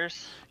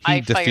spiders. He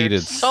I fired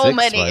defeated so 6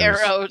 many spiders.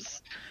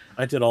 arrows.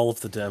 I did all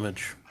of the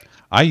damage.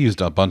 I used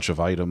a bunch of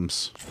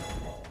items.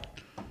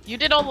 You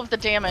did all of the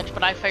damage,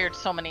 but I fired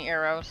so many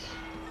arrows.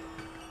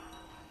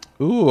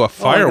 Ooh, a Oh, I got a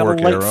firework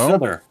light arrow.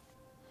 feather.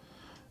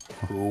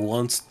 Who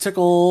wants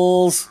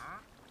tickles?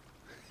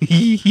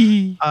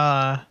 I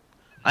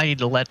need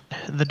to let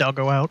the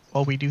doggo out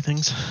while we do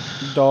things.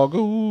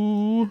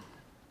 Doggo.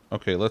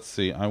 Okay, let's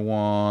see.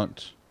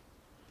 Let's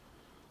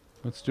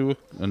do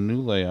a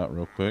new layout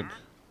real quick.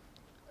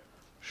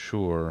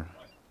 Sure.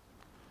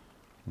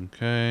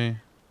 Okay.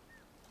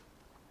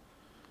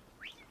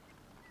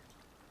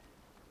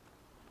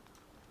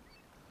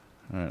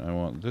 Alright, I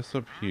want this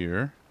up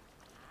here.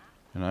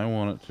 And I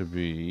want it to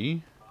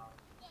be...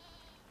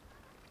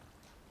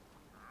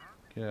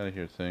 Get out of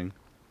here, thing.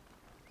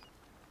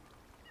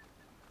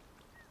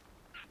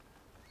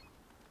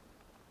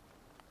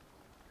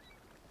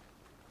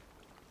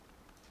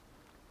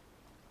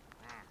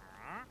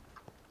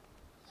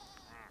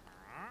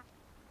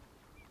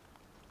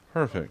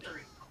 Perfect. Can't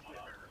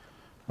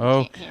hear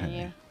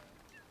Okay. you.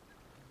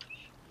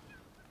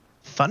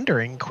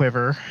 Thundering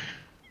quiver.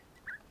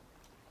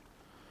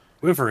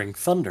 Quivering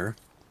thunder.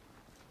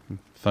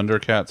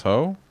 Thundercat's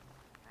hoe?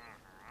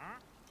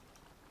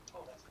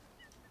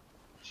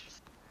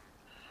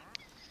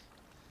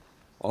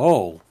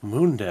 Oh,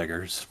 moon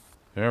daggers.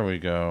 There we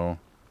go.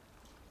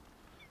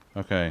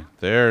 Okay,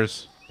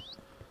 that's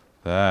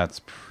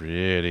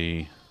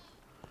pretty.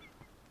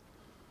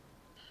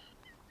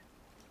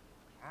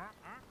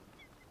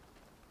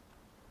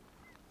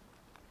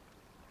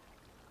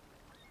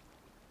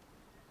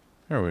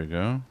 There we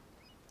go.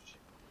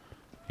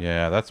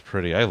 Yeah, that's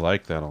pretty. I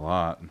like that a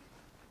lot.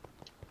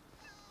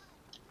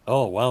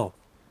 Oh, wow.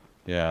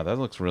 Yeah, that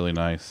looks really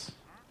nice.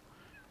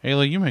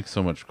 Ayla, you make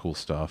so much cool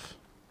stuff.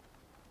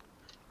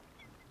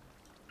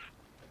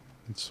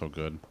 It's so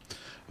good.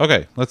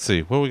 Okay, let's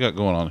see. What we got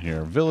going on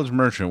here? Village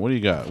merchant, what do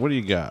you got? What do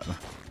you got?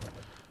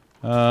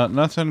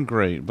 Nothing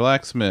great.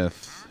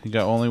 Blacksmith. You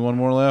got only one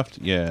more left?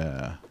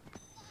 Yeah.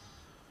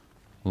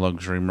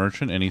 Luxury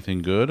merchant,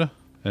 anything good?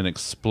 An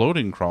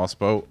exploding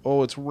crossbow.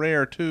 Oh, it's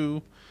rare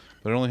too.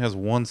 But it only has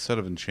one set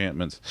of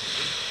enchantments.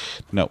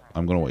 No,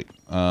 I'm gonna wait.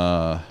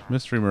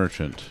 Mystery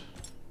merchant.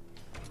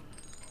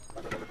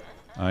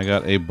 I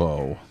got a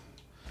bow.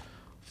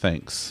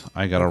 Thanks.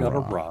 I got a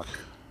rock.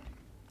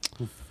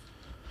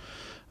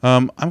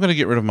 I'm gonna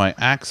get rid of my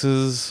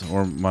axes,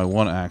 or my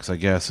one axe, I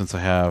guess, since I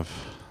have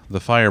the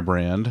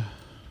firebrand.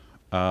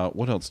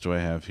 What else do I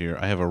have here?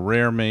 I have a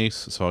rare mace,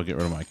 so I'll get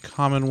rid of my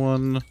common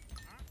one.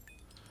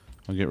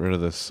 I'll get rid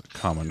of this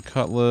common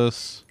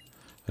cutlass.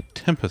 A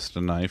tempest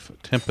knife,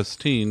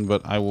 tempestine,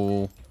 but I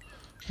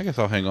guess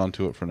I'll hang on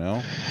to it for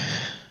now.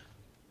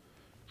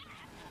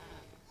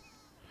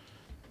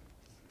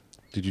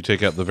 Did you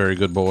take out the very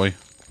good boy?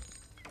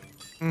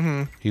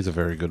 Mm-hmm. He's a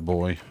very good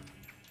boy.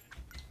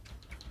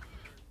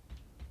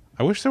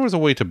 I wish there was a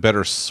way to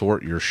better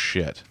sort your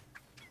shit.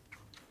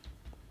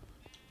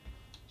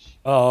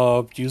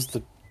 Use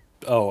the...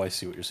 Oh, I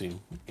see what you're seeing.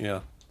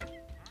 Yeah.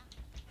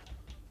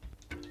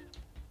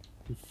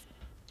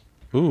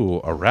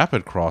 Ooh, a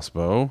rapid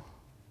crossbow.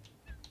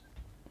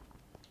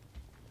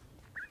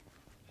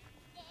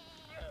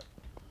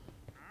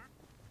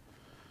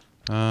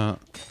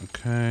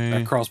 Okay.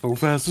 That crossbow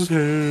fast as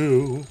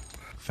hell.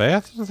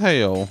 Fast as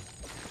hell.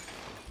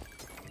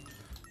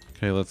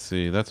 Okay, let's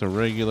see. That's a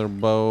regular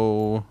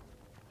bow.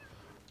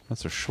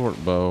 That's a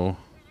short bow.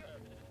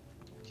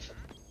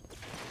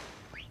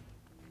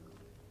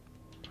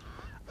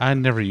 I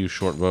never use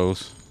short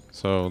bows,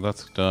 so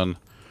that's done.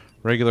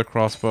 Regular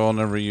crossbow I'll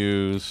never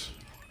use.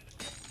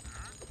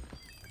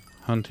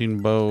 Hunting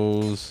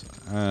bows.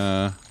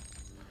 Got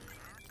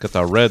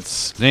the red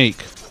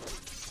snake.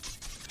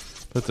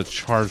 That's a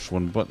charged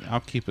one, but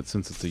I'll keep it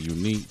since it's a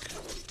unique.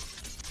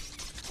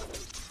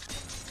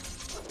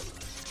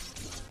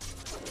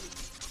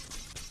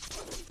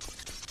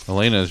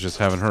 Elena is just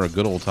having her a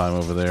good old time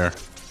over there.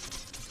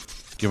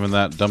 Giving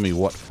that dummy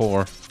what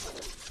for.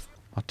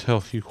 I'll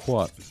tell you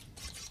what.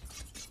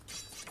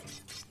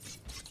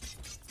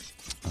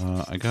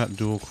 I got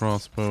dual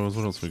crossbows.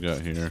 What else we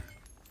got here?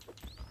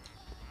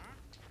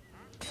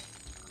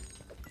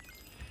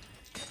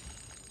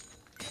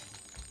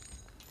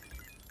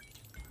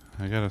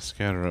 I got a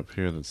scatter up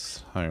here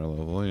that's higher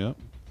level, yep.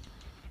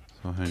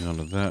 So I'll hang on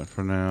to that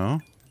for now.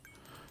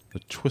 The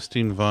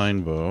twisting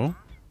vine bow.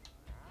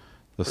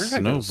 The Where did I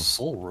get snow. a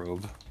soul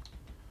robe?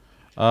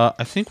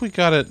 I think we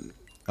got it.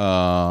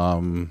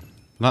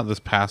 Not this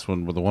past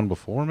one, but the one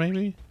before,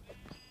 maybe.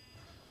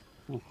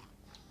 Ooh.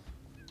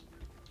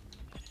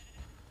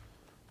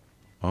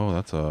 Oh,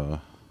 that's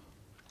a.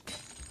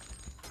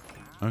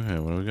 Okay,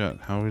 what do we got?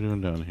 How are we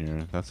doing down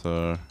here? That's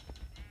a.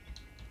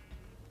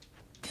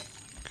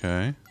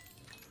 Okay.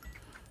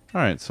 All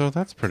right, so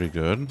that's pretty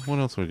good. What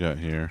else we got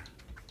here?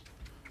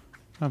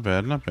 Not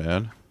bad, not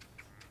bad.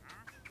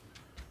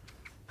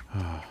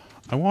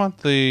 I want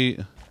the...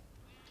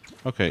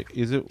 Okay,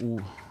 is it...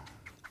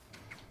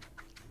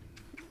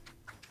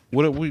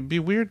 Would it be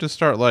weird to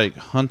start, like,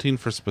 hunting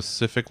for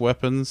specific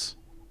weapons?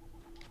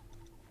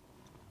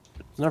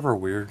 It's never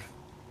weird.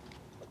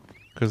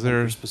 Because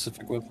There's there's...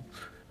 specific weapon.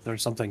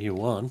 There's something you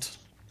want.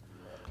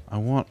 I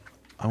want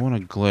a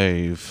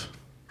glaive.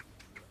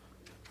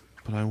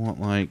 But I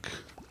want, like...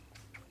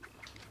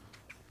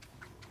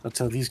 That's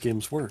how these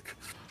games work.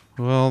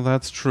 Well,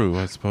 that's true,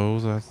 I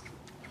suppose. I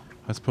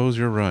suppose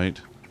you're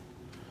right.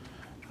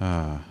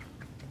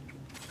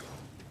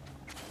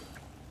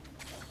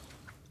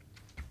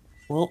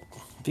 Well,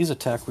 these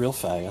attack real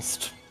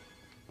fast.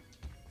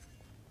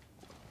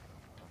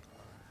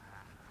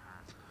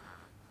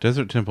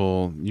 Desert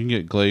Temple, you can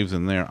get glaives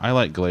in there. I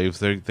like glaives.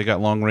 They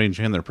got long range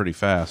and they're pretty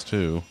fast,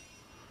 too.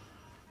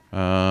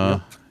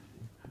 Yep.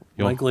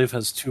 My glaive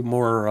has 2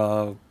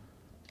 more,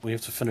 we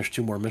have to finish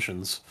 2 more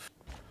missions.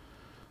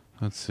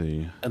 Let's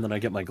see. And then I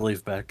get my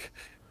glaive back.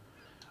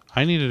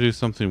 I need to do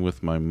something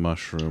with my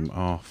mushroom.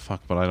 Oh,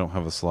 fuck, but I don't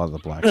have a slot of the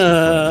blacksmith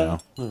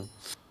right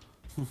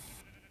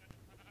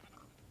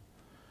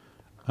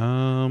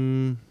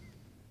now.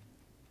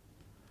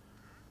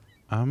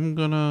 I'm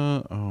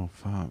gonna... Oh,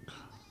 fuck.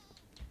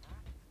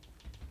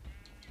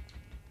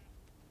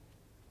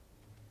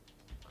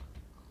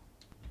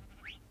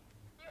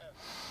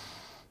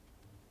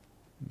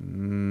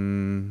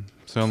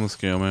 Sell on the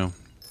scale mail.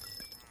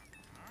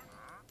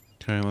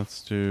 Okay,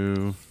 let's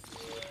do...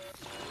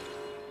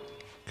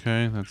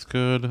 Okay, that's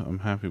good. I'm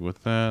happy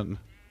with that.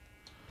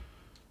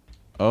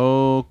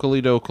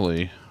 Oakley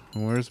dokley.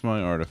 Where's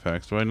my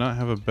artifacts? Do I not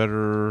have a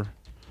better...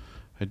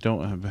 I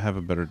don't have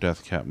a better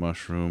death cap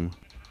mushroom.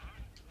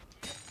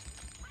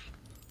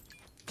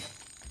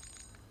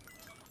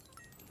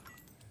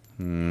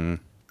 My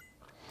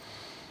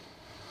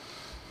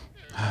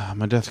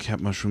death cap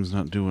mushroom's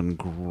not doing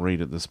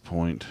great at this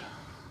point.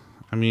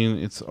 I mean,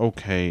 it's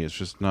okay. It's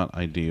just not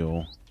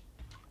ideal.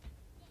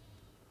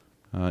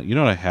 You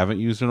know what I haven't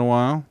used in a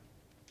while?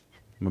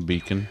 My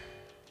beacon.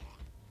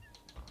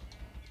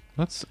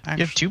 Let's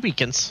actually... You have 2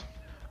 beacons.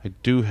 I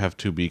do have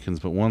 2 beacons,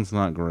 but one's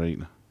not great.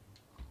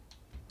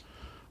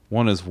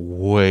 One is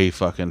way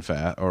fucking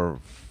fat or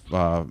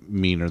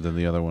meaner than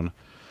the other one.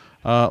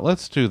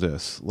 Let's do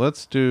this.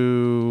 Let's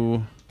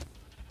do...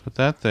 Put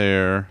that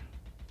there.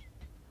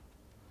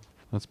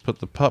 Let's put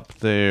the pup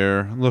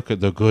there. Look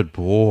at the good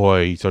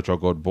boy. He's such a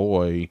good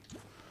boy.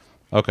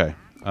 Okay.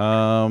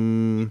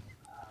 Don't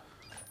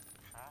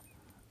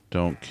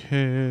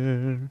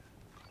care.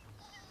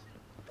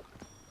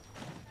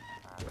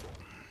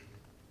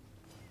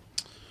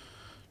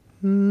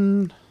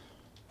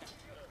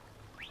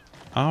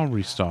 I'll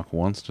restock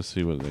once to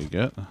see what they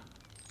get.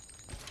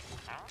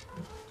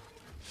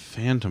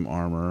 Phantom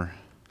armor.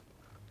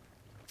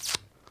 It'd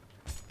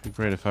be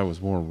great if I was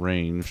more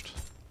ranged.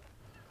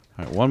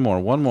 Alright, one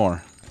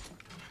more.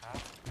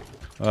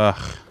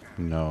 Ugh,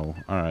 no.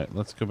 Alright,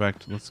 let's go back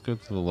to, let's go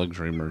to the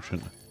luxury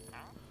merchant.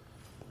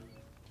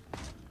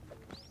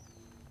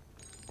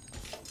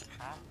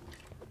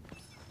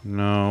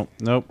 No,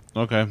 nope,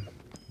 okay.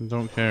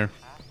 Don't care.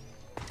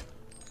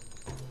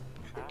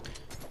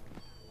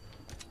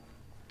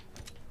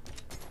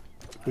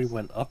 We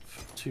went up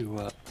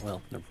to,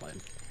 well, never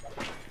mind.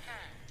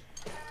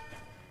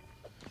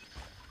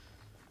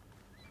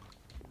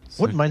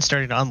 Wouldn't mind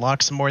starting to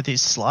unlock some more of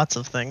these slots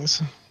of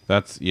things.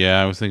 That's,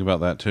 yeah, I was thinking about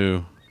that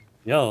too.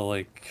 Yeah,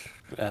 like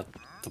at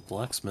the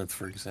blacksmith,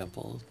 for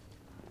example.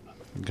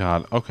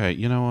 God, okay,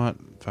 you know what?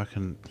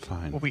 Fucking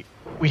fine. Well,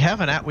 we have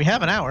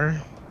an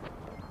hour.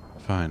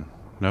 Fine.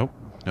 Nope.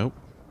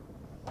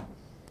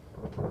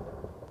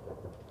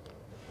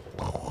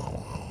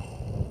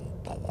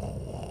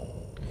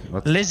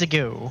 Let's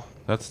go.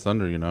 That's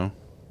thunder, you know.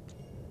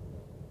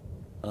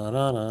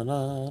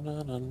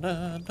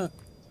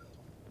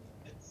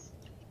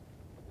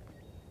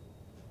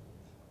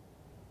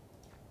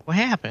 What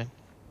happened?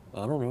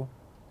 I don't know.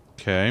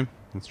 Okay,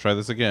 let's try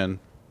this again.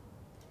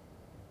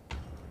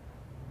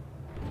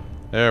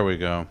 There we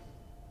go.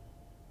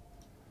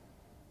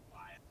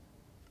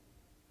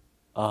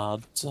 I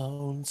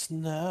don't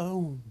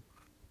know.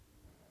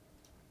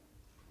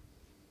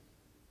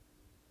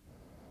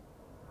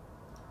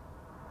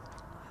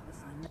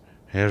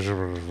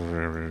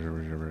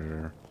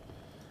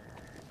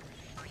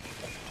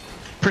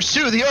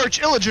 Pursue the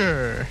Arch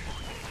Illager!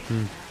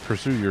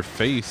 Pursue your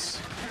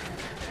face.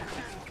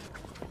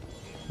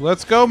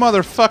 Let's go,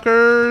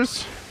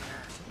 motherfuckers!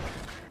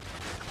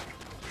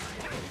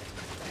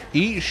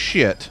 Eat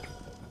shit.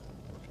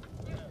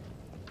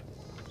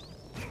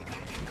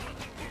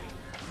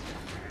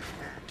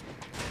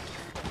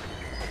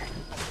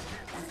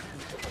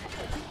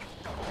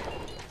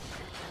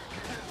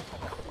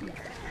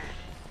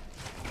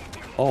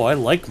 Oh, I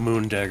like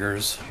moon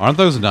daggers. Aren't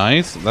those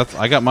nice?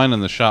 I got mine in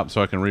the shop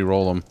so I can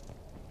re-roll them.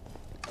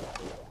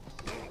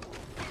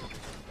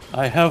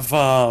 I have,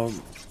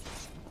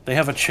 they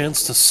have a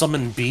chance to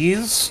summon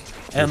bees,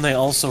 and they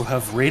also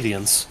have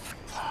radiance.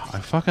 I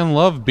fucking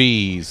love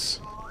bees.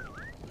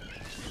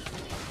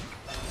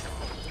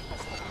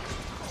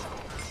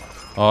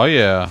 Oh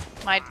yeah.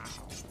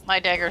 My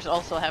daggers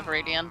also have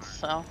radiance,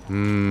 so.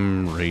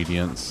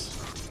 Radiance.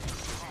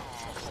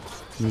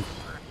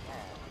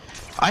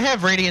 I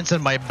have radiance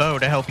in my bow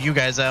to help you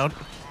guys out.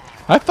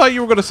 I thought you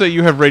were gonna say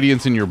you have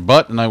radiance in your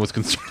butt, and I was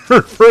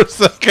concerned for a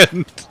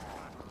second.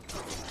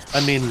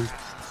 I mean,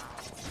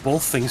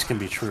 both things can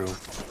be true.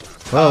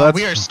 Well,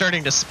 We are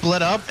starting to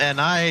split up, and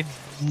I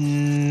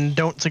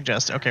don't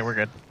suggest. Okay, we're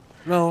good.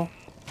 No,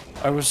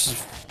 I was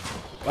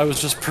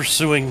just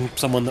pursuing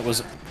someone that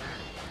was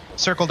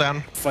Circle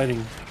down.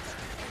 fighting.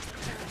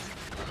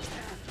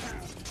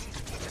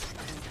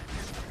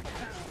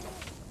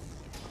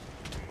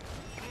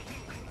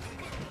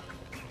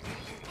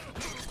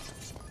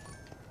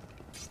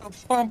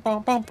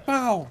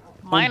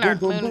 Mine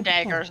aren't moon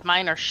daggers,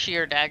 mine are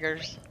sheer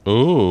daggers.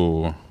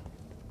 Ooh.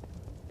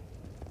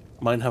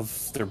 Mine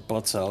have their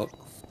butts out.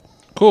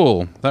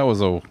 Cool. That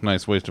was a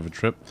nice waste of a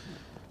trip.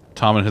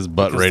 Tom and his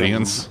butt Because they're-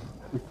 radiance.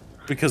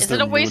 Because Is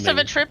it a waste of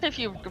a trip if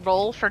you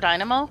roll for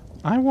Dynamo?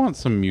 I want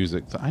some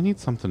music. I need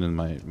something in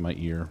my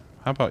ear.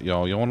 How about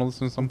y'all? Y'all want to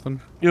listen to something?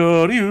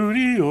 Well,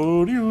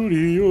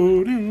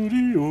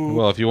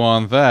 Well, if you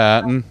want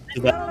that,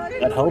 did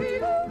that help?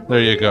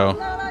 there you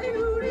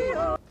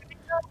go.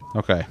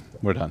 Okay,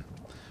 we're done.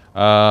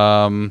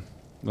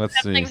 Let's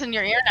Have see. things in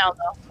your ear now,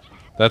 though.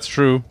 That's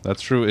true.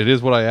 That's true. It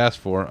is what I asked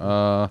for.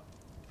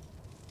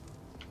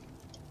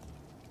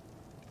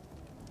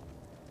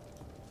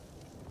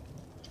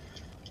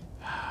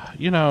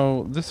 You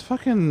know, this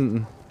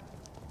fucking...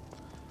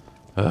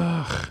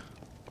 Ugh.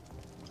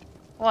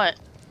 What?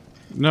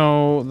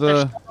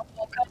 No,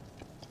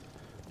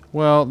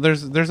 well,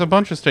 there's a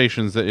bunch of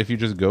stations that if you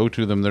just go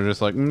to them, they're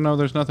just like, no,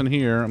 there's nothing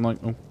here. I'm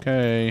like,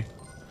 okay,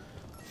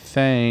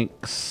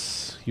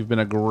 thanks. You've been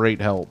a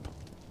great help.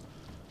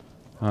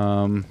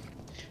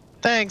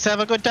 Thanks. Have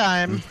a good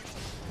time.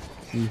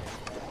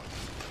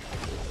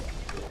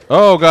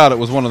 Oh god, it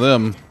was one of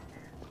them.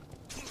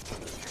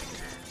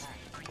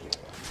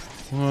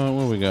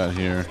 What we got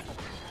here?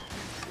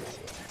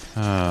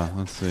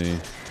 Let's see.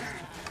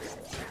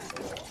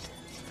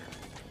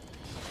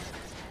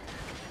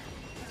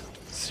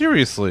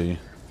 Seriously.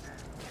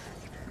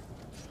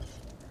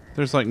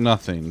 There's like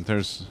nothing.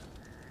 There's...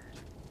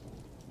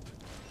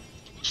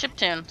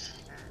 Chiptunes.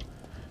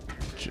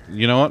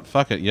 You know what?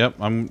 Fuck it. Yep.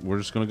 We're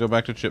just gonna go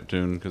back to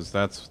chiptune because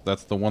that's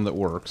the one that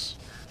works.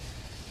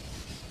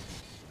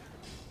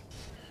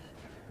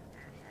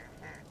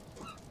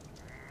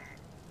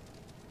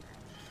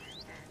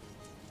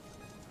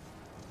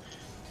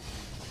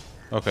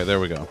 Okay, there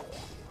we go.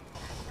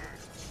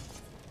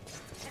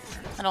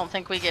 I don't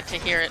think we get to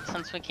hear it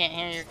since we can't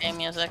hear your game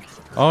music.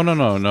 Oh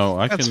no!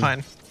 I That's can.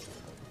 fine.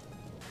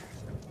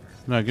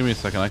 No, give me a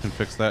second. I can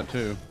fix that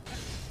too.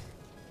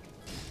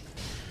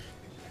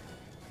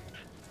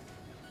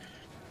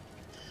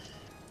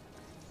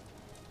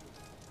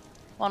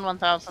 One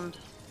 1,000.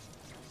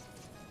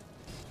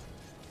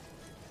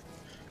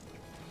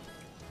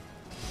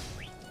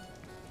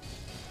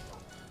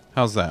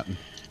 How's that?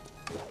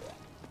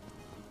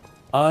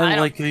 I don't-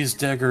 like these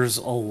daggers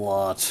a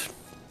lot.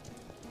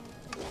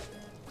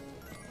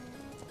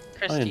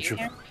 Chris, I do you enjoy-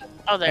 hear?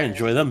 Oh, I there.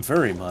 enjoy them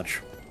very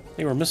much.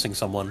 They were missing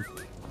someone.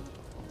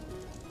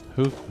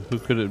 Who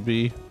could it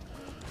be?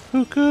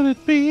 Who could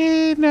it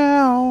be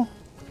now?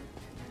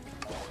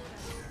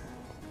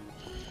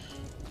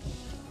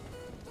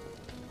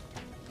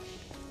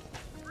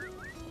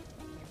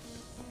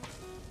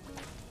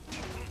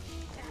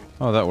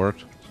 Oh, that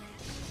worked.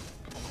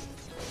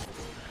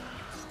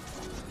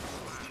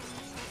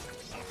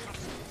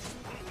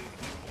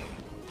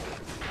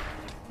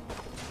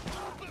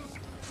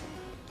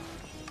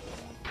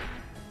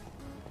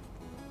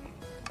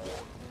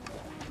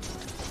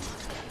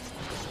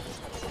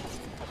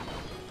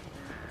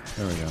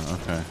 There we go,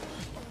 okay.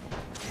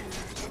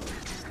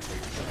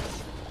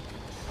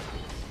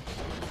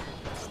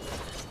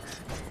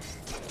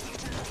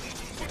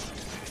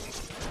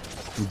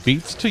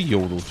 Beats to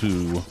yodel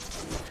to.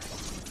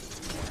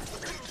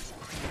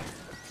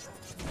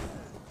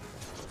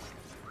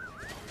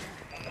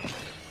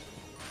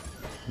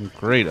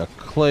 Great, a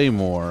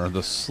claymore,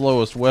 the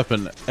slowest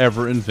weapon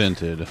ever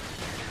invented.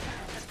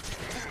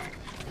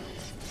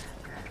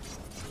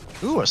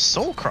 Ooh, a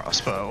soul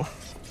crossbow.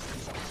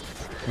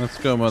 Let's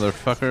go,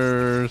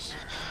 motherfuckers.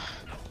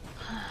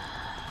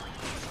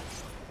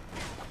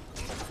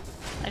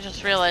 I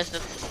just realized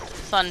it's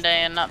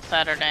Sunday and not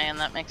Saturday, and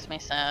that makes me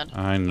sad.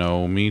 I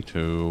know, me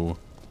too.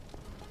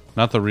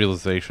 Not the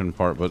realization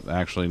part, but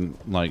actually,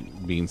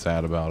 like, being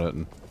sad about it.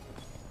 And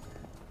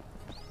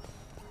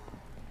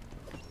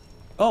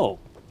Oh.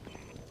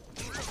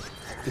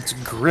 It's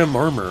grim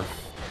armor.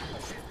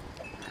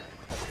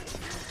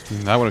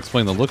 that would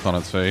explain the look on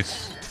its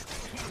face.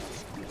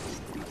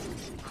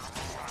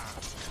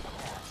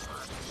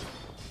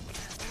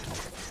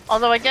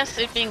 Although I guess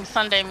it being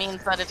Sunday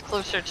means that it's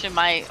closer to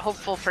my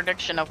hopeful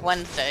prediction of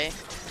Wednesday.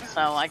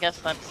 So I guess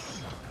that's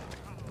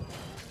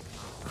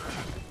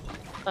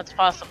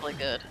possibly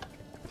good.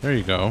 There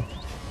you go.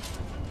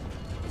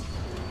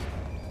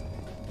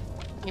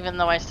 Even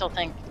though I still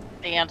think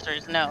the answer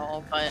is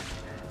no, but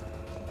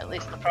at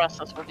least the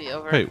process will be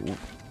over. Hey,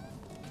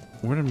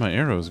 where did my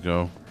arrows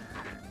go?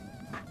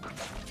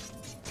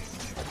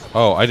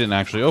 Oh, I didn't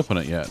actually open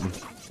it yet.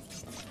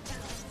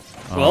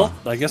 Well,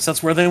 I guess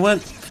that's where they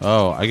went.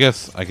 Oh, I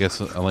guess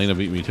Elena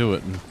beat me to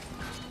it.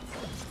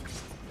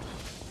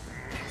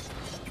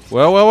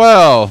 Well, well,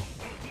 well.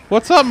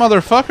 What's up,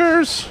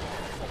 motherfuckers?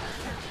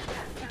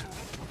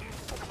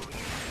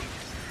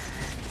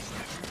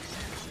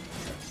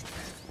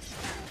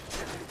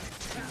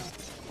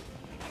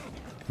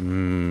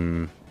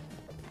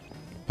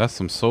 That's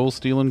some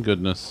soul-stealing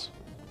goodness.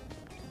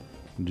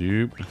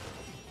 Dupe.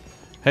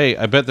 Hey,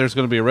 I bet there's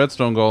going to be a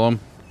redstone golem.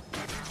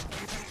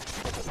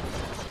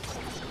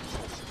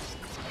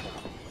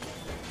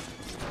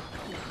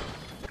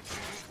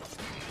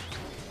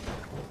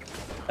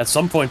 At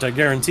some point, I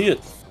guarantee it.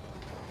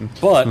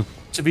 But,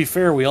 to be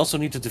fair, we also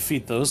need to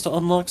defeat those to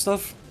unlock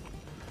stuff.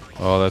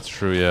 Oh, that's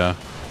true, yeah.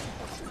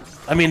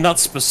 I mean, not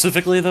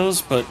specifically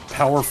those, but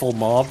powerful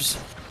mobs. I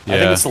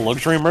think Yeah. it's the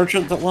luxury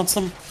merchant that wants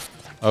them.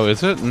 Oh,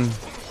 is it?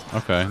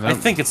 Okay. I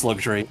think it's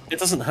luxury. It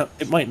doesn't have.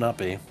 It might not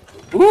be.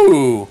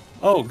 Ooh!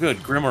 Oh,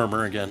 good. Grim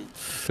armor again.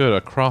 Good, a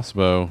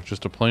crossbow.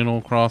 Just a plain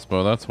old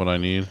crossbow. That's what I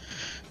need.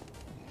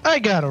 I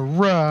got a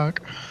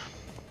rock.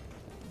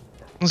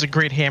 It was a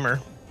great hammer.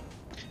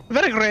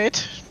 Very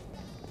great.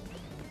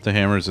 The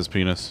hammer is his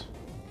penis.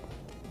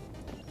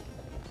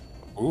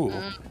 Ooh.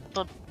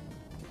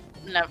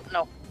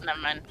 No, never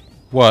mind.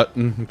 What?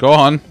 Go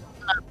on.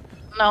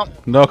 No.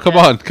 No, come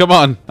on. Come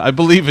on. I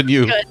believe in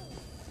you. Good.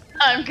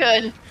 I'm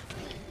good.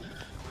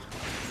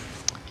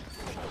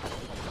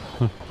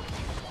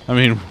 I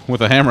mean,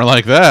 with a hammer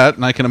like that,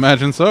 and I can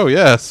imagine so,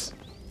 yes.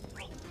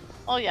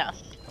 Oh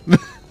yes.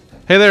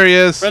 Hey, there he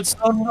is.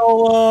 Redstone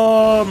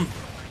golem!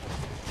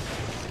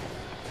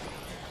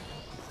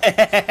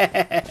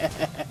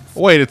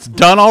 Wait, it's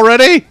done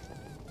already?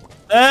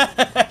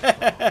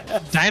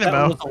 That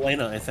Dynamo. was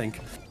Elena, I think.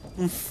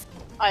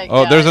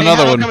 Oh, there's Hey,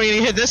 another how one. come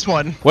you hit this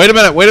one? Wait a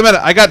minute, wait a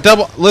minute. I got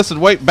double. Listen,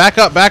 wait, back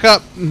up, back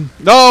up.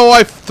 No,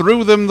 I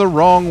threw them the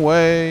wrong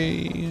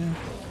way.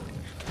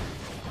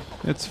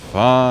 It's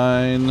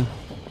fine.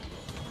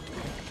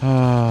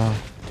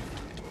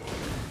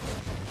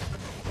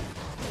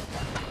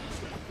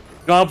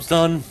 Job's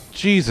done.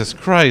 Jesus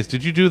Christ,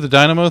 did you do the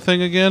dynamo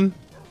thing again?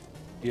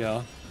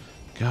 Yeah.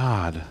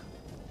 God.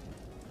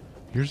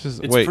 Yours is.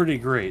 It's wait, pretty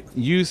great.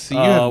 you see.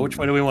 You had, Which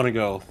way do we want to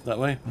go? That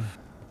way?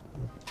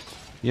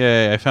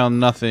 Yay, I found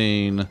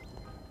nothing. How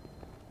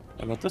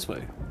about this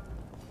way?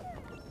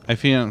 I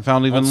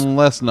found even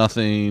less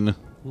nothing.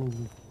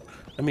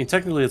 I mean,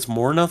 technically it's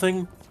more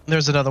nothing.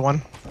 There's another one.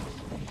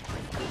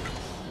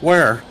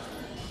 Where?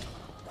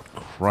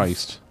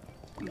 Christ.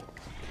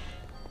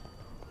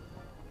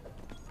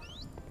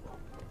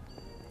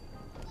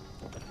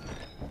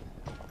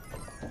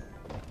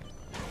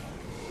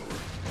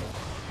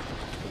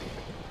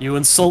 You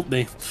insult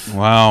me.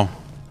 Wow.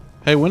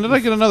 Hey, when did I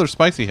get another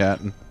spicy hat?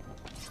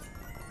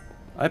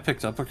 I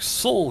picked up a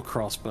soul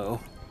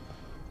crossbow.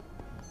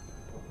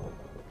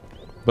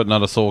 But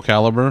not a soul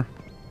caliber?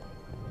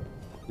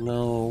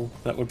 No,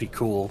 that would be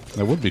cool.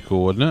 That would be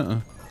cool, wouldn't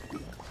it?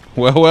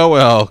 Well, well,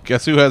 well.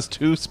 Guess who has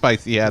 2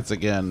 spicy hats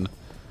again?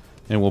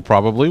 And we'll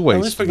probably waste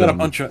At least we got them. a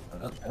bunch of.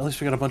 At least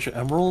we got a bunch of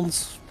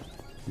emeralds.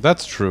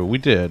 That's true. We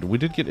did. We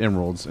did get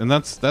emeralds, and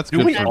that's Do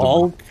good we for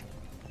all?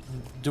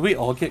 Do we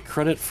all get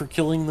credit for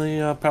killing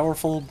the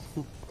powerful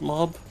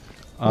mob?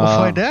 We'll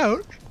find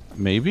out.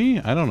 Maybe?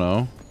 I don't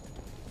know.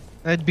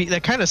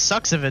 That kind of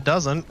sucks if it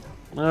doesn't.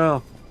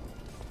 No.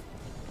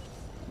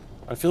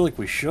 I feel like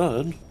we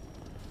should.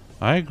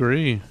 I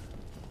agree.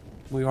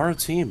 We are a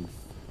team.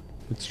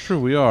 It's true.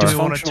 We are. Do we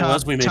want to Dysfunctional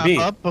as we may top be.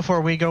 up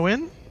before we go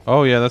in?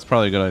 Oh yeah, that's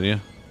probably a good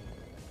idea.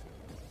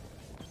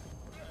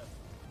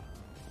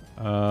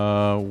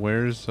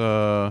 Where's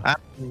I'm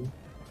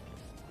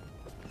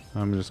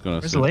just gonna.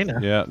 Where's Elena?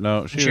 Yeah,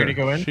 no, she already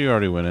go in? She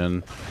already went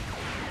in.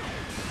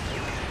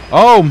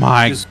 Oh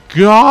my She's-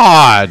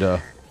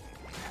 God!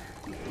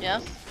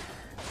 Yes.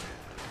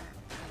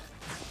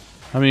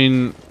 I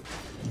mean,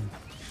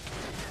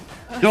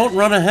 Don't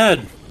run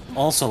ahead.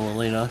 Also,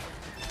 Elena.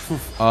 no,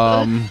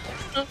 I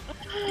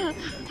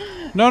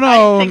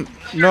no, think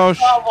no.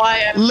 saw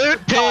why I'm Loot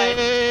fine.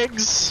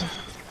 pigs!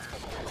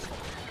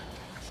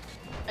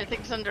 I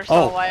think Cinder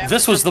saw Oh, why I'm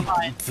this was the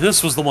fine.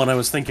 this was the one I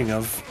was thinking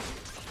of.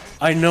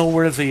 I know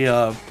where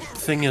the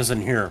thing is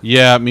in here.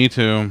 Yeah, me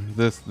too.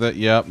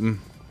 Yep.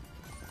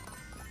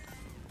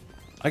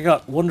 I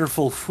got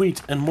wonderful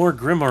wheat and more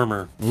grim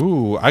armor.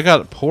 Ooh, I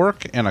got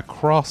pork and a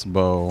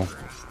crossbow.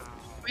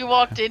 We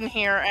walked in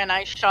here and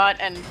I shot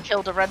and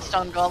killed a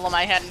redstone golem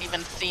I hadn't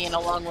even seen,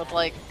 along with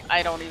like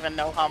I don't even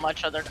know how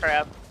much other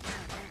crap.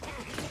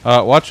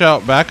 Watch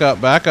out! Back up!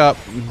 Back up!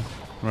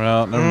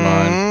 Well, never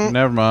mind.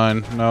 Never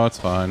mind. No, it's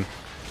fine.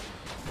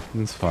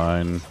 It's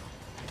fine.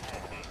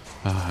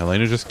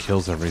 Elena just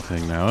kills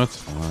everything now. It's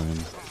fine.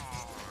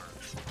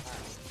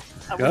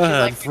 Go Would you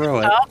ahead, like me to throw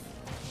it. stop?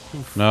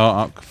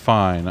 No,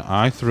 fine.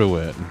 I threw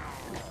it.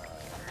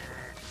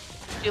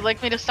 Would you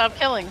like me to stop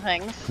killing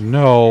things?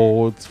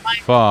 No, it's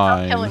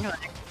Stop killing fine.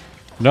 things.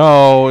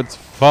 No, it's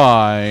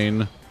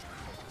fine.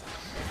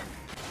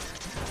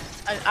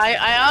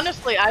 I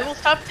honestly, I will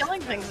stop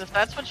killing things if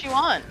that's what you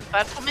want. If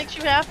that's what makes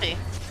you happy.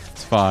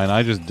 It's fine.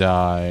 I just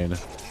died.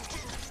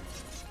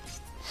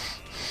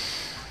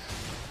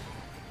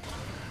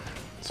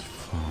 It's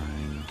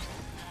fine.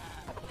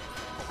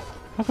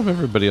 How come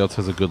everybody else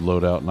has a good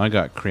loadout and I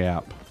got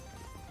crap?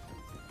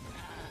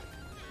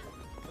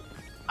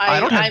 I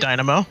don't have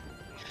dynamo.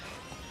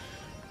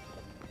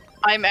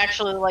 I'm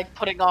actually like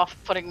putting off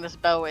putting this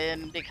bow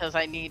in because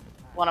I need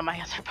one of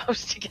my other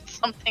bows to get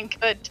something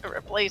good to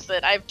replace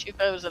it. I have 2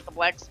 bows at the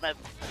blacksmith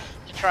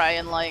to try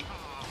and like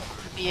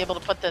be able to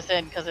put this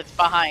in because it's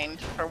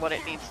behind for what it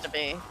needs to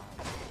be.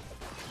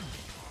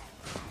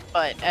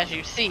 But as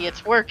you see,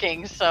 it's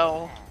working,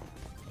 so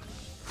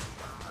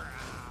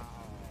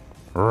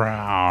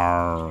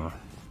Rawr.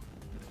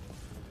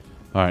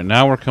 All right,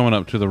 now we're coming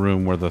up to the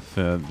room where the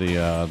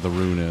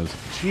rune is.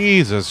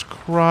 Jesus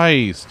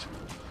Christ!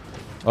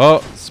 Oh,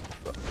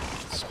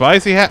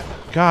 spicy hat!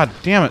 God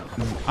damn it!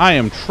 I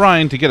am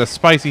trying to get a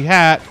spicy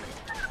hat.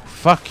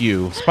 Fuck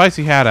you!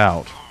 Spicy hat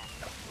out.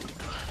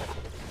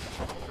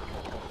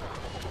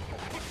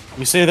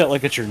 You say that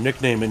like it's your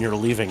nickname and you're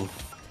leaving.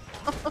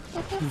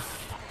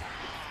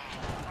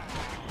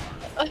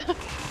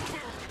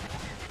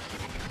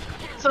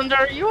 Zunder,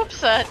 are you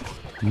upset?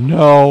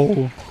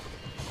 No,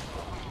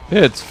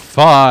 it's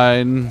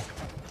fine.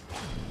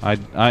 I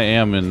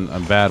am in a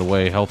bad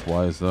way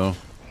health-wise though.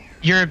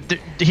 Your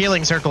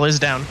healing circle is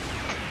down.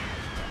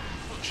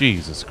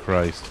 Jesus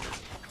Christ!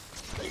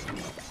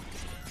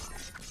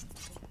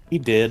 He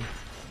did.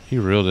 He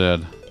real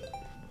dead.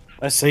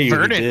 I say you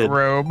Verdant did.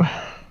 robe.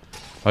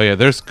 Oh yeah,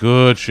 there's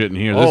good shit in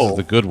here. This Oh. is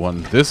the good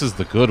one. This is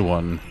the good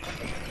one.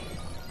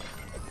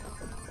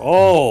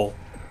 Oh,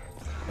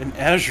 an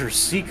Azure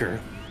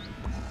Seeker.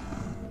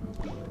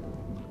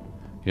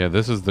 Yeah,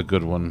 this is the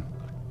good one.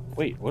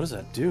 Wait, what does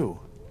that do?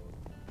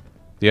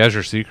 The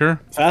Azure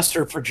Seeker?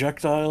 Faster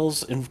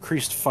projectiles,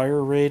 increased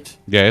fire rate.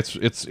 Yeah,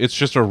 it's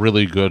just a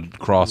really good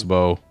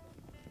crossbow.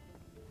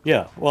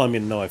 Yeah, well, I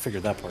mean, no, I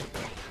figured that part.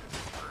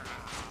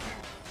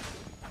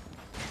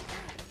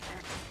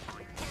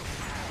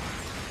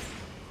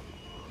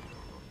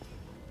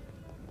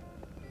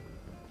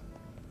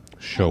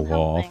 Show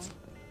off.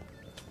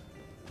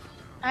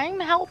 I'm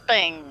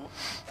helping.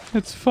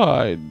 It's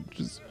fine.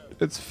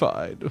 It's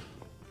fine.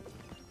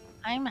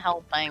 I'm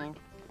helping.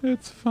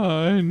 It's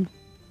fine.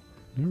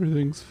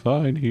 Everything's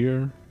fine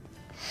here.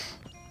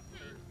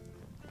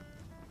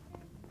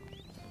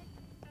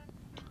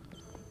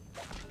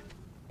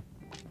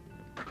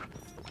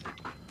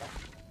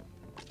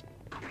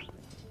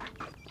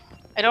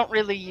 I don't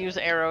really use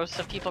arrows,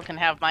 so people can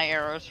have my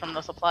arrows from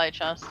the supply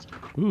chest.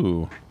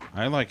 Ooh,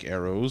 I like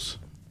arrows.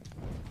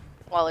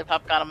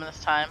 Lollipop got them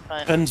this time, but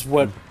Depends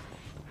what,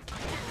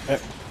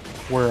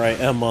 where I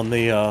am on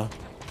the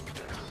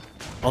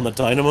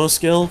dynamo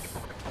skill.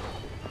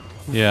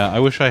 Yeah, I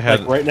wish I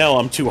had. Like right now,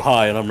 I'm too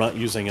high and I'm not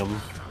using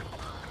them.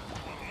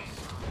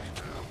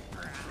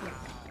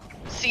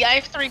 see, I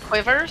have 3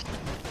 quivers,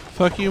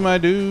 Fuck you, my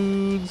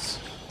dudes.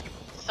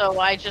 so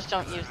I just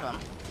don't use them.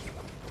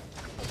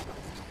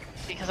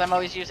 Because I'm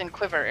always using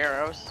quiver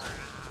arrows.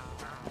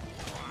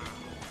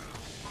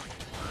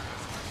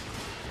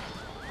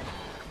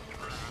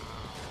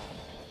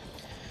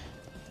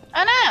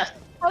 Anas!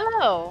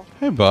 Hello!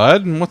 Hey,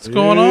 bud. What's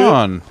going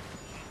on?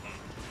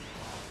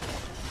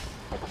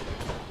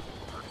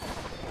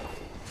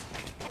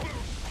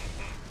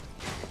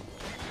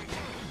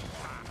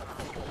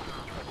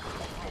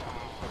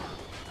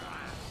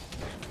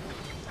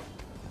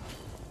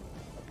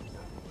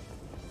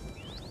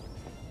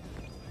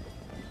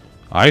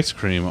 Ice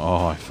cream.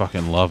 Oh, I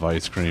fucking love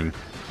ice cream.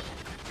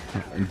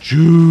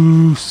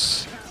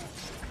 Juice.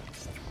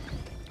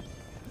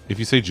 If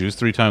you say juice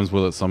 3 times,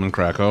 will it summon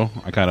Krakow?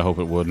 I kind of hope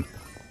it would.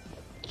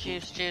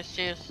 Juice, juice,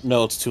 juice.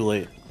 No, it's too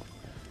late.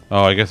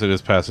 Oh, I guess it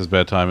is past his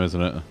bedtime,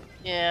 isn't it?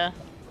 Yeah.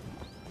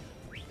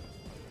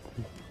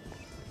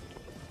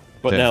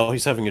 But Yeah. now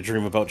he's having a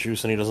dream about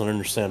juice and he doesn't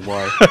understand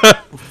why.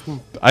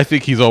 I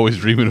think he's always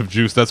dreaming of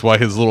juice. That's why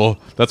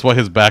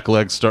his back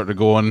legs start to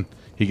go on.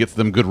 He gets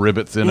them good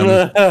ribbits in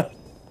him.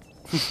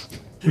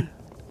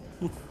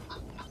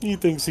 He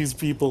thinks he's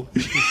people.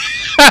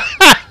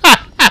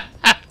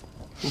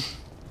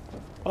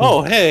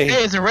 Oh, hey!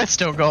 Hey, it's a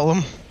redstone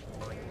golem.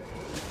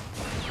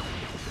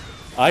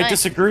 I Nice.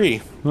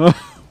 disagree. It's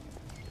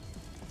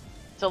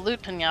a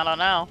loot pinata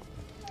now.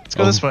 Let's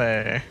go this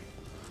way.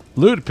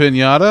 Loot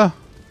pinata.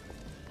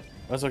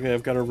 That's okay,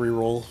 I've got to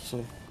re-roll,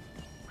 so...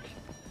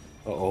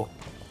 Uh-oh.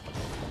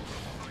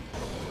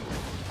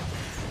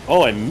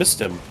 Oh, I missed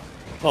him.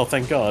 Oh,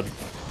 thank God.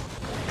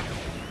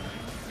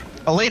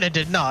 Elena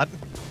did not.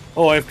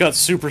 Oh, I've got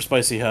super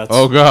spicy hats.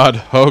 Oh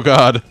god. Oh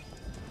god.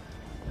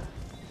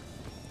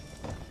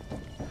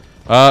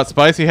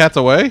 Spicy hats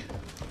away?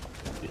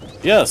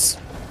 Yes.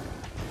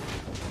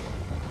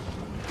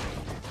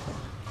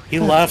 He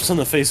laughs in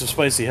the face of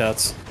spicy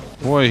hats.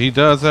 Boy, he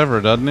does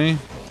ever, doesn't he?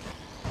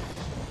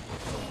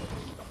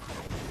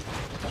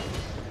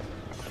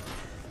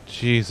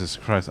 Jesus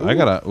Christ. I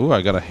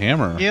got a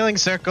hammer. Healing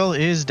circle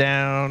is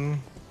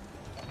down.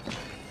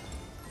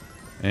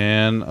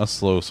 And a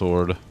slow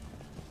sword.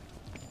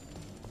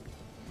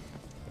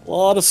 A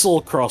lot of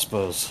soul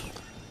crossbows.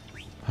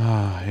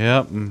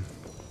 Yep.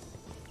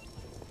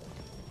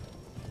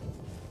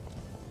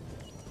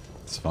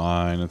 It's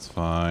fine, it's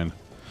fine.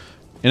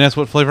 And that's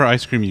what flavor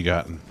ice cream you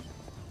got?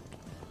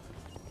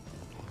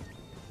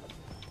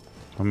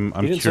 I'm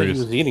He didn't say curious.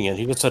 he was eating it,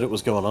 he just said it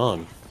was going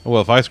on.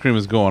 Well, if ice cream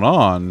is going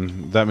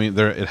on, that means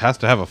it has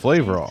to have a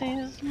flavor.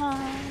 Stacy's mom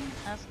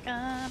has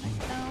got it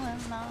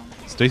going on.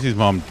 Stacy's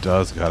mom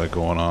does got it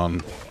going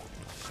on.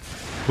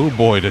 Oh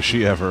boy, does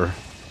she ever.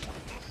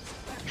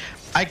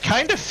 I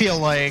kind of feel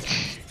like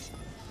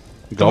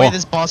the Go way on.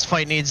 this boss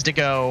fight needs to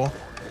go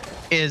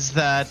is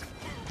that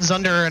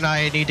Zunder and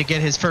I need to get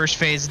his first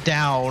phase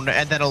down,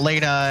 and then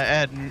Elena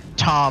and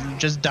Tom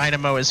just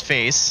dynamo his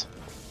face.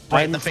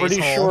 Right in I'm the face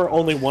pretty hole. sure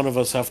only one of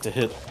us have to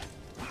hit.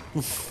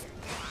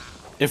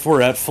 If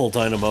we're at full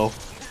dynamo.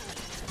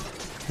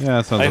 Yeah,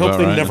 that sounds I about hope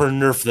they right. never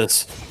nerf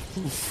this.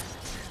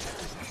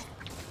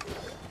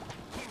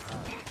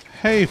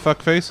 Hey,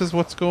 fuckfaces,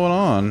 what's going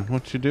on?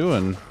 What you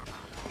doing?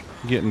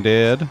 Getting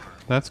dead?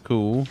 That's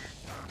cool.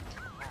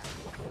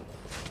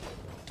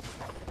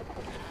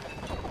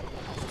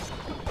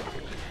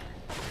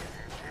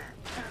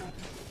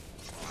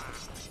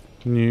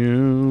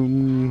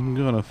 You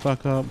gonna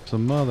fuck up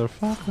some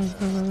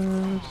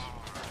motherfuckers.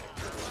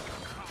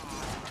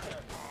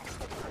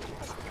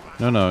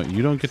 No,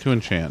 you don't get to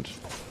enchant.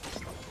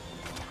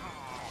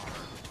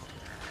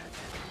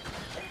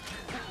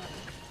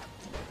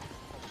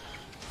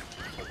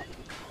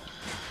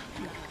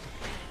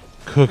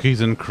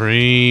 Cookies and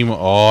cream.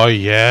 Oh,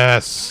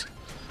 yes.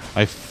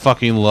 I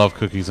fucking love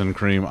cookies and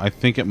cream. I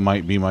think it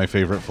might be my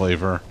favorite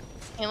flavor.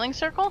 Healing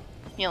circle?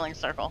 Healing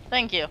circle.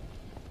 Thank you.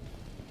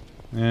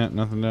 Yeah,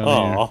 nothing down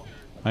Aw. here.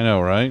 I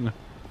know, right?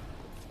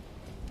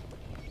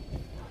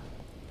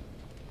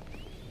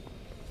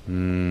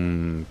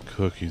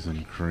 Cookies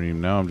and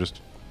cream. Now I'm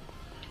just...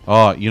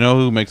 Oh, you know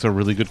who makes a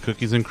really good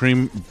cookies and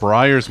cream?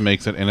 Breyers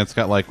makes it, and it's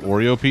got, like,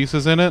 Oreo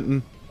pieces in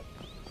it.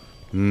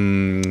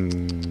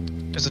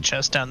 There's a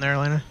chest down there,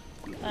 Elena.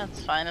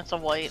 That's fine. It's a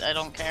white. I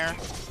don't care.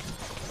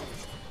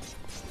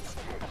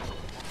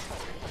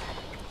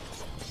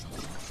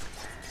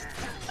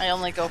 I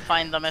only go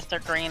find them if they're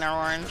green or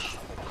orange.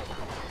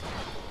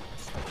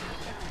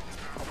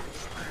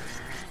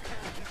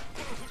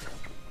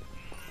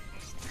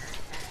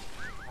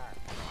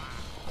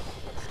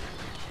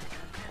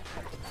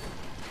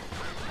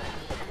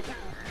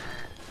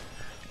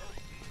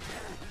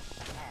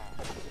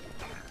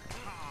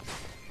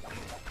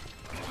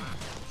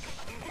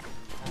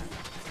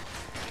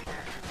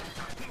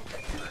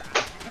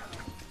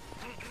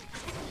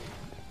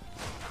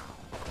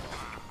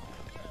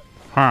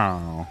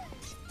 How?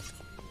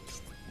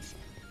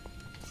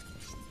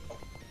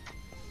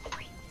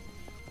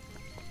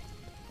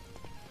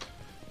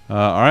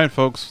 Alright,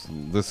 folks.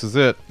 This is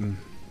it.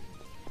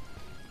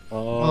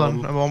 Hold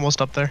on, I'm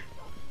almost up there.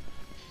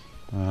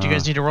 Do you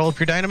guys need to roll up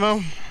your dynamo?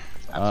 No,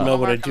 but I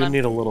working do on.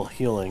 need a little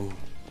healing.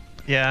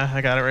 Yeah,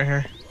 I got it right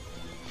here.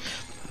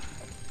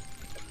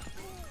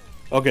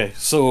 Okay,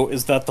 so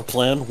is that the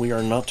plan? We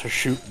are not to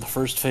shoot the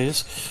first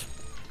phase?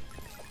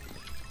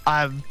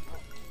 If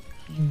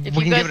If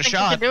we you can guys give it a think you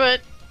shot. can do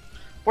it,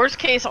 worst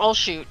case, I'll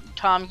shoot.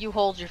 Tom, you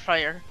hold your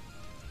fire.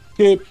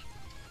 Yep.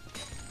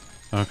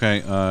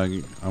 Okay,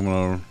 I'm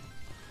gonna...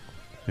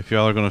 If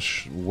y'all are gonna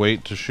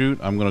wait to shoot,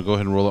 I'm gonna go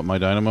ahead and roll up my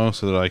dynamo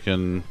so that I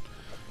can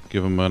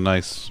give him a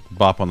nice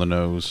bop on the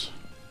nose.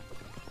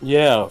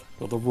 Yeah,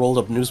 with the rolled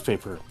up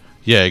newspaper.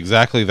 Yeah,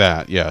 exactly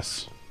that,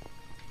 yes.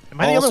 Am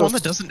I the only Also- one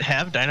that doesn't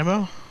have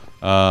dynamo?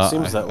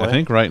 Seems that I way.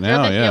 think right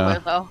now, You're the yeah. healer,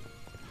 though.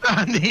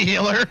 I'm the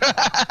healer.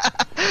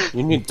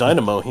 You need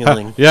dynamo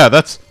healing. Yeah,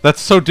 that's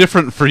so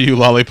different for you,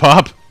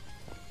 Lollipop.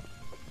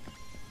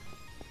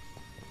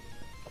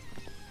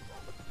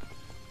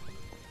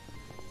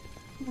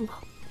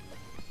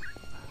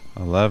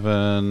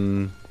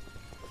 $11,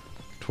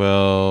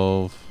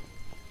 $12,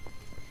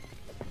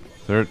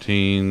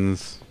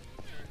 $13s,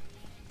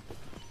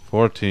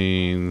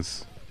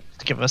 $14s.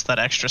 To give us that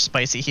extra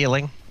spicy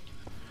healing.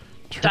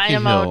 Turkey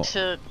Dynamo Hill.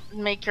 to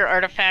make your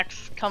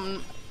artifacts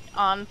come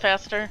on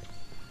faster.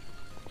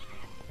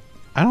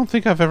 I don't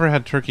think I've ever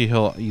had Turkey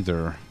Hill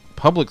either.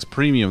 Publix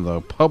Premium, though.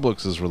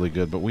 Publix is really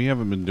good, but we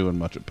haven't been doing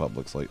much at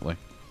Publix lately.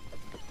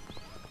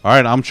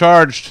 Alright, I'm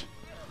charged.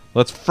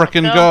 Let's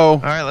frickin' go.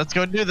 Alright, let's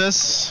go do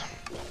this.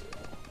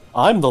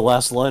 I'm the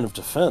last line of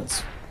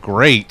defense.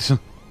 Great.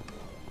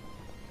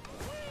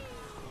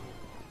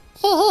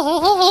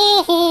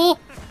 Come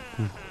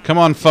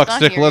on,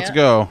 fuckstick, let's yet.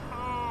 go.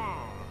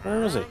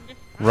 Where is he?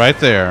 Right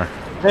there.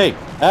 Hey,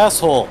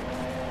 asshole!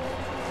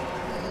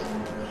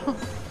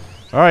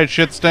 Alright,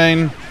 shit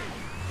stain.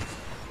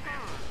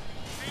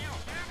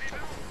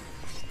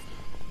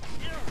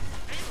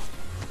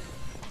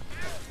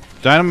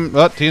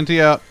 TNT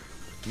out.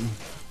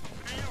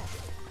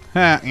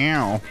 Ha,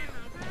 ow.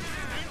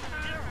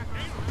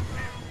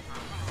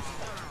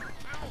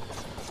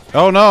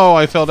 Oh no,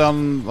 I fell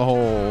down the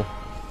hole.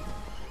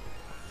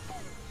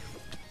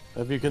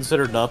 Have you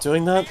considered not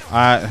doing that?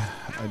 I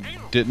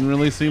didn't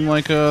really seem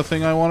like a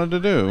thing I wanted to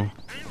do.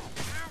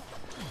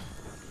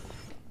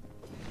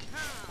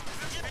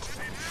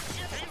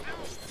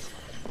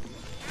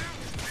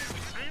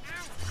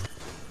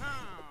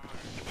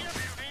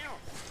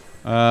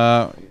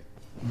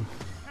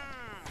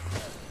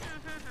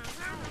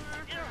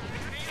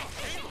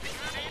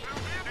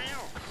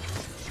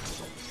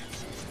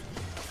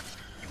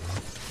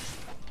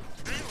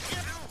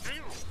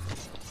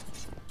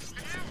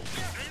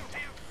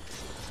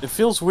 It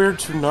feels weird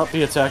to not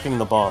be attacking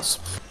the boss.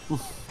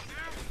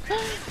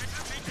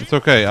 It's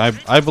okay.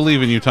 I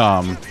believe in you,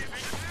 Tom.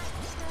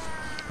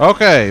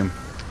 Okay.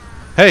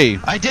 Hey.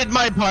 I did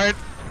my part.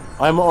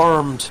 I'm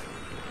armed.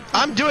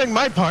 I'm doing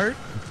my part.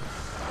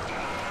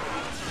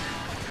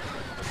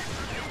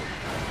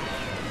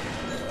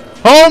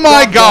 Oh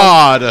my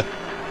God!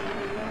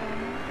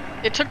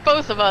 It took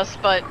both of us,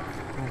 but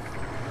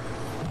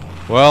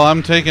Well,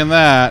 I'm taking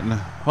that.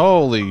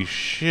 Holy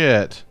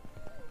shit.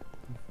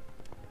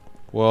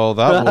 Well,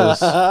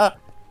 that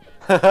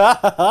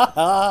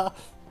was...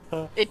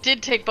 it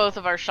did take both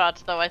of our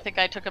shots, though. I think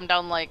I took him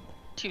down like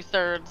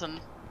 2/3,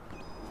 and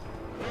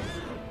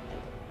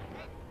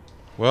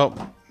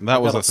Well,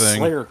 that was a thing.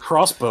 Slayer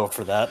crossbow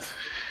for that.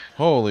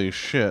 Holy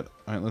shit.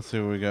 Alright, let's see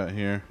what we got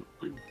here.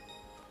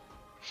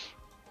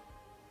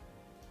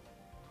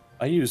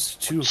 I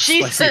used 2 spicy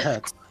Jesus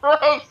hats.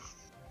 Christ!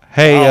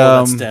 Hey, Oh,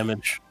 that's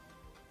damage.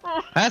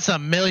 That's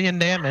 1,000,000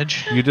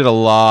 damage. you did a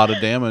lot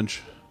of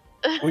damage.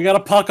 We got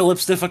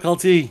apocalypse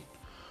difficulty.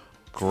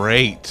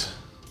 Great.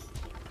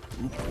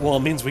 Well,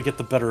 it means we get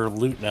the better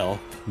loot now.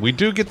 We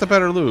do get the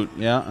better loot,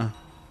 yeah.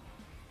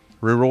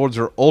 Rewards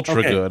are ultra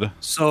Okay, good.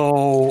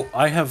 so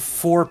I have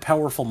 4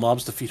 powerful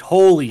mobs to defeat.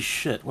 Holy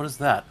shit, what is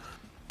that?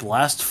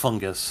 Blast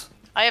fungus.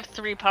 I have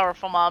 3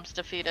 powerful mobs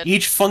defeated.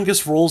 Each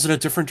fungus rolls in a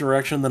different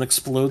direction, then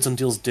explodes and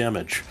deals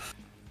damage.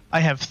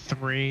 I have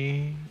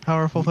 3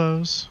 powerful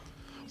foes.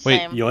 Wait,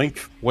 Same.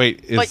 Yoink.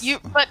 Wait, is...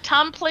 But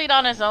Tom played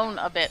on his own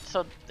a bit,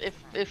 so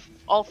if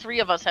all 3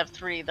 of us have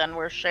 3, then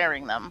we're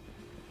sharing them.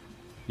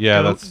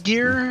 Yeah, Goat that's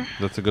gear.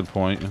 that's a good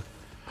point.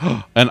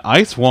 An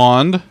ice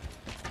wand.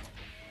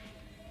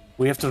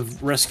 We have to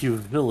rescue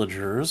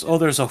villagers. Oh,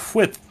 there's a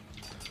whip.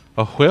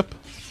 A whip.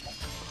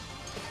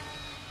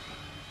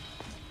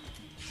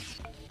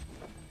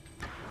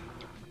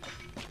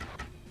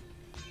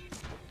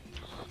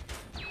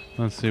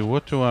 Let's see,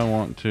 what do I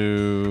want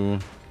to...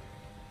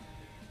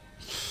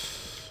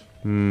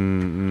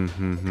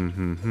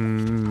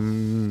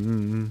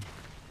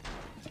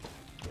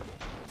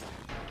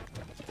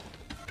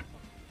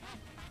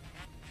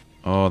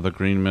 Oh, the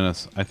Green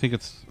Menace. I think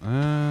it's...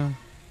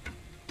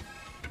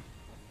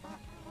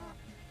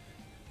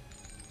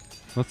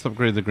 Let's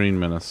upgrade the Green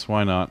Menace.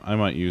 Why not? I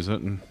might use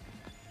it.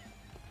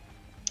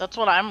 That's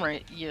what I'm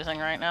using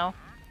right now.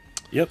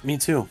 Yep, me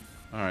too.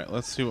 Alright,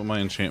 let's see what my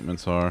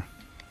enchantments are.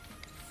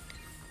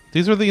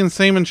 These are the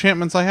insane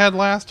enchantments I had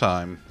last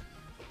time.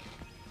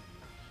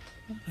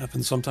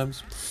 Happens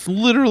sometimes.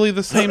 Literally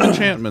the same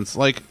enchantments,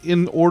 like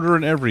in order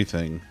and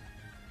everything.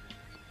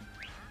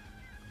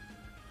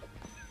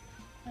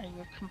 Are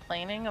you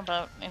complaining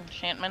about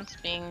enchantments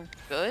being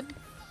good?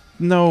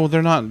 No,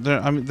 they're not.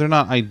 I mean, they're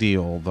not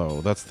ideal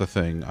though. That's the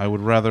thing. I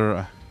would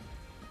rather.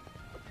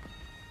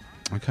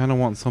 I kind of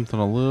want something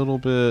a little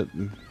bit.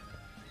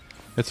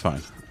 It's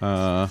fine.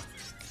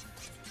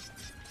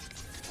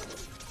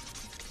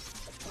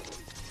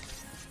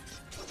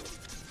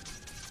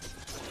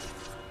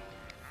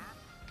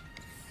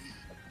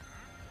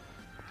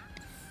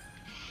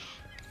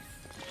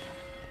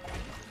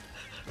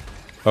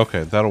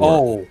 Okay,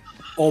 that'll work.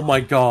 Oh my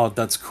god,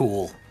 that's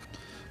cool.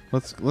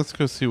 Let's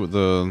go see what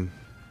the...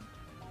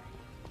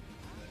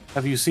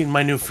 Have you seen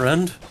my new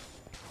friend?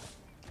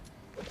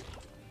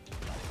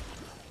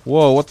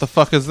 Whoa, what the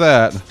fuck is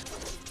that?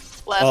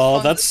 Last Oh,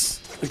 one.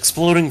 that's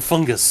exploding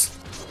fungus.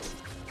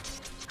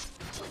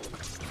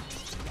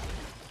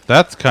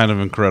 That's kind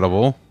of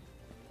incredible.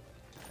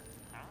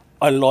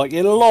 I like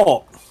it a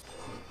lot.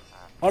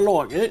 I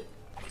like it.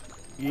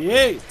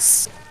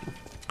 Yes.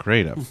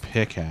 Great, a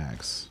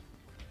pickaxe.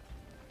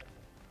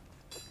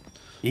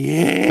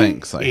 Yeah.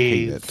 Thanks, I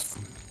hate it.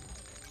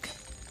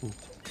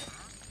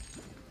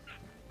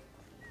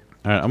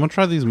 Alright, I'm gonna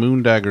try these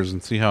moon daggers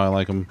and see how I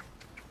like them.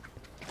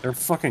 They're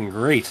fucking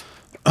great.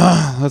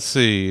 Let's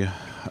see.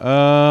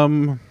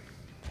 Nope,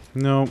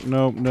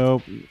 nope,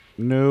 nope,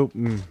 nope.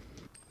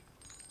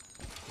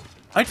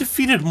 I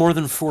defeated more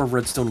than 4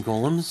 redstone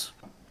golems.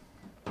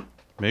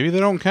 Maybe they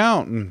don't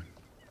count.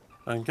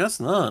 I guess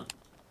not.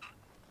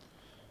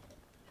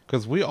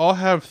 Because we all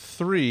have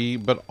 3,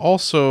 but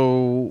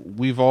also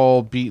we've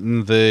all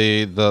beaten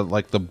the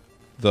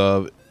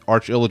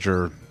Arch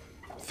Illager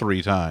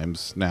 3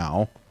 times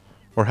now.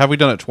 Or have we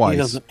done it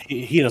twice?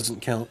 He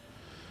doesn't count.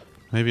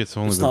 Maybe it's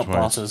only It's been not twice.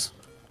 bosses.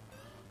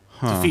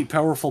 Defeat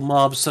powerful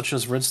mobs such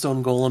as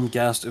Redstone Golem,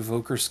 Ghast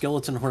Evoker,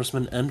 Skeleton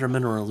Horseman,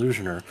 Enderman, or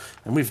Illusioner.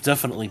 And we've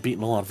definitely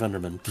beaten a lot of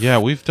Endermen. Yeah,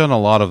 we've done a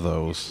lot of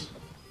those.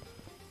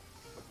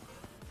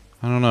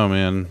 I don't know,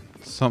 man.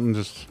 Something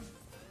just...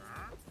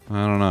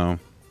 I don't know.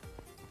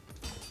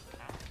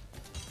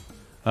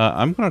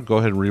 I'm going to go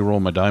ahead and re-roll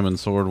my diamond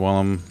sword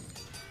while I'm...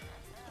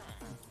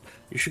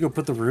 You should go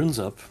put the runes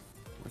up,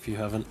 if you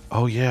haven't.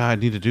 Oh, yeah, I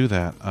need to do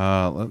that.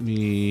 Let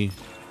me...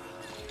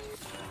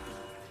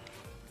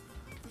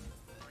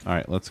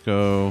 Alright, let's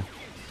go...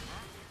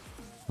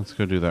 Let's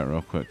go do that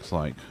real quick. It's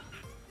like...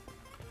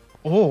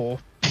 Oh,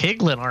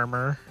 piglet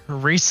armor.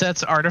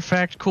 Resets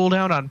artifact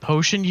cooldown on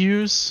potion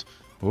use.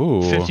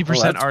 Ooh. 50%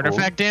 cool.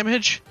 artifact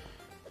damage.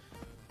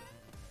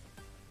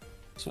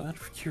 So out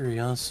of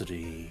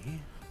curiosity...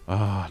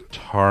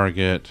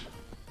 Target.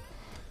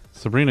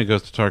 Sabrina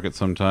goes to Target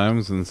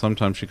sometimes, and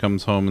sometimes she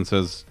comes home and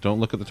says, don't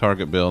look at the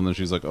Target bill, and then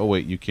she's like, oh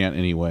wait, you can't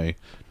anyway.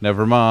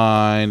 Never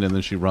mind, and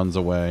then she runs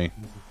away.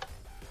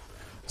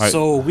 Right.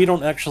 So we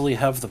don't actually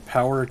have the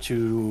power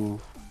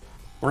to...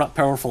 We're not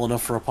powerful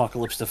enough for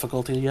Apocalypse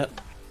difficulty yet,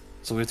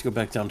 so we have to go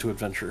back down to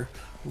Adventure.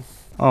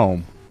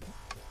 Oh.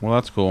 Well,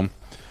 that's cool.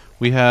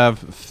 We have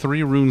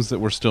 3 runes that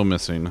we're still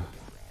missing.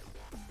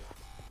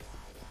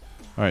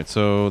 Alright,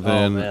 so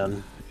then... Oh,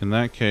 man. In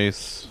that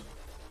case...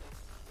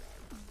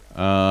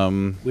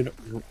 Do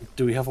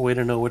we have a way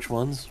to know which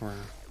ones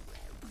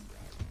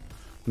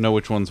know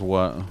which one's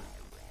what?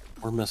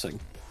 we're missing?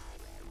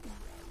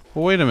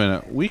 Well, wait a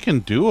minute. We can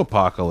do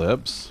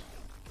Apocalypse.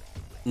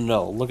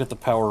 No, look at the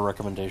power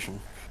recommendation.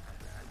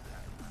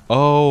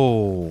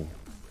 Oh.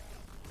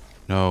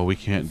 No, we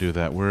can't do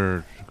that.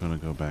 We're gonna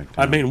go back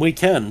down. I mean, we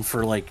can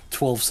for like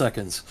 12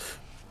 seconds.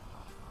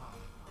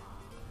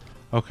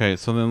 Okay,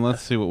 so then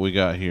let's see what we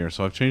got here.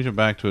 So I've changed it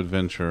back to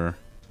Adventure.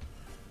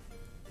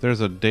 There's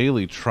a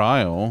daily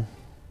trial.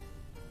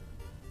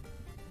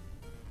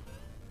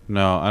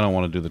 No, I don't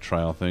want to do the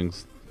trial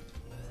things.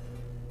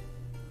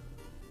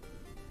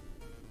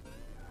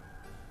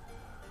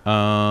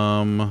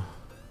 I'm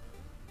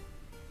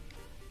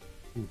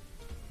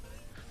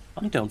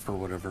down for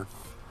whatever.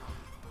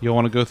 You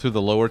want to go through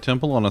the lower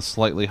temple on a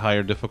slightly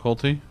higher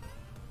difficulty?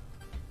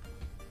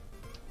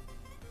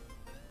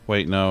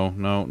 Wait, no.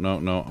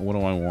 What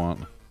do I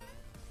want?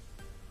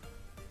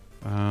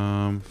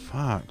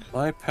 Fuck.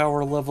 My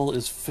power level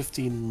is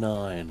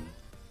 59.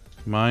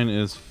 Mine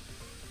is...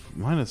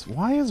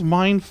 Why is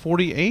mine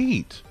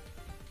 48?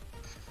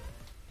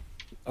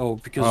 Oh,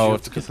 because you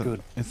have to get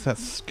good. It's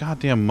that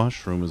goddamn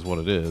mushroom is what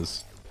it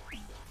is.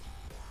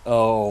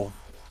 Oh,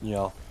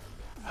 yeah.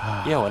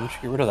 Yeah, why don't you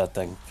get rid of that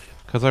thing?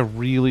 Because I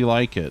really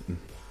like it.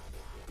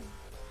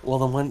 Well,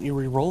 then why don't you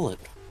re-roll it?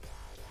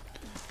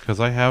 Because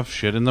I have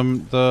shit in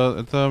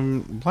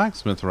the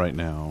blacksmith right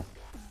now.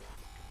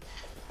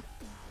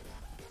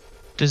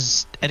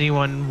 Does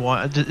anyone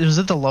want... Was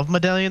it the love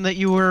medallion that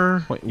you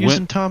were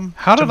using, Tom?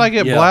 How did I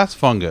get blast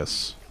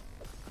fungus?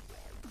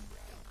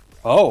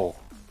 Oh,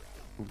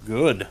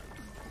 good.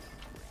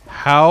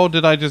 How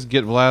did I just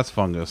get blast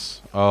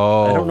fungus?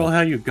 Oh, I don't know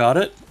how you got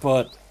it,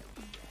 but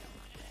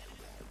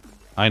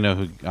I know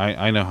who.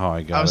 I know how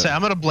I got it.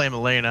 I'm gonna blame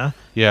Elena.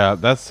 Yeah,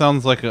 that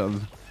sounds like a.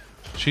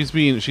 She's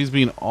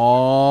being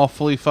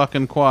awfully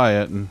fucking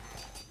quiet and.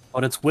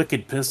 but it's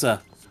wicked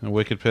pissa. A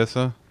wicked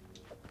pissa.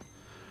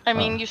 I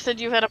mean, you said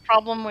you had a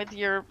problem with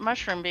your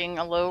mushroom being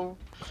a low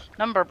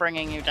number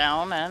bringing you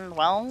down, and,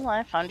 well,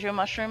 I found you a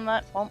mushroom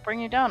that won't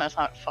bring you down as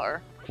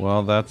far.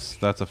 Well,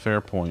 that's a fair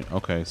point.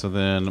 Okay, so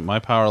then my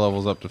power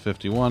level's up to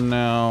 51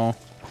 now.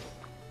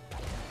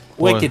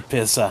 Wicked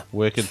pissa.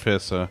 Wicked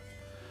pissa.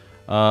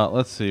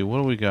 Let's see. What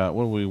do we got?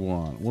 What do we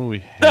want? What do we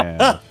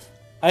have?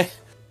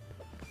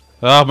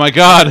 Oh my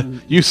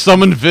God! You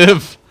summoned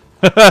Viv.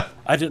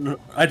 I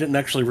didn't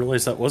actually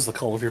realize that was the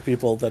call of your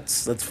people.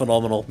 That's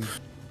phenomenal.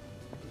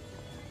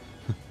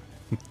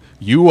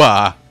 You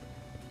are.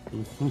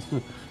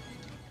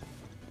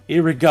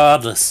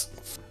 Irregardless.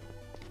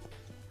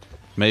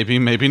 Maybe,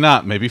 maybe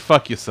not. Maybe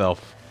fuck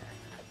yourself.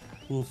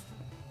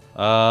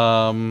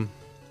 Oh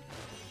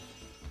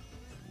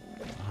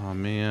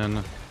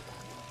man.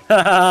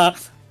 I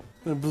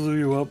blew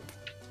you up.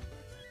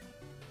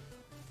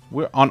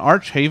 We're on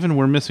Archhaven.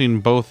 We're missing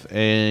both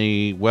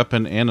a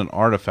weapon and an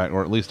artifact,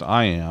 or at least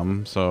I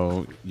am.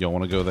 So y'all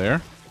want to go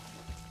there?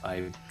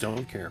 I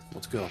don't care.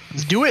 Let's go.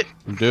 Let's do it.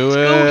 Do Let's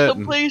it. go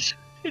someplace.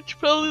 It's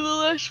probably the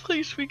last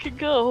place we can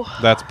go.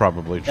 That's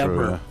probably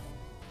true.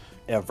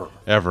 Ever.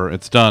 Yeah. Ever.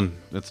 It's done.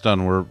 It's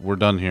done. We're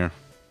done here.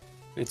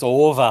 It's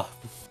over.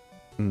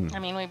 I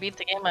mean, we beat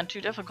the game on 2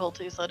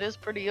 difficulties. That is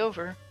pretty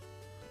over.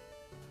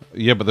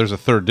 Yeah, but there's a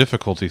 3rd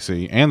difficulty,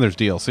 see, and there's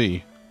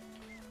DLC.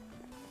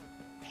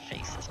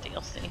 Faces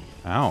DLC.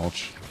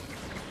 Ouch.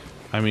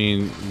 I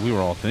mean, we were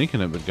all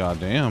thinking it, but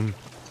goddamn.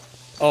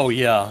 Oh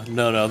yeah,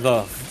 no,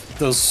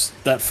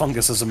 that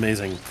fungus is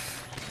amazing.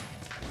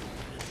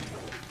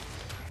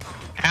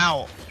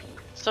 Ow.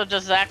 So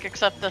does Zach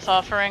accept this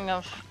offering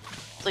of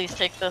please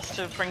take this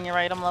to bring your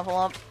item level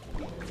up?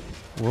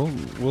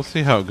 We'll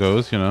see how it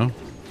goes, you know.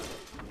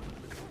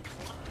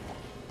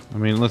 I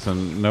mean,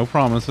 listen, no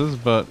promises,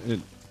 but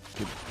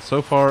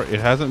so far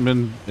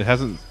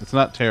it's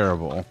not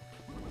terrible.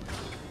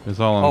 Is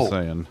all I'm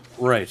saying.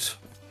 Right.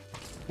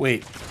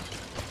 Wait.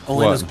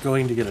 Elena's What?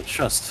 going to get a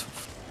chest.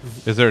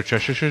 Is there a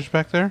Cheshire Shish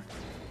back there?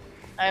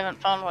 I haven't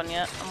found one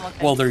yet. I'm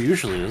looking. Well, there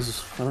usually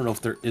is. I don't know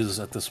if there is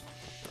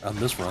on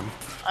this run.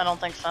 I don't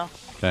think so.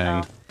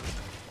 Dang.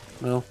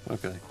 No?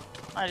 Okay.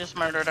 I just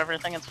murdered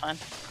everything. It's fine.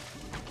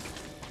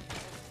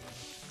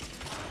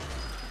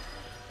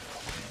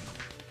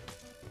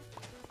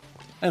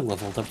 I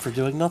leveled up for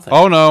doing nothing.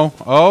 Oh no!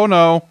 Oh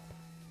no!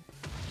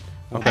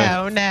 Okay,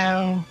 Oh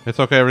no. it's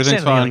okay.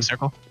 Everything's Stay in the healing fine.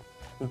 circle.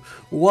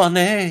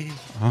 1A!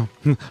 Oh,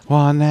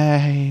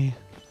 1A.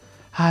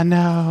 I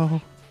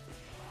know.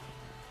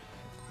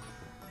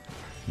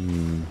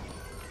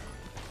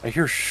 I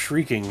hear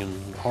shrieking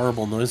and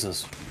horrible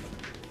noises.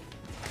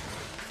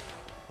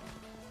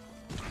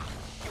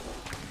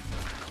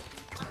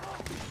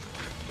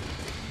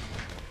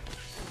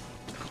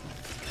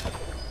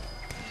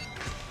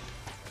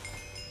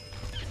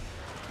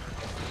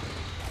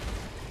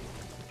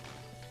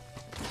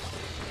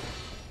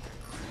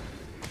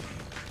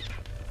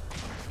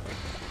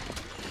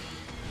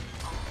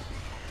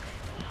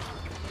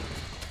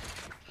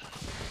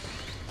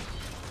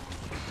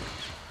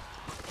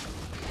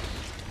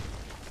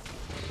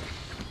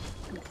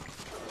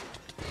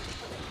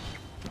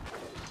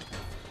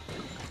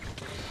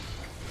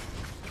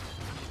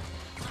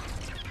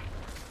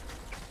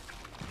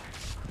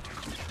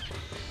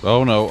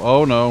 Oh no!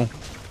 Oh no!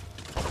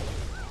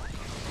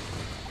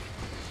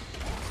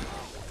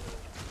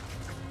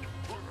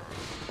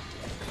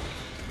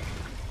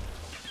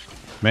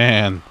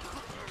 Man,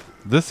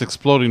 this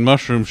exploding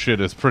mushroom shit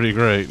is pretty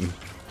great.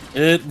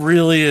 It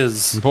really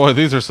is. Boy,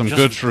 these are some Just-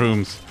 good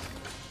shrooms.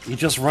 You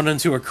just run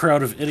into a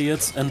crowd of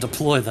idiots and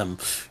deploy them.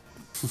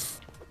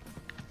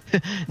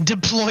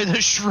 Deploy the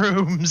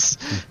shrooms.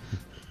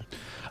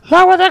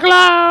 Lower the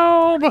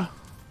globe!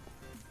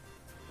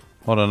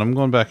 Hold on, I'm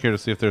going back here to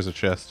see if there's a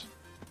chest.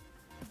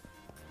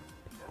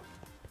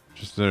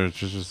 Just there,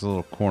 just a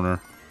little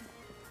corner.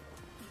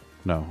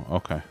 No,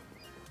 okay.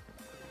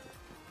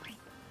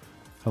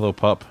 Hello,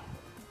 pup.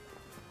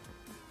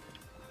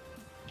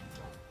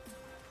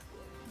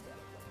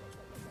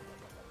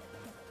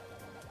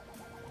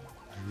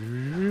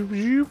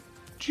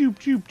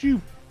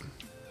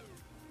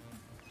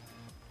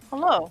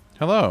 Hello.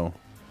 Hello.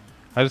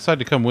 I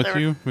decided to come with There-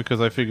 you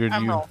because I figured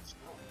Emeralds.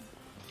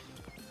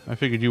 I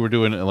figured you were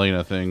doing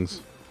Elena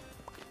things.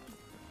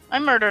 I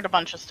murdered a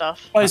bunch of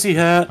stuff. Spicy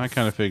hat! I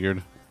kind of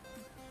figured.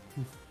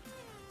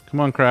 Come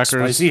on, crackers.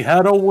 Spicy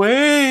hat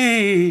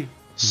away!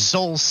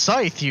 Soul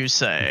Scythe, you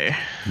say?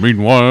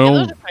 Meanwhile, Yeah,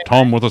 those are pretty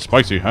Tom with a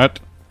spicy hat.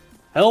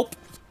 Help!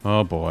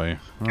 Oh boy.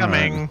 All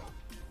Coming. right.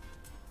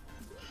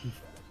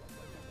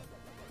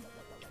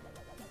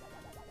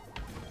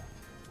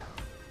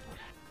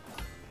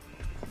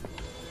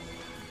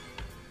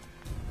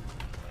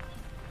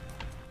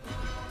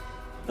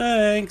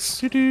 Thanks!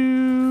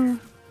 Doo-doo.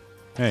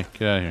 Hey,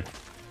 get out of here.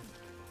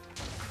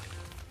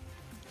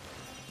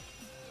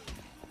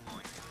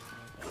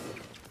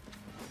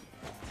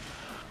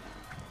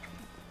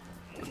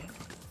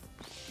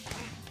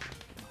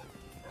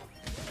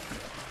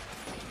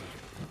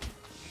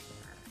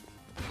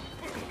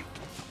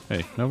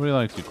 Hey, nobody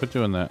likes you. Quit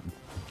doing that.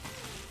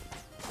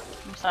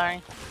 I'm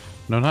sorry.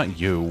 No, not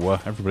you.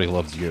 Everybody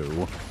loves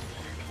you.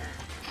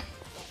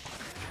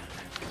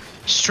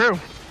 It's true.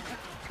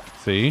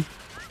 See?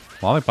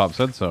 Lollipop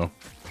said so.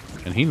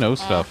 And he knows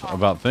stuff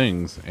about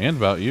things and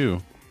about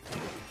you.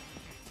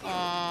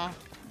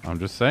 I'm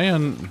just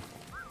saying.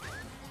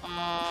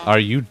 Are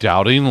you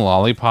doubting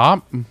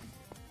Lollipop?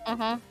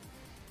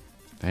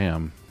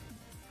 Damn.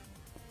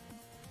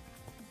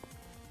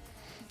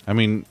 I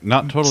mean,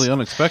 not totally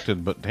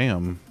unexpected, but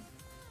damn.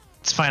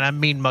 It's fine. I'm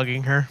mean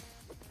mugging her.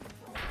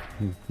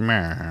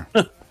 Meh.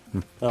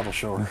 That'll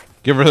show her.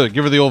 Give her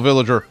the old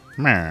villager.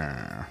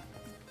 Meh.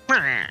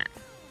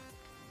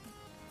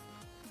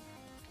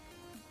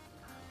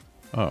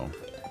 Oh.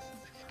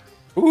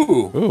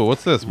 Ooh! Ooh,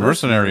 what's this?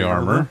 Mercenary Mercenary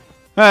armor. armor.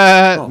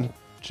 Ah, Oh.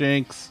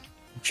 Jinx.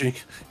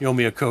 Jink, you owe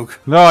me a Coke.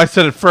 No, I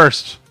said it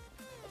first.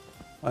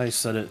 I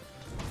said it.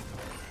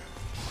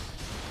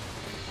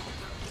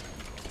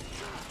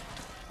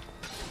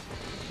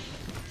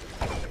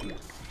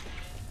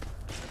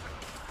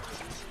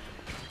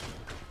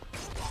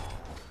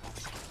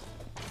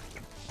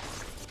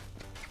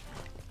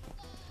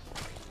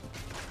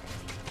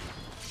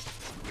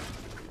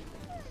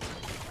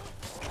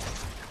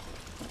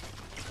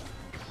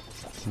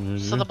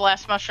 So the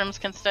blast mushrooms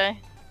can stay?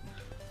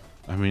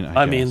 I mean,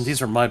 I mean, guess.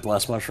 these are my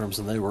blast mushrooms,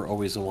 and they were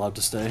always allowed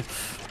to stay.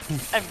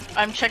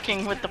 I'm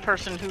checking with the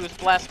person whose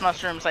blast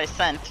mushrooms I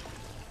sent.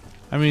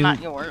 I mean,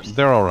 not yours.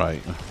 They're all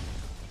right.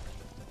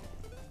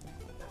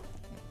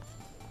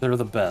 They're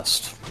the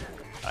best.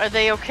 Are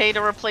they okay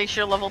to replace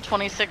your level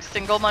 26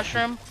 single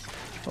mushroom?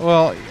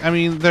 Well, I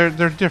mean, they're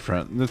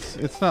different.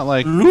 It's not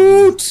like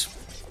Loot.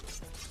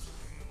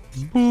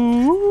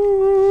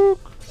 Book.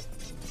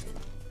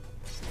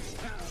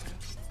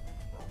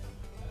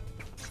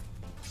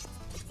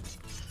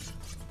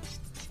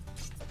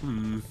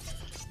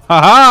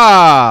 Ha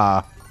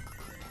ha!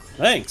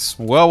 Thanks.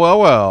 Well, well,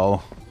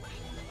 well.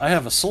 I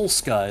have a soul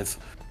scythe.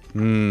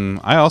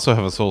 I also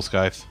have a soul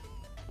scythe.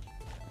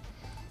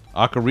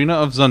 Ocarina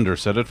of Zunder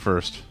said it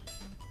first.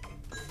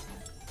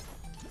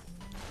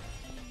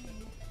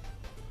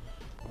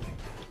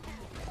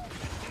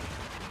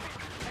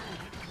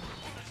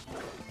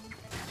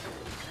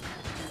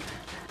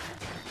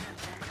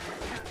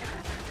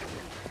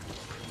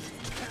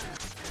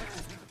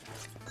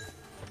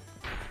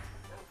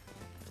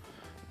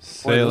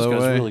 Boy, Sail those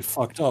guys away. really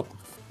fucked up.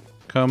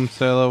 Come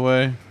sail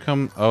away.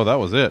 Come. Oh, that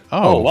was it.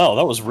 Oh wow,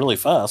 that was really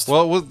fast.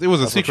 Well, it was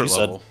a That's what secret she said.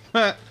 level.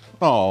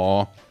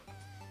 Aw.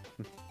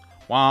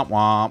 Womp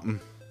womp.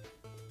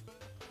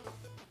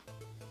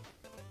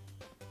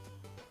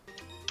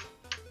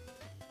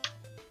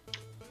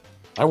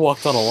 I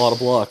walked on a lot of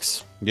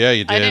blocks. Yeah,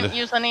 you did. I didn't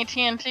use any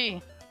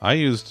TNT. I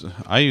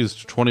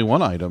used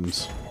 21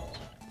 items.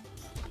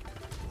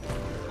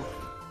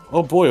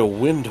 Oh boy, a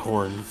wind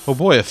horn. Oh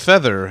boy, a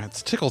feather.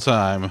 It's tickle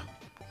time.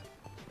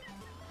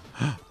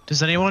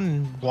 Does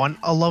anyone want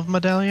a love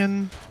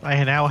medallion?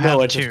 I now have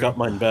No, I two. just got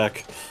mine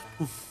back.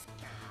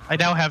 I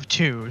now have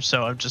two,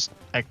 so I'm just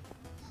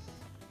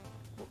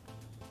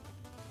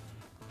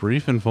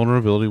Brief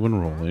invulnerability when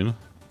rolling.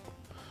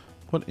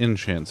 What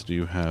enchants do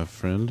you have,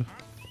 friend?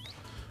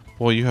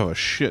 Boy, you have a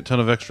shit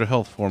ton of extra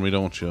health for me,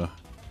 don't you?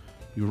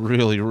 You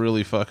really,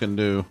 really fucking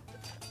do.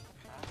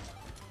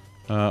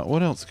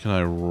 What else can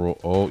I roll?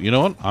 Oh, you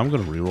know what? I'm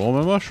gonna re-roll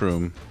my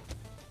mushroom.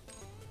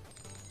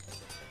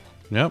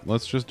 Yep,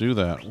 let's just do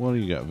that. What do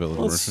you got, Village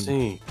Let's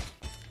Merchant? see.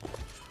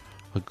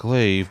 A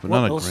glaive, but What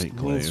not a else great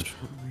needs- glaive.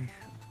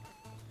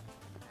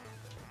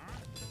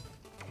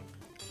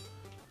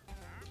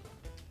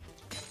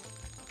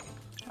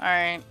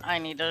 Alright, I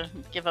need to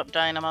give up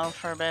Dynamo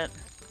for a bit.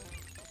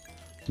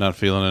 Not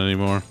feeling it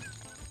anymore.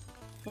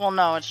 Well,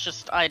 no, it's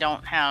just I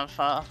don't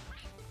have,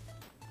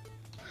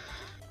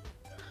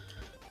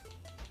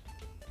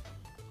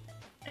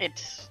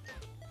 It's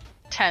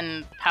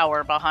 10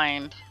 power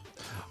behind.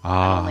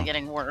 I'm only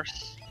getting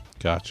worse.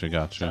 Gotcha,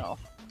 gotcha. So.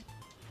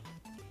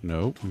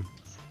 Nope.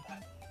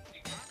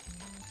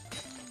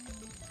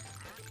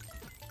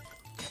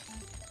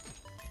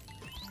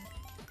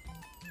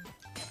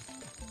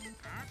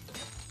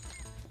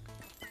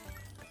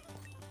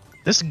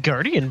 This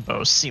guardian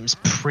bow seems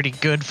pretty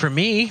good for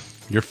me.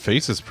 Your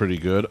face is pretty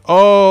good.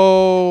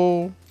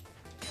 Oh!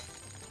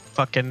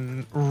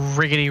 Fucking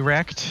riggedy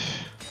wrecked.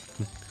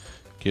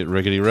 Get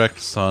riggedy wrecked,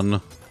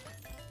 son.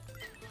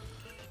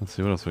 Let's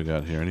see what else we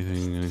got here.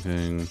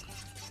 Anything?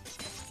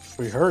 If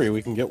we hurry,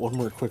 we can get one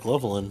more quick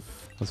level in.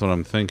 That's what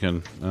I'm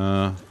thinking.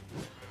 Let's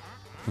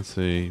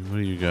see. What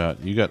do you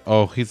got? You got.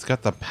 Oh, he's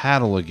got the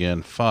paddle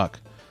again. Fuck.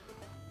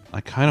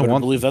 I kind of I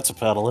want. believe that's a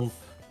paddling.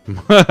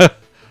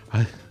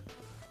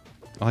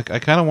 I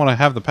kind of want to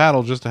have the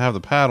paddle just to have the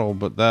paddle,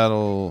 but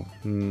that'll.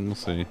 We'll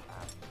see.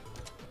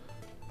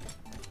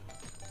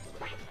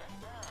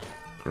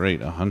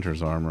 Great, a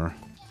hunter's armor.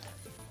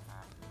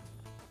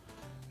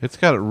 It's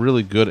got a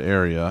really good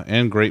area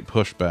and great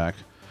pushback.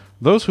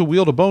 Those who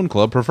wield a bone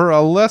club prefer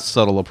a less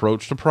subtle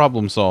approach to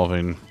problem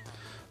solving.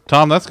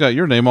 Tom, that's got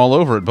your name all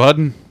over it,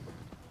 bud.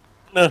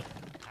 Nah,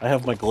 I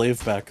have my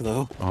glaive back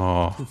though.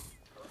 Oh.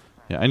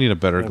 Yeah, I need a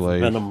better I have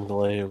glaive. Venom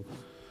glaive.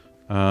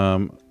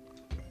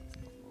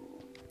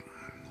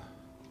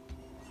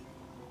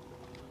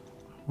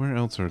 Where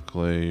else are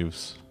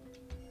glaives?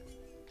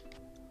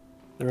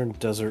 They're in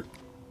desert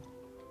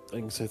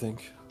things, I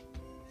think.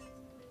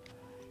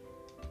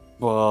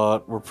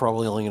 But we're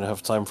probably only gonna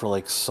have time for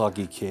like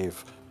Soggy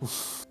Cave.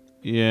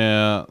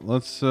 Yeah,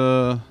 let's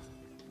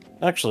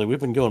Actually, we've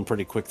been going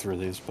pretty quick through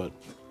these, but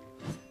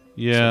so I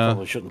yeah,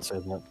 probably shouldn't say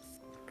that.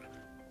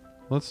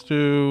 let's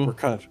do.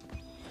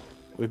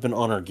 We've been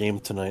on our game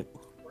tonight.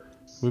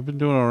 We've been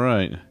doing all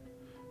right.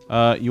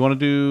 You want to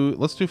do?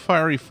 Let's do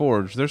Fiery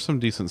Forge. There's some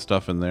decent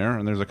stuff in there,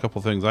 and there's a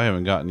couple things I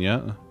haven't gotten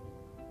yet.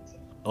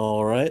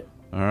 All right.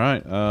 All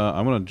right,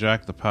 I'm gonna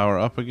jack the power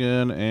up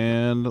again,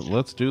 and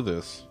let's do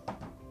this.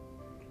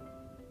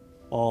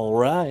 All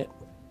right.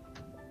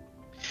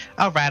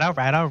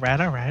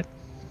 Alright.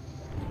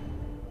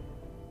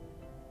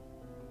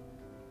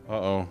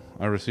 Uh-oh,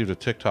 I received a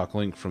TikTok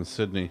link from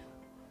Sydney.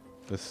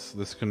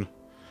 This could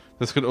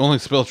only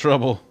spell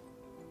trouble.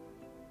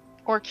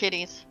 Or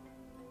kitties.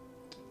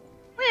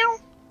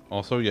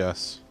 Also,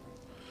 yes.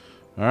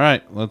 All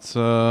right, let's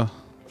fucking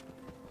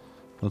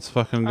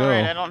go.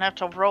 Alright, I don't have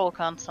to roll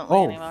constantly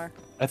Oh. anymore.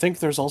 I think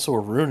there's also a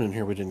rune in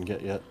here we didn't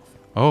get yet.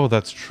 Oh,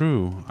 that's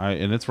true.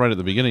 And it's right at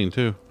the beginning,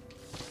 too.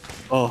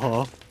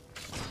 Uh-huh.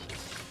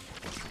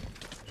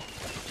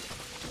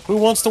 Who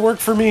wants to work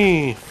for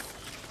me?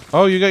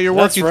 Oh, you got your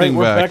That's worky right, thing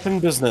we're back. back in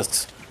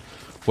business.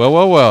 Well,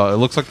 well, well. It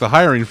looks like the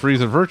hiring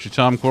freeze at Virtue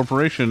Tom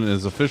Corporation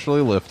is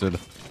officially lifted.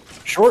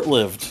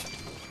 Short-lived.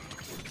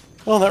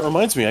 Oh, that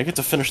reminds me, I get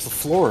to finish the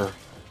floor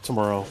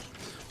tomorrow.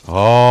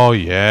 Oh,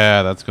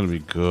 yeah. That's going to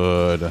be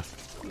good.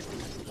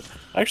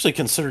 I actually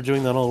considered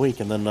doing that all week,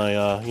 and then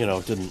I, you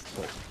know, didn't.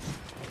 But...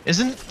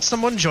 Isn't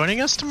someone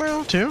joining us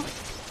tomorrow too?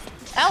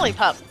 Alley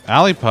Pup.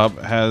 Alley Pup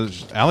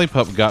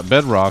got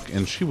Bedrock,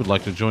 and she would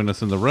like to join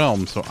us in the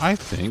realm, so I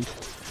think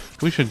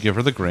we should give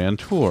her the grand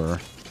tour.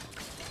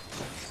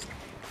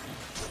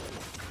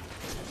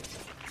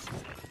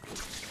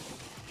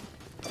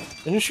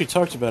 I knew she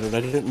talked about it.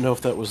 I didn't know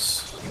if that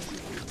was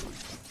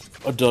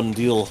a done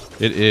deal.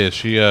 It is.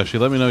 She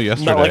let me know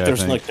yesterday. Not like I there's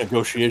think. like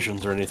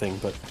negotiations or anything,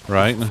 but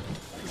Right.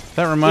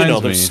 That reminds you know,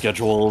 me. there's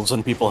schedules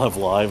and people have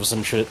lives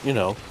and shit. You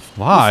know,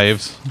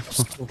 Lives.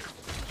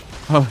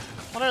 Oh,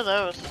 What are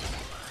those?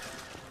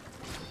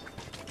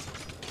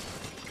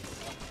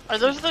 Are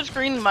those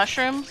green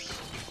mushrooms?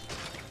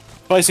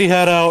 spicy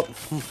hat out.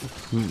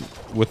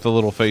 with the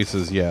little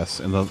faces, yes,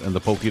 and the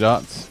polka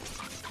dots.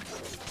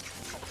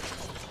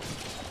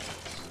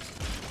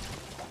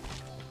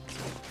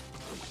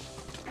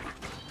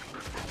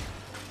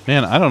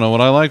 Man, I don't know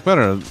what I like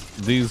better.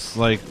 These,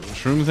 like,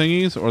 shroom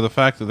thingies or the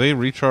fact that they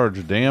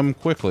recharge damn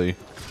quickly.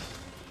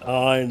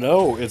 I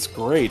know, it's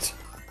great.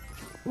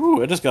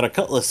 Ooh, I just got a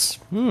cutlass.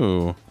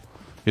 Ooh.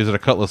 Is it a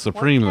Cutlass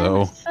Supreme, What can I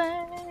though?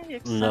 say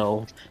except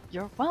No.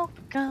 You're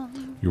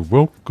welcome. You're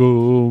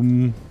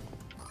welcome.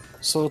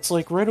 So it's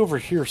like right over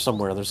here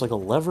somewhere. There's like a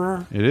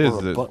lever. It is.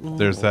 Or a button.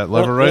 There's or- that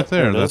lever Oh, right yeah,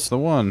 there. it That's is. the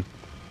one.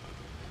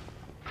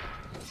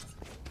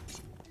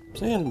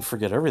 See, I didn't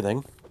forget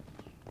everything.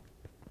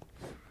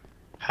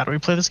 How do we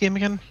play this game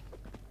again?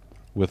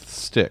 With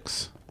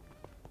sticks.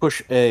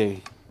 Push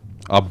A.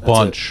 A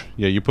bunch.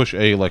 Yeah, you push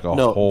A like a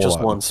No, whole just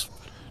lot. once.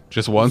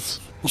 Just once?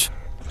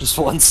 Just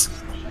once.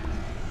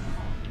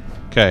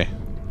 Okay.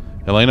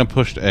 Elena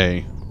pushed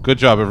A. Good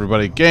job,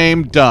 everybody.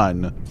 Game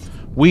done.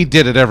 We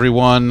did it,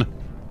 everyone.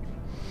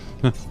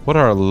 What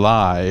are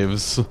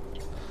lives?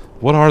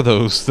 What are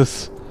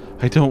those?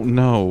 I don't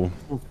know.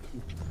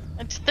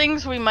 It's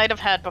things we might have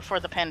had before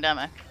the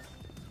pandemic.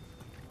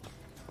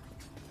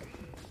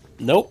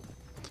 Nope.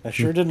 I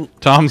sure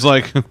didn't. Tom's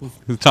like, No,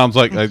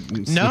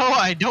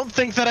 I don't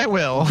think that I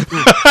will.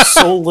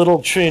 So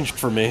little changed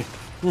for me.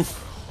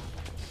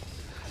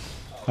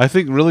 I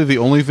think really the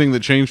only thing that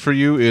changed for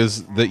you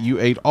is that you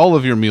ate all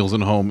of your meals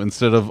at home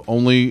instead of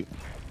only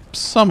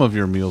some of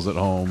your meals at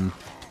home.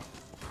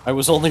 I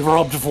was only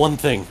robbed of one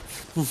thing.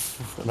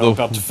 And I'm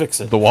about to fix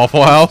it. The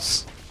Waffle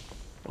House?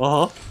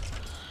 Uh-huh.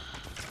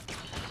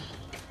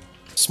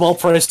 Small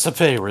price to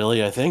pay,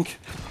 really, I think.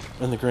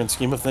 In the grand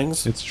scheme of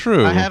things. It's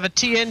true. I have a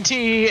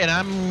TNT, and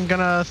I'm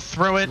gonna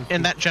throw it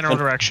in that general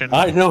direction.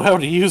 I know how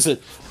to use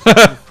it.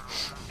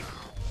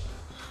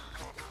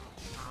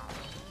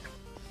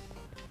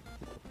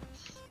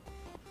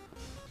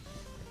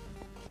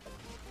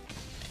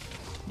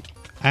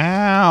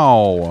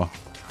 Ow.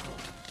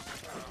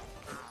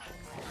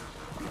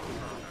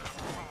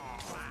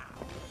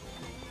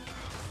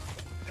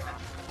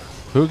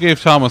 Who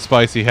gave Tom a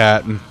spicy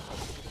hat?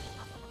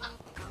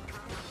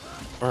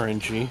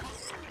 RNG.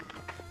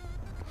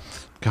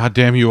 God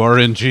damn you,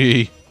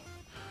 RNG.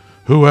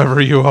 Whoever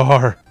you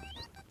are.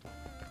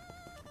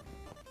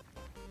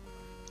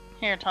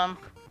 Here, Tom.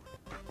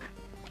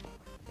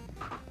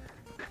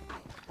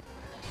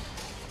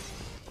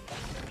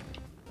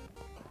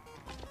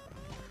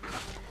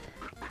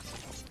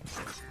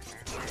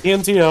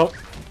 TNT out.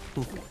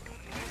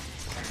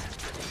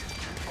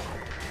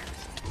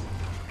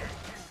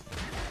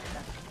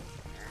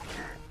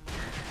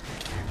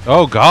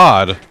 Oh,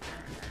 God.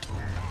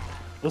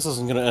 This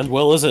isn't gonna end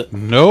well, is it?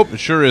 Nope, it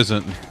sure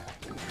isn't.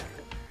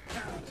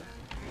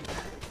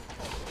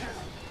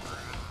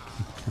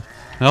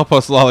 Help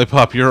us,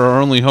 Lollipop. You're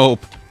our only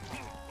hope.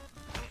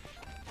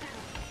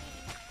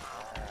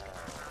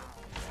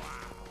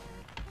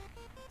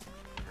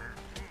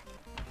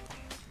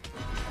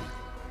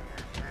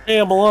 Hey,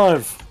 I'm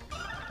alive.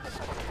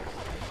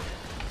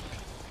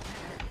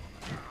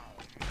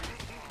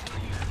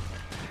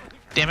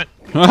 Damn it.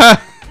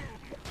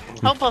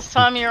 Help us,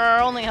 Tom. You're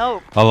our only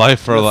hope. A life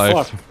for a Oh,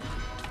 life. fuck.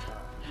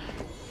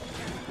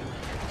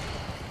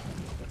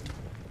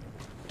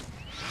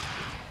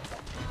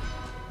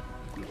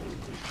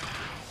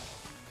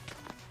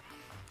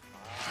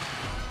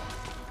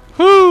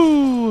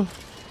 Whoo!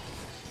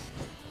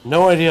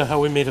 No idea how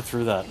we made it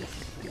through that.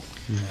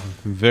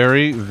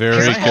 Very, 'Cause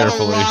very I have a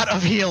carefully. lot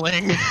of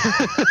healing.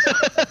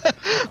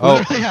 Oh.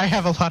 Literally, I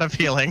have a lot of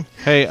healing.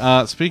 Hey,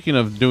 speaking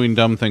of doing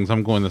dumb things,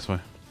 I'm going this way.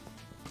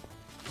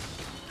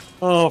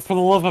 Oh, for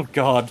the love of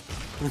God.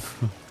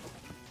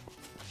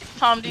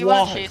 Tom, do you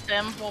want Why? to chase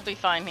him? We'll be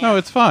fine here. No,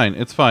 it's fine.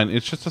 It's fine.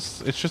 It's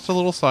just a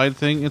little side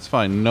thing. It's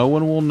fine. No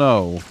one will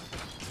know.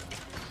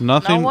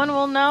 Nothing. No one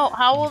will know.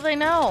 How will they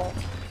know?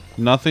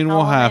 Nothing How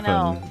will will they happen.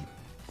 know?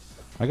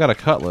 I got a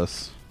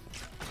cutlass.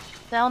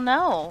 They'll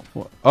know.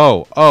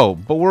 Oh,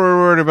 but we're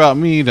worried about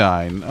me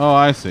dying. Oh,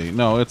 I see.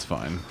 No, it's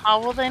fine. How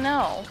will they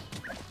know?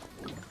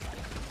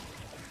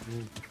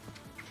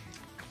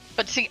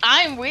 But see,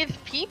 I'm with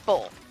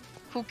people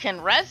who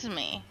can res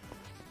me.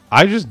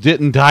 I just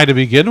didn't die to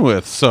begin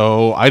with,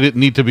 so I didn't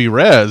need to be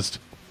rezzed.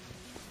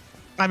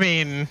 I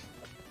mean,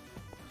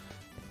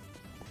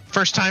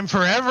 first time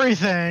for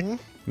everything.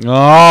 Oh,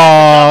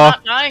 I'm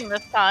not dying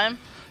this time.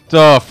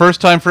 first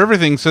time for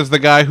everything, says the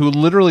guy who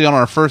literally on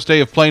our first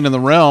day of playing in the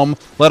realm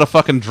let a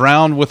fucking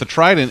drown with a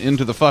trident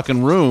into the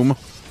fucking room.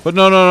 But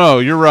no,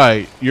 you're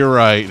right. You're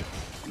right.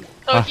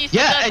 So if you said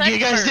Yeah, that's and you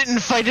guys expert-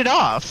 didn't fight it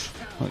off.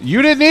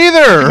 You didn't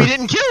either. We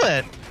didn't kill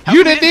it. How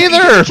You come didn't You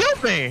either.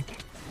 killed me.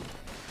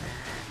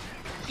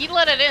 He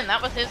let it in.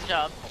 That was his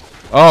job.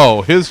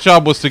 Oh, his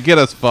job was to get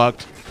us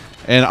fucked,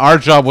 and our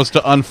job was to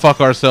unfuck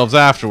ourselves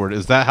afterward.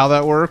 Is that how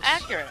that works?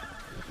 Accurate.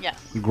 Yes.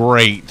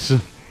 Great.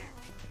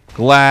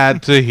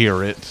 Glad to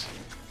hear it.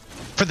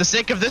 For the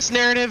sake of this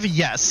narrative,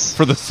 yes.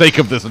 For the sake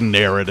of this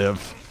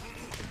narrative.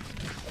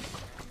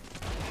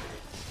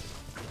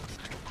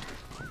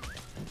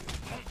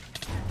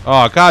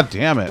 Oh, god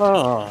damn it.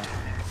 I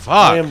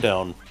Fuck. am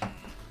down.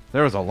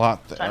 There was a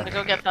lot there. Time to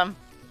go get them.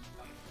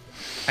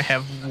 I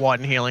have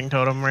one healing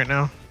totem right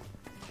now.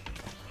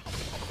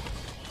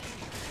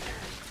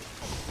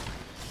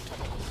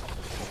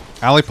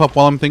 Alipup,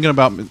 while I'm thinking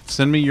about,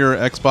 send me your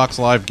Xbox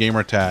Live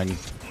gamer tag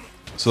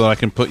so that I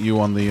can put you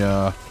on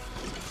the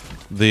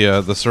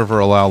server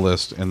allow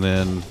list, and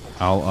then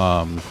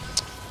I'll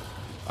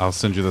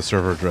send you the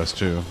server address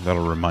too.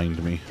 That'll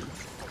remind me.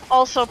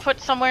 Also, put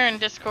somewhere in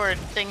Discord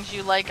things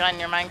you like on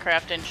your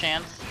Minecraft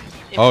enchants.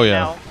 If Oh, you yeah.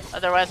 know.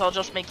 Otherwise, I'll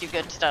just make you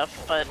good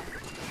stuff. But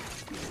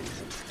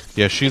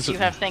Yeah, she's. you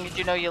have things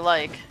you know you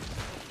like.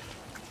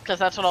 Because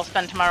that's what I'll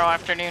spend tomorrow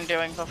afternoon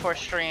doing before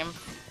stream.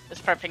 Is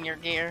prepping your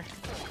gear.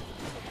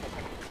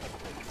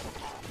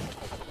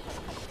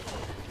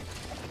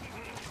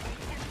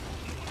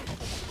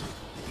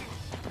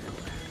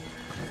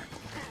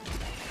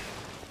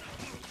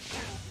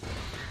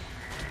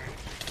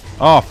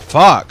 Oh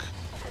fuck!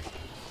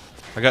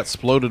 I got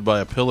exploded by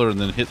a pillar and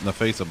then hit in the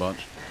face a bunch.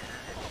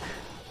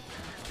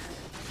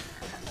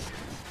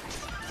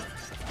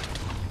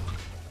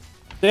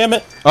 Damn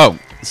it! Oh,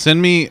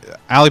 send me,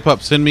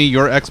 Alipup, send me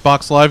your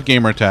Xbox Live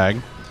gamer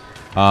tag,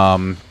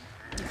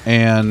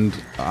 and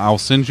I'll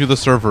send you the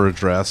server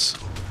address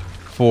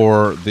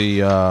for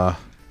the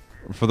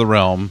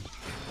realm,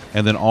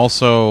 and then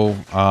also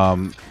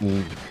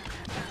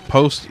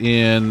post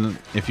in,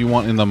 if you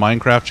want, in the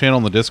Minecraft channel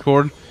in the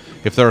Discord,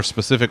 if there are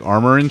specific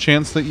armor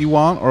enchants that you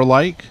want or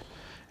like,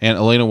 and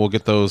Elena will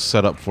get those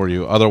set up for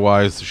you.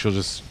 Otherwise, she'll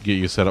just get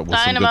you set up with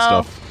some good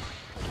Dynamo. stuff.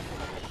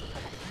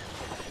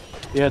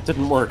 Yeah, it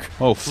didn't work.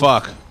 Oh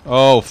fuck!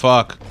 Oh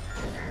fuck!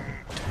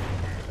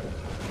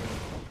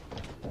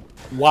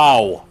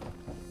 Wow.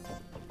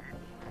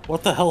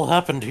 What the hell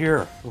happened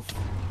here?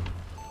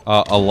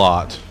 A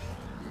lot.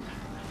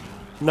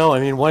 No, I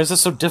mean, why is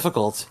this so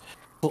difficult?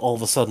 All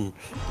of a sudden.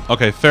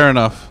 Okay, fair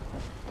enough.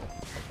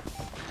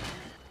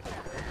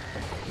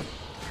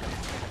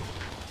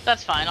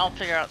 That's fine. I'll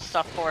figure out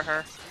stuff for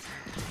her.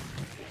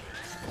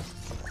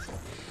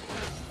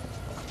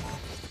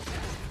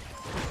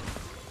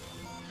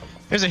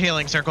 There's a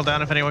healing circle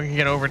down if anyone can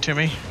get over to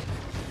me.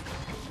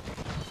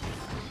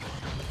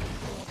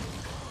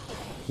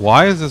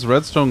 Why is this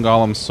redstone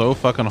golem so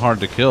fucking hard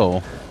to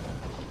kill?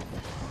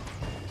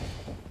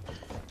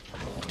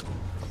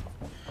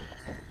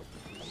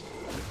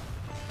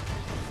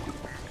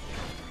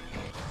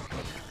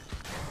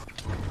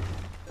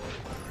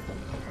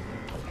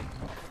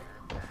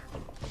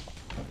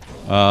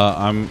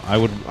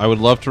 I would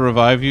love to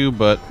revive you,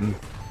 but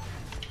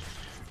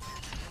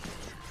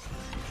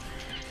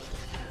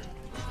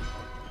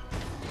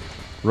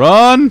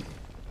run!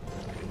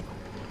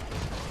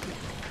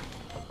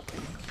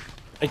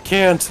 I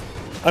can't.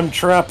 I'm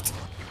trapped.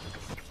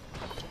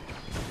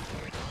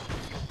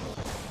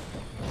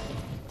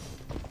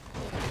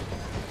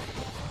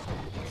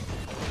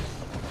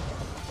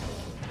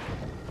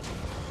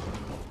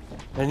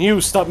 And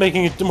you, stop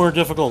making it more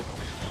difficult.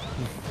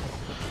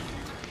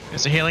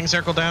 There's a healing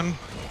circle down.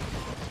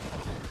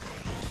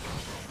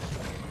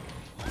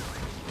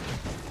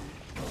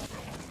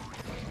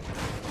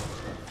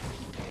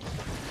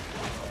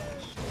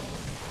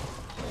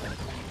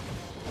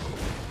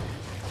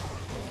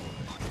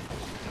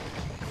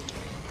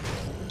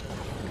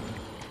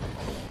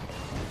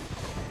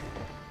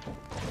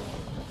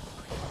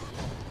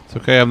 It's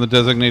okay, I'm the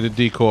designated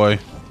decoy.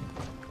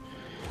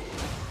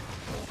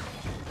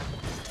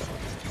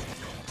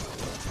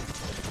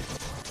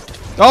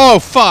 Oh,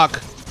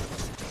 fuck!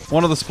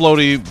 One of the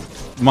splody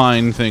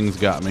mine things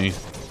got me.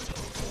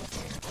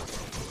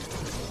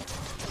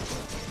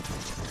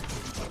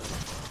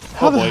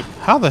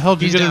 How the hell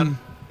did you He's get down. him?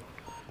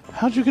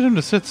 How'd you get him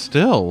to sit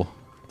still?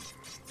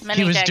 Many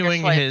He was dagger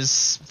doing swipes.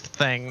 his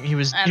thing. He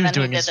was And he was then he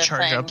doing did his the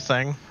charge thing. up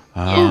thing.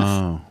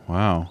 Oh,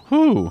 wow.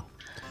 Whew.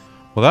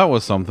 Well, that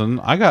was something.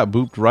 I got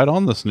booped right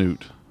on the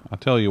snoot. I'll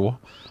tell you what.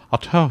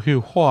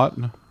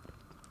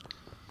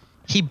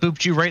 He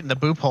booped you right in the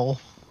boop hole.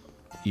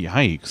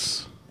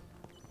 Yikes.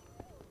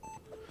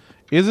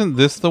 Isn't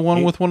this the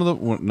one with one of the...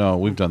 No,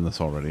 we've done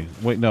this already.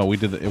 Wait, no, we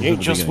did it. It was You at ain't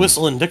the just beginning.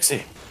 whistling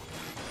Dixie.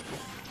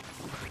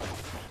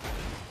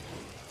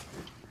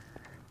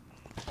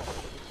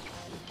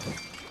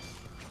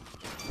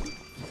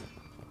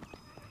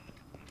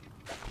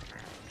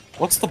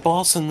 What's the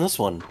boss in this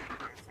one?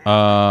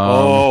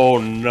 Oh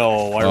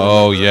no!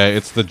 Oh yeah,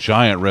 it's the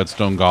giant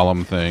redstone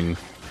golem thing,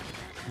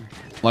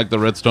 like the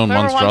redstone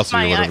Whoever wants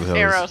monstrosity or my whatever the hell it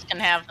is. arrows can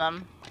have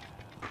them.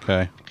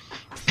 Okay.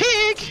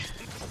 Pig!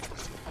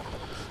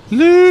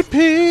 Loot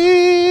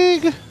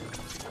pig.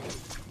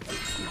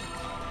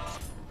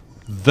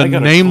 The I got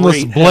a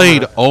nameless great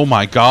blade. hammer. Oh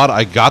my god,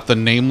 I got the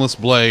nameless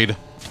blade.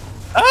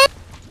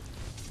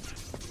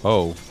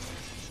 Oh.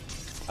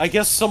 I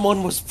guess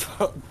someone was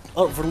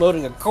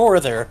overloading a core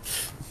there.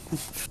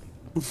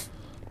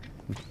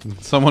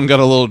 Someone got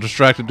a little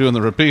distracted doing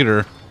the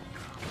repeater.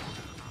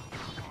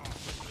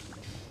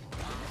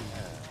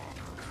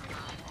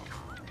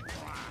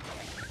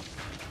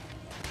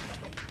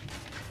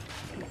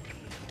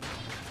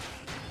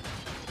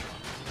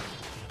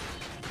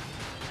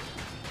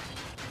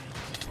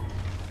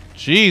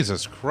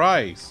 Jesus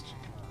Christ.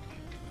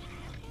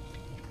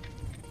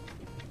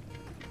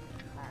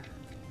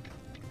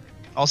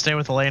 I'll stay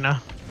with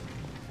Elena.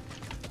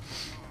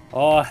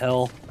 Oh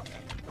hell!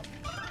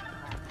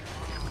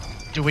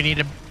 Do we need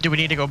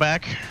to go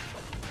back?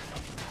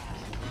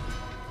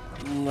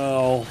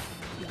 No.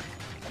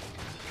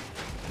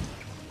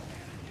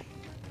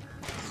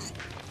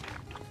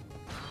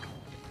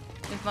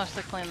 We've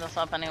mostly cleaned this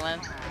up anyways.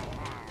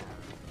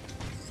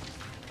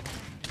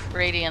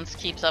 Radiance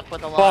keeps up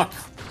with a lot.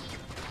 Fuck!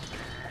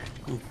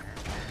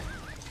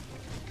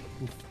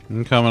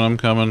 I'm coming, I'm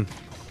coming.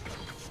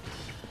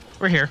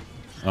 We're here.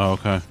 Oh,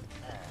 okay.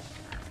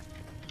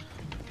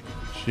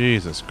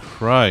 Jesus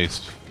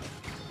Christ.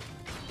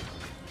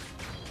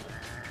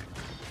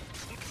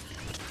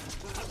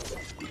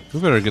 We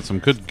better get some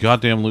good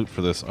goddamn loot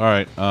for this.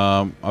 Alright,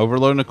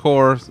 overloading a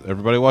core.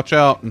 Everybody watch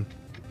out.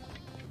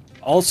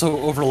 Also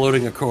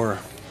overloading a core.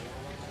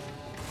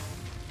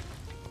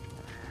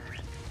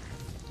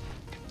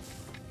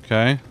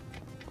 Okay.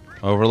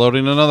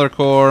 Overloading another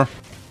core.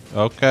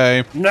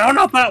 Okay. No,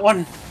 not that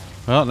one!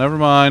 Well, never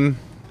mind.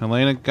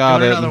 Elena got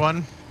Doing it. another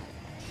one.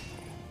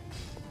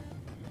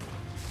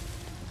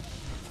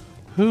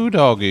 Who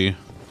doggy?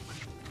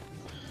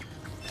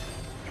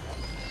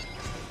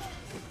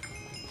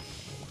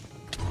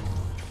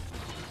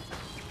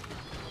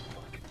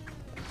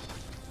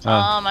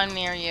 Tom, I'm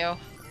near you.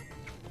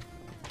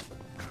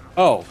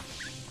 Oh.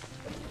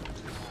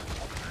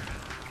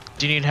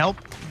 Do you need help?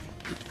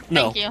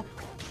 No. Thank you.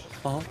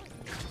 Uh-huh.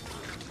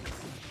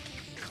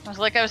 I was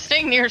like, I was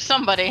staying near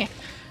somebody.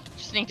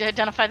 Just need to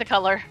identify the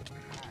color.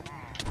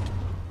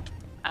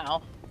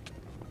 Ow.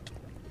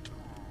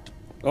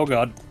 Oh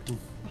god.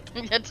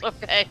 It's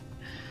okay.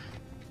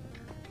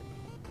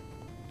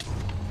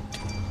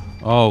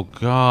 Oh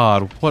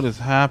God! What has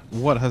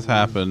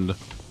happened?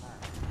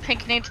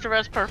 Pink needs to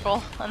res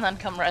purple, and then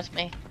come res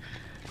me.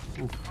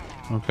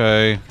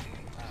 Okay.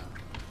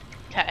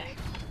 Okay.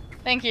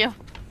 Thank you.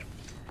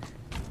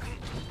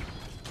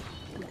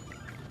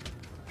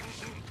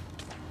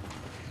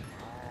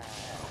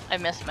 I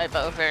miss my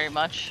bow very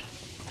much.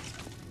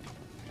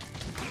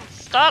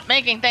 Stop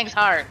making things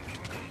hard.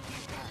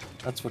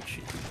 That's what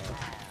she...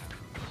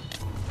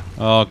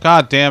 Oh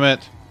God damn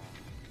it!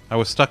 I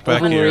was stuck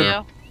back One for here.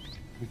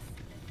 you.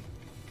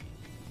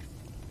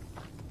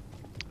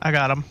 I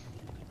got him.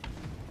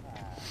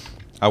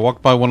 I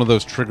walked by one of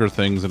those trigger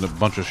things and a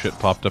bunch of shit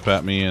popped up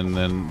at me and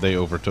then they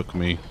overtook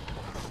me.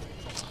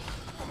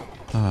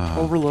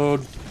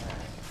 Overload.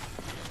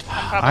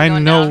 I'm probably I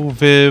going know, down.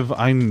 Viv.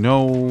 I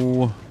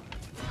know.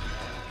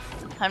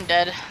 I'm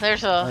dead.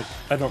 There's a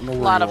I don't know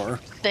where lot you of are.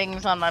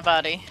 things on my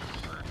body.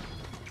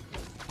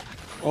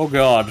 Oh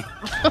god.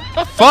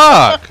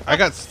 Fuck!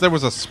 There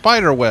was a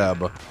spider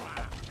web.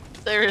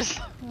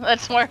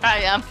 That's where I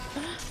am.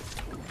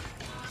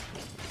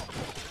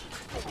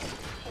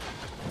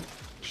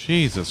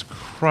 Jesus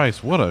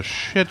Christ, what a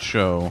shit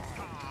show.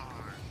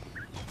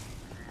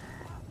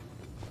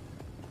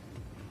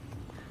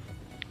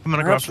 I'm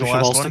gonna Perhaps go we after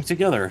should the all last one. stick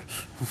together.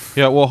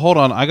 Yeah, well, hold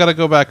on. I gotta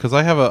go back because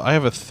I have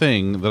a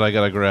thing that I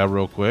gotta grab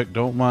real quick.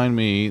 Don't mind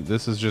me.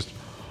 This is just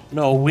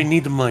No, we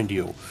need to mind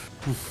you.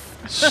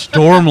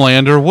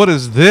 Stormlander. What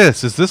is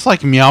this? Is this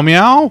like Meow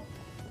Meow?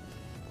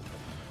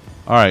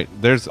 All right,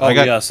 Oh,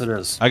 yes, it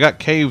is. I got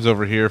caves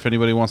over here. If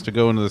anybody wants to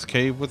go into this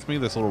cave with me,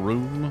 this little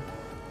room.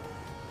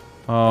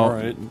 Oh,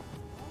 Alright.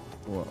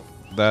 well,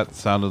 that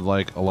sounded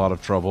like a lot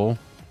of trouble.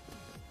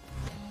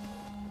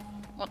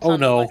 What Oh,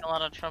 sounded no. like a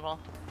lot of trouble.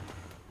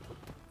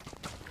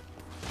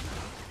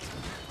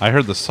 I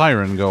heard the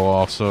siren go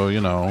off, so you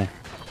know.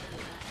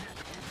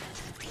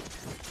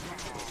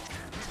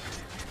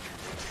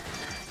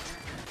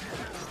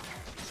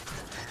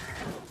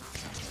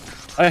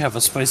 I have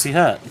a spicy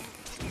hat.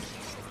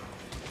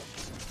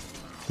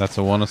 That's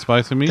a one of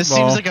spicy meatball. This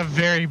seems like a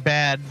very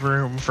bad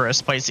room for a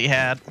spicy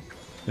hat.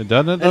 It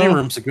doesn't. Any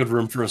room's a good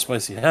room for a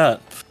spicy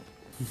hat.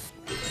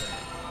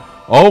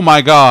 Oh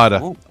my god!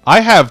 Oh.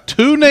 I have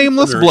 2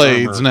 nameless There's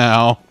blades armor.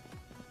 now.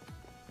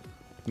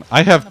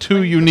 I have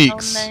 2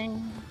 uniques.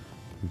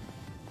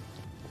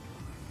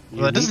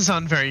 Well, that doesn't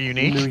sound very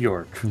unique. New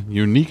York.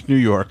 Unique New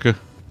York.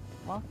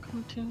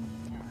 Welcome to New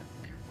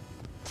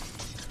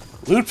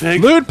York. Loot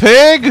pig. Loot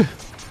pig.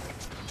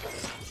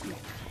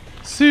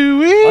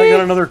 Sweet. I got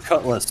another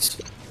cutlass.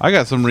 I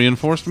got some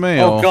reinforced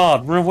mail. Oh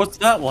god, what's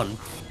that one?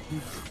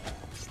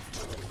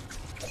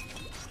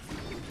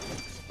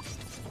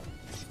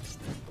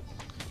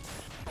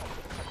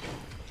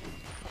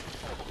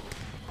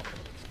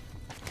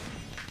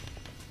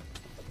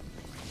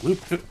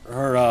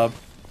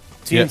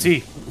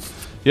 TNT.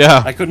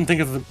 Yeah. I couldn't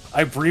think of the.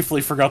 I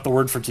briefly forgot the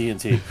word for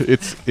TNT.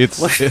 It's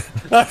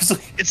I was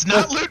like, It's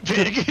not loot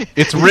pig.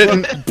 it's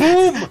written.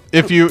 boom!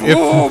 If you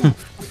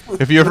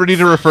if you ever need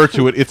to refer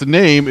to it, its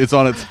name is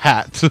on its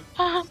hat.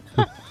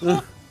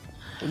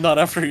 Not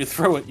after you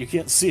throw it, you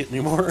can't see it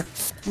anymore.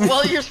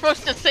 Well, you're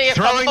supposed to say it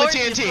Throwing the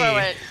before you TNT. throw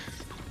it.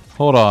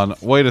 Hold on.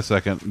 Wait a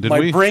second. Did My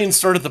we? brain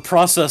started the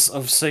process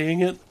of saying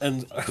it,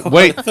 and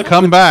Wait.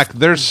 Come back.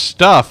 There's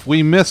stuff.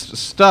 We missed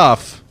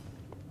stuff.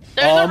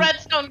 There's a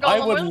redstone golem. I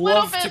would We're a little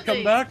love to busy.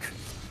 come back,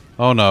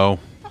 Oh no.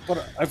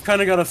 but I've kind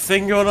of got a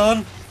thing going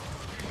on.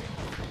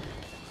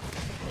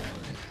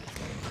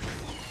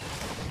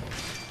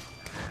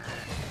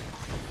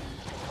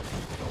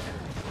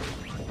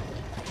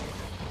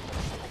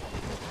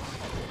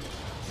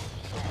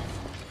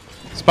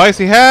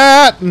 Spicy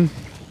hat.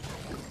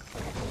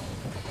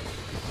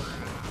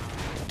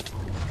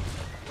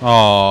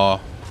 Aw.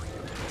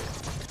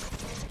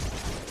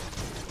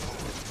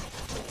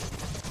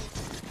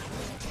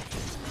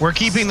 We're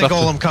keeping the Stuff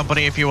golem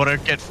company if you want to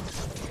get.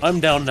 I'm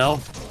down now.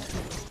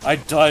 I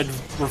died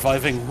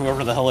reviving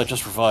whoever the hell I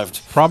just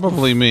revived.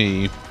 Probably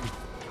me.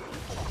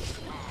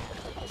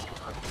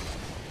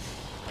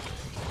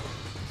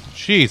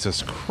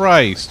 Jesus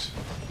Christ.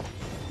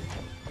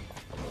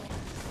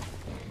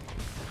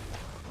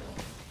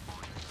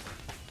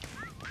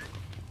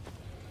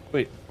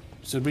 Wait,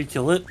 should we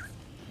kill it?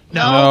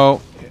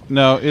 No,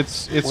 no,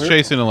 it's Where-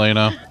 chasing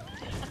Elena.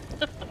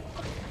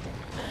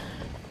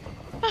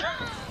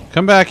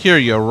 Come back here,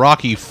 you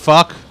rocky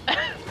fuck.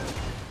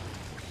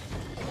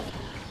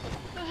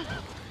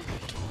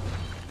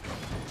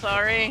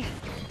 Sorry.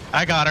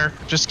 I got her.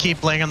 Just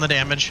keep laying on the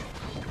damage.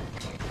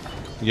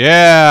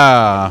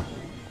 Yeah.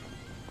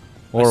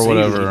 I Or see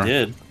whatever. You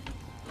did.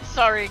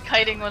 Sorry,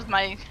 kiting was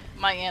my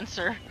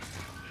answer.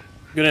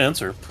 Good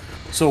answer.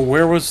 So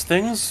where was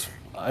things?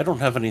 I don't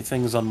have any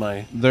things on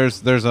my.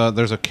 There's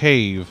a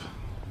cave.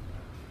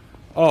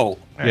 Oh.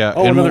 Yeah.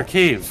 Oh, and another we'll-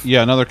 cave.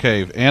 Yeah, another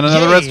cave. And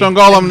another Yay. redstone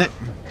golem. And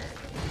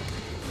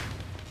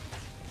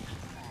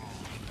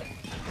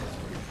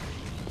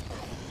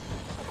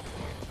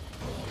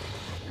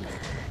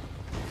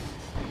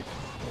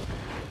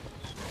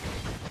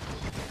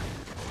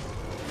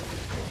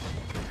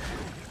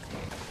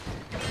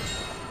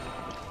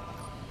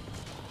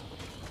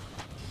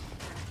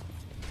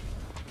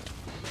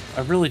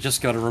I really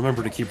just got to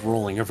remember to keep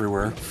rolling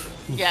everywhere.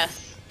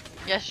 Yes.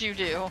 Yes, you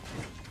do.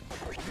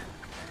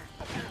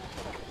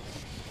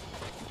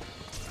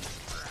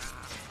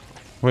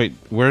 Wait,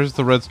 where's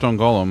the redstone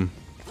golem?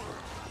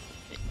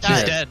 She's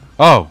Died. dead.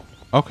 Oh,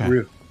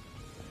 okay.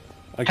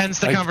 Hence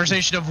the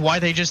conversation of why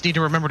they just need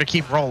to remember to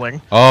keep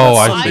rolling. Oh, That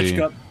I son of a see. bitch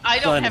got I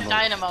don't have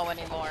dynamo. dynamo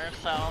anymore,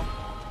 so.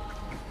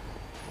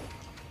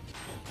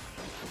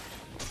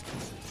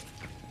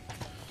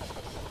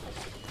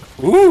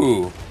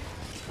 Ooh.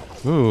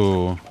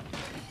 Ooh.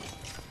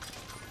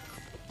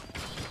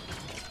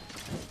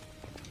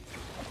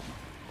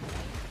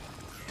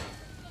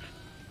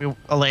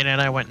 Elena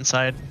and I went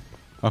inside.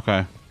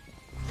 Okay.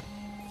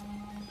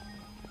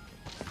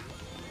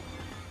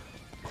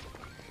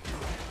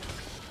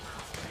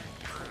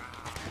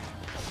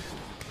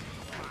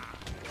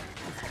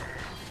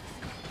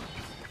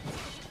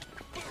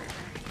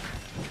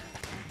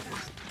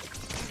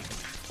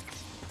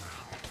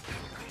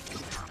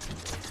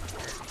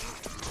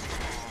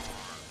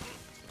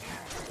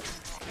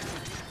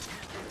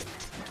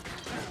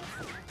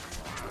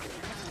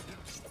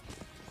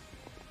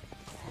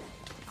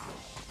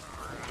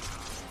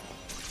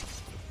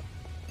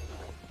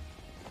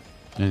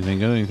 Anything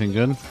good? Anything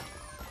good?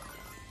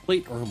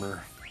 Plate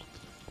armor.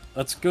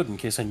 That's good in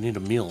case I need a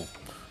meal.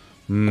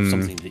 Hmm. Have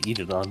something to eat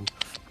it on.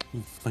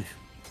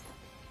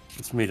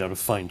 It's made out of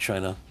fine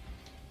china.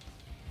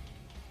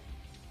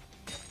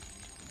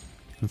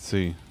 Let's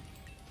see.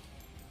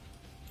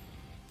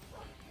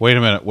 Wait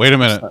a minute. Wait a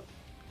minute.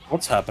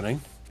 What's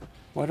happening?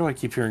 Why do I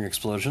keep hearing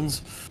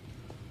explosions?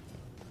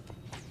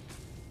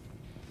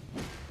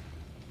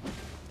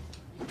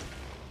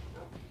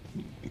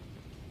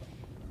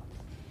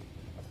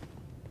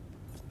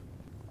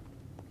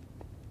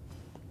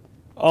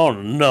 Oh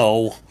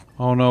no!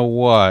 Oh no,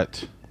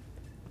 what?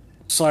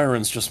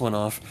 Sirens just went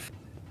off.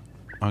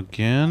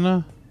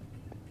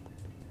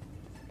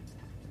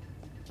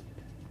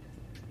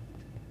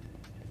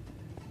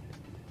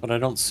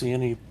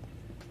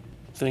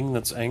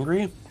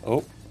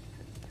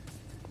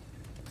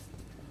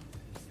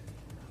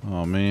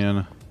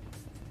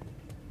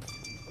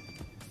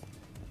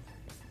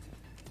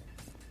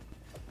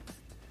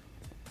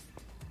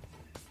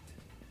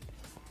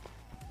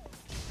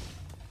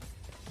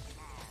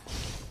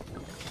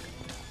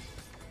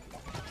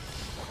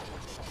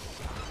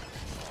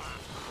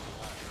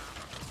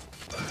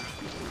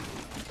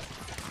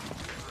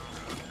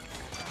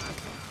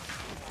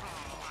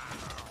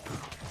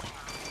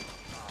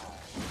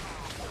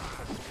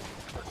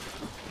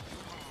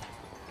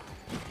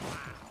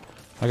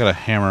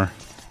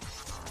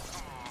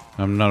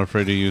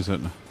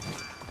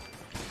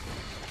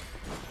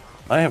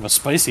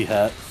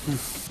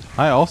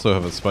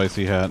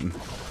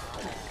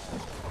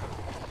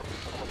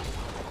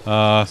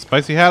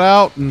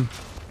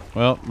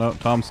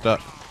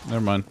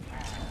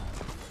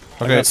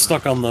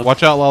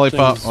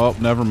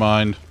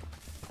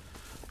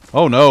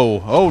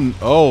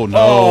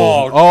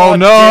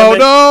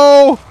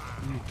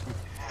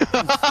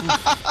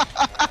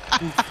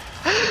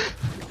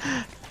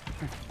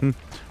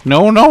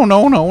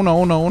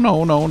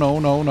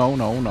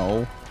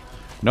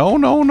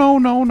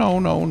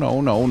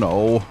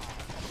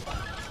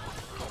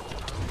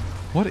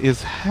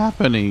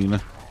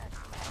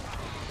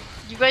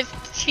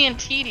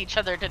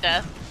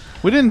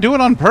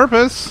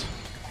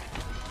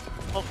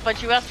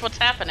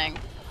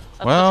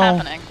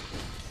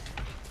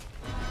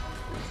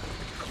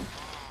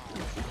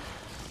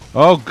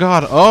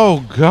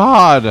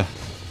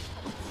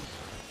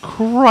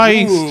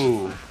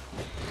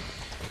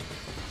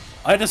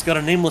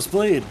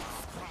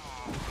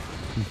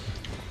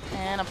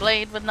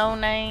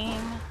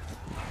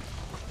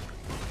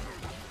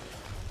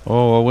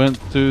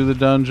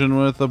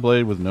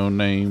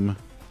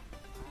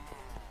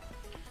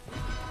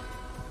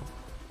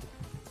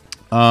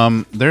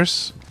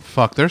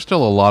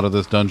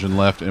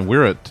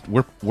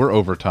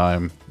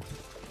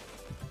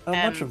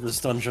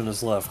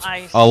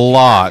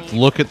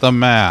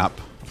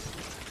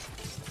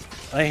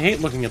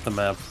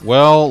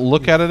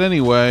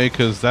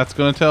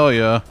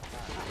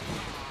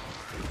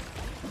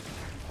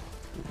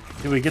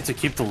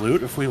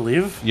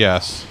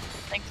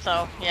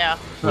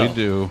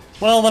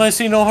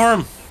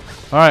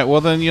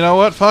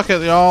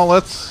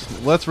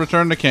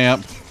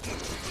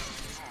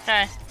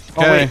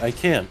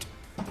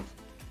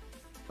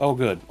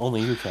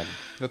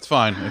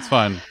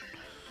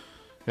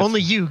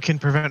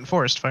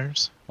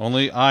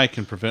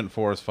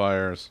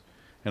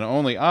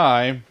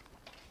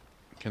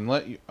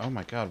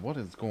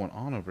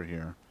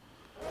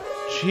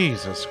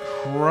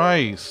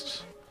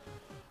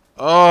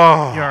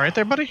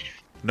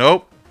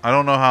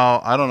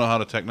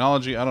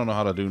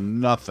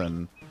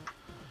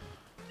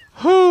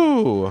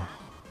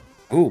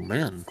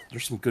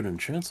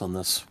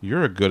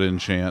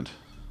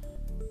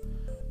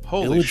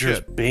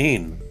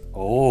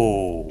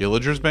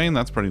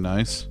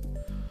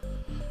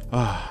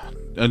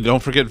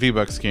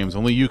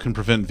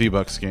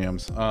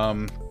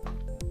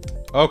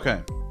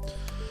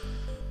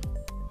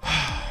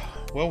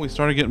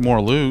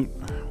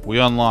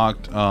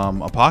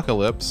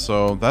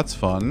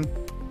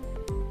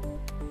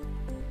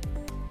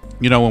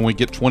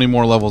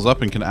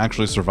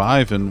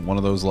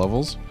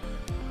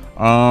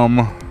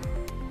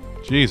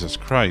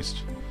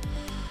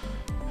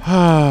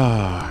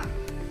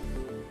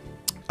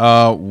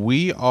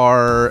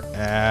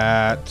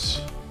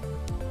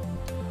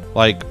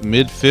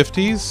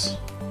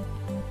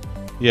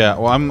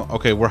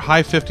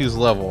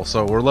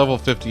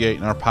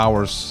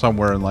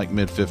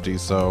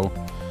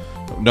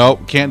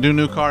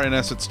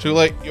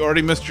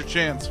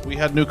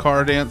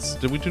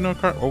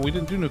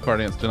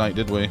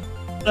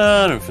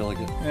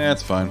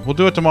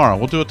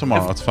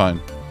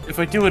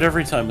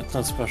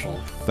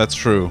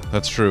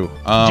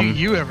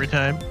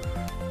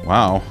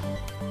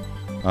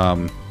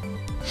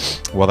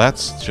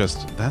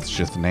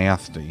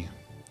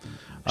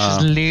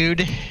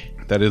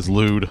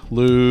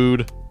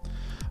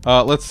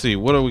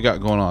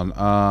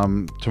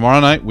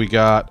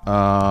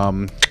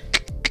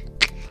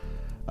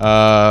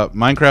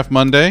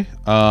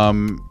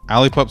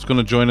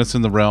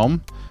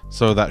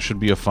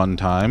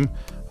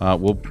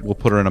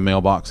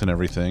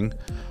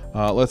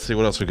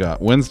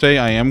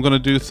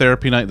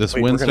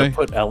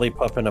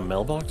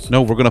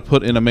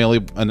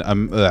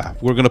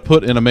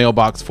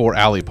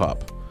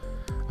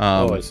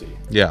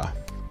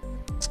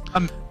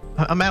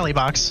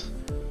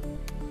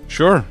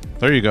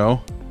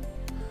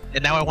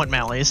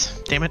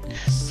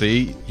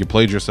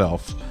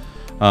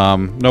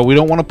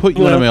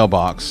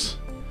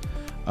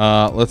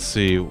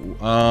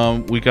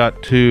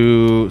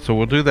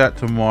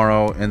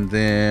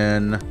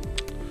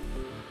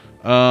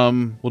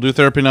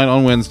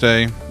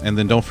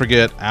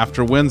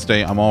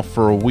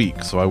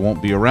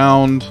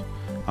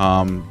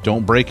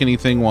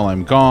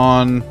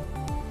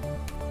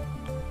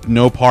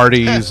 No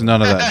parties,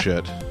 none of that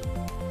shit.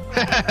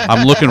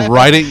 I'm looking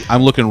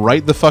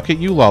right the fuck at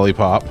you,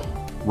 Lollipop.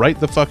 Right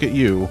the fuck at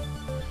you.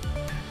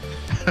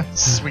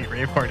 Sweet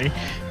rave party.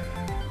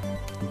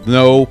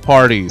 No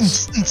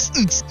parties.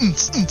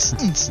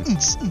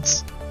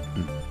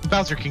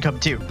 Bowser can come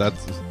too.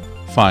 That's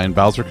fine.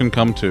 Bowser can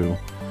come too.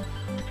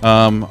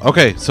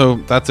 Okay, so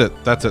that's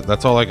it.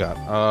 That's all I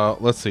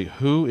got. Let's see.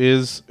 Who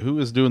is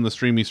doing the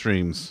streamy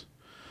streams?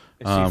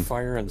 I see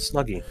Fire and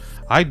Snuggy.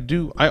 I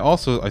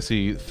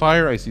see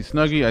Fire, I see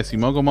Snuggy, I see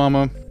Mogo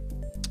Mama.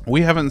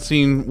 We haven't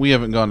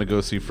gone to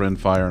go see Friend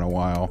Fire in a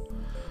while.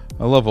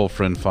 I love old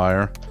Friend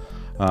Fire.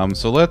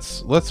 So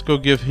let's go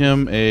give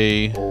him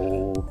a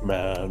Old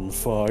Man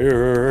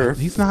Fire.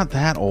 He's not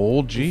that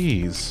old,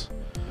 jeez.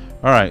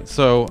 Alright,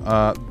 so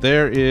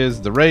there is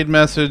the raid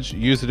message.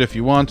 Use it if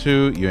you want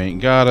to. You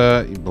ain't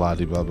gotta. Blah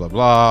blah blah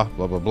blah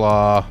blah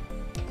blah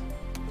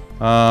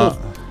blah.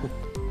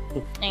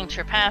 Ain't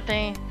your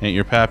pappy. Ain't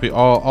your pappy.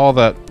 All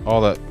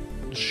that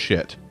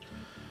shit.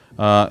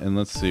 And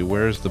let's see,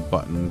 where's the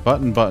button?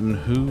 Button.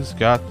 Who's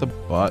got the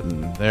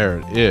button? There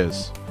it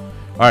is.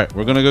 Alright,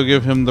 we're gonna go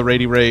give him the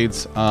raidy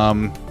raids.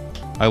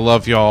 I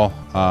love y'all.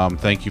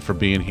 Thank you for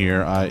being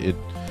here.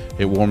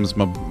 It warms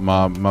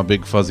my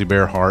big fuzzy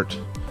bear heart.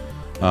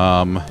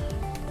 I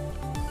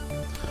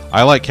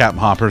like Captain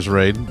Hopper's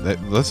raid.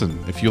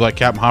 Listen, if you like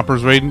Captain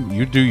Hopper's raid,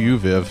 you do you,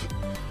 Viv.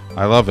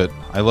 I love it.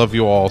 I love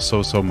you all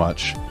so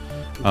much.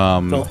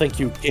 Don't think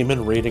you came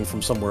in raiding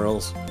from somewhere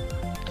else.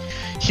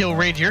 He'll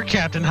raid your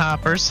Captain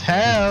Hoppers.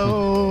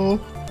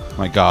 Hell.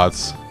 My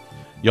gods,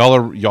 y'all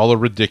are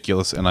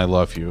ridiculous, and I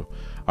love you.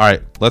 All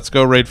right, let's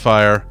go raid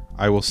Fire.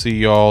 I will see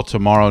y'all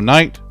tomorrow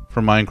night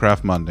for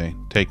Minecraft Monday.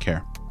 Take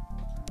care.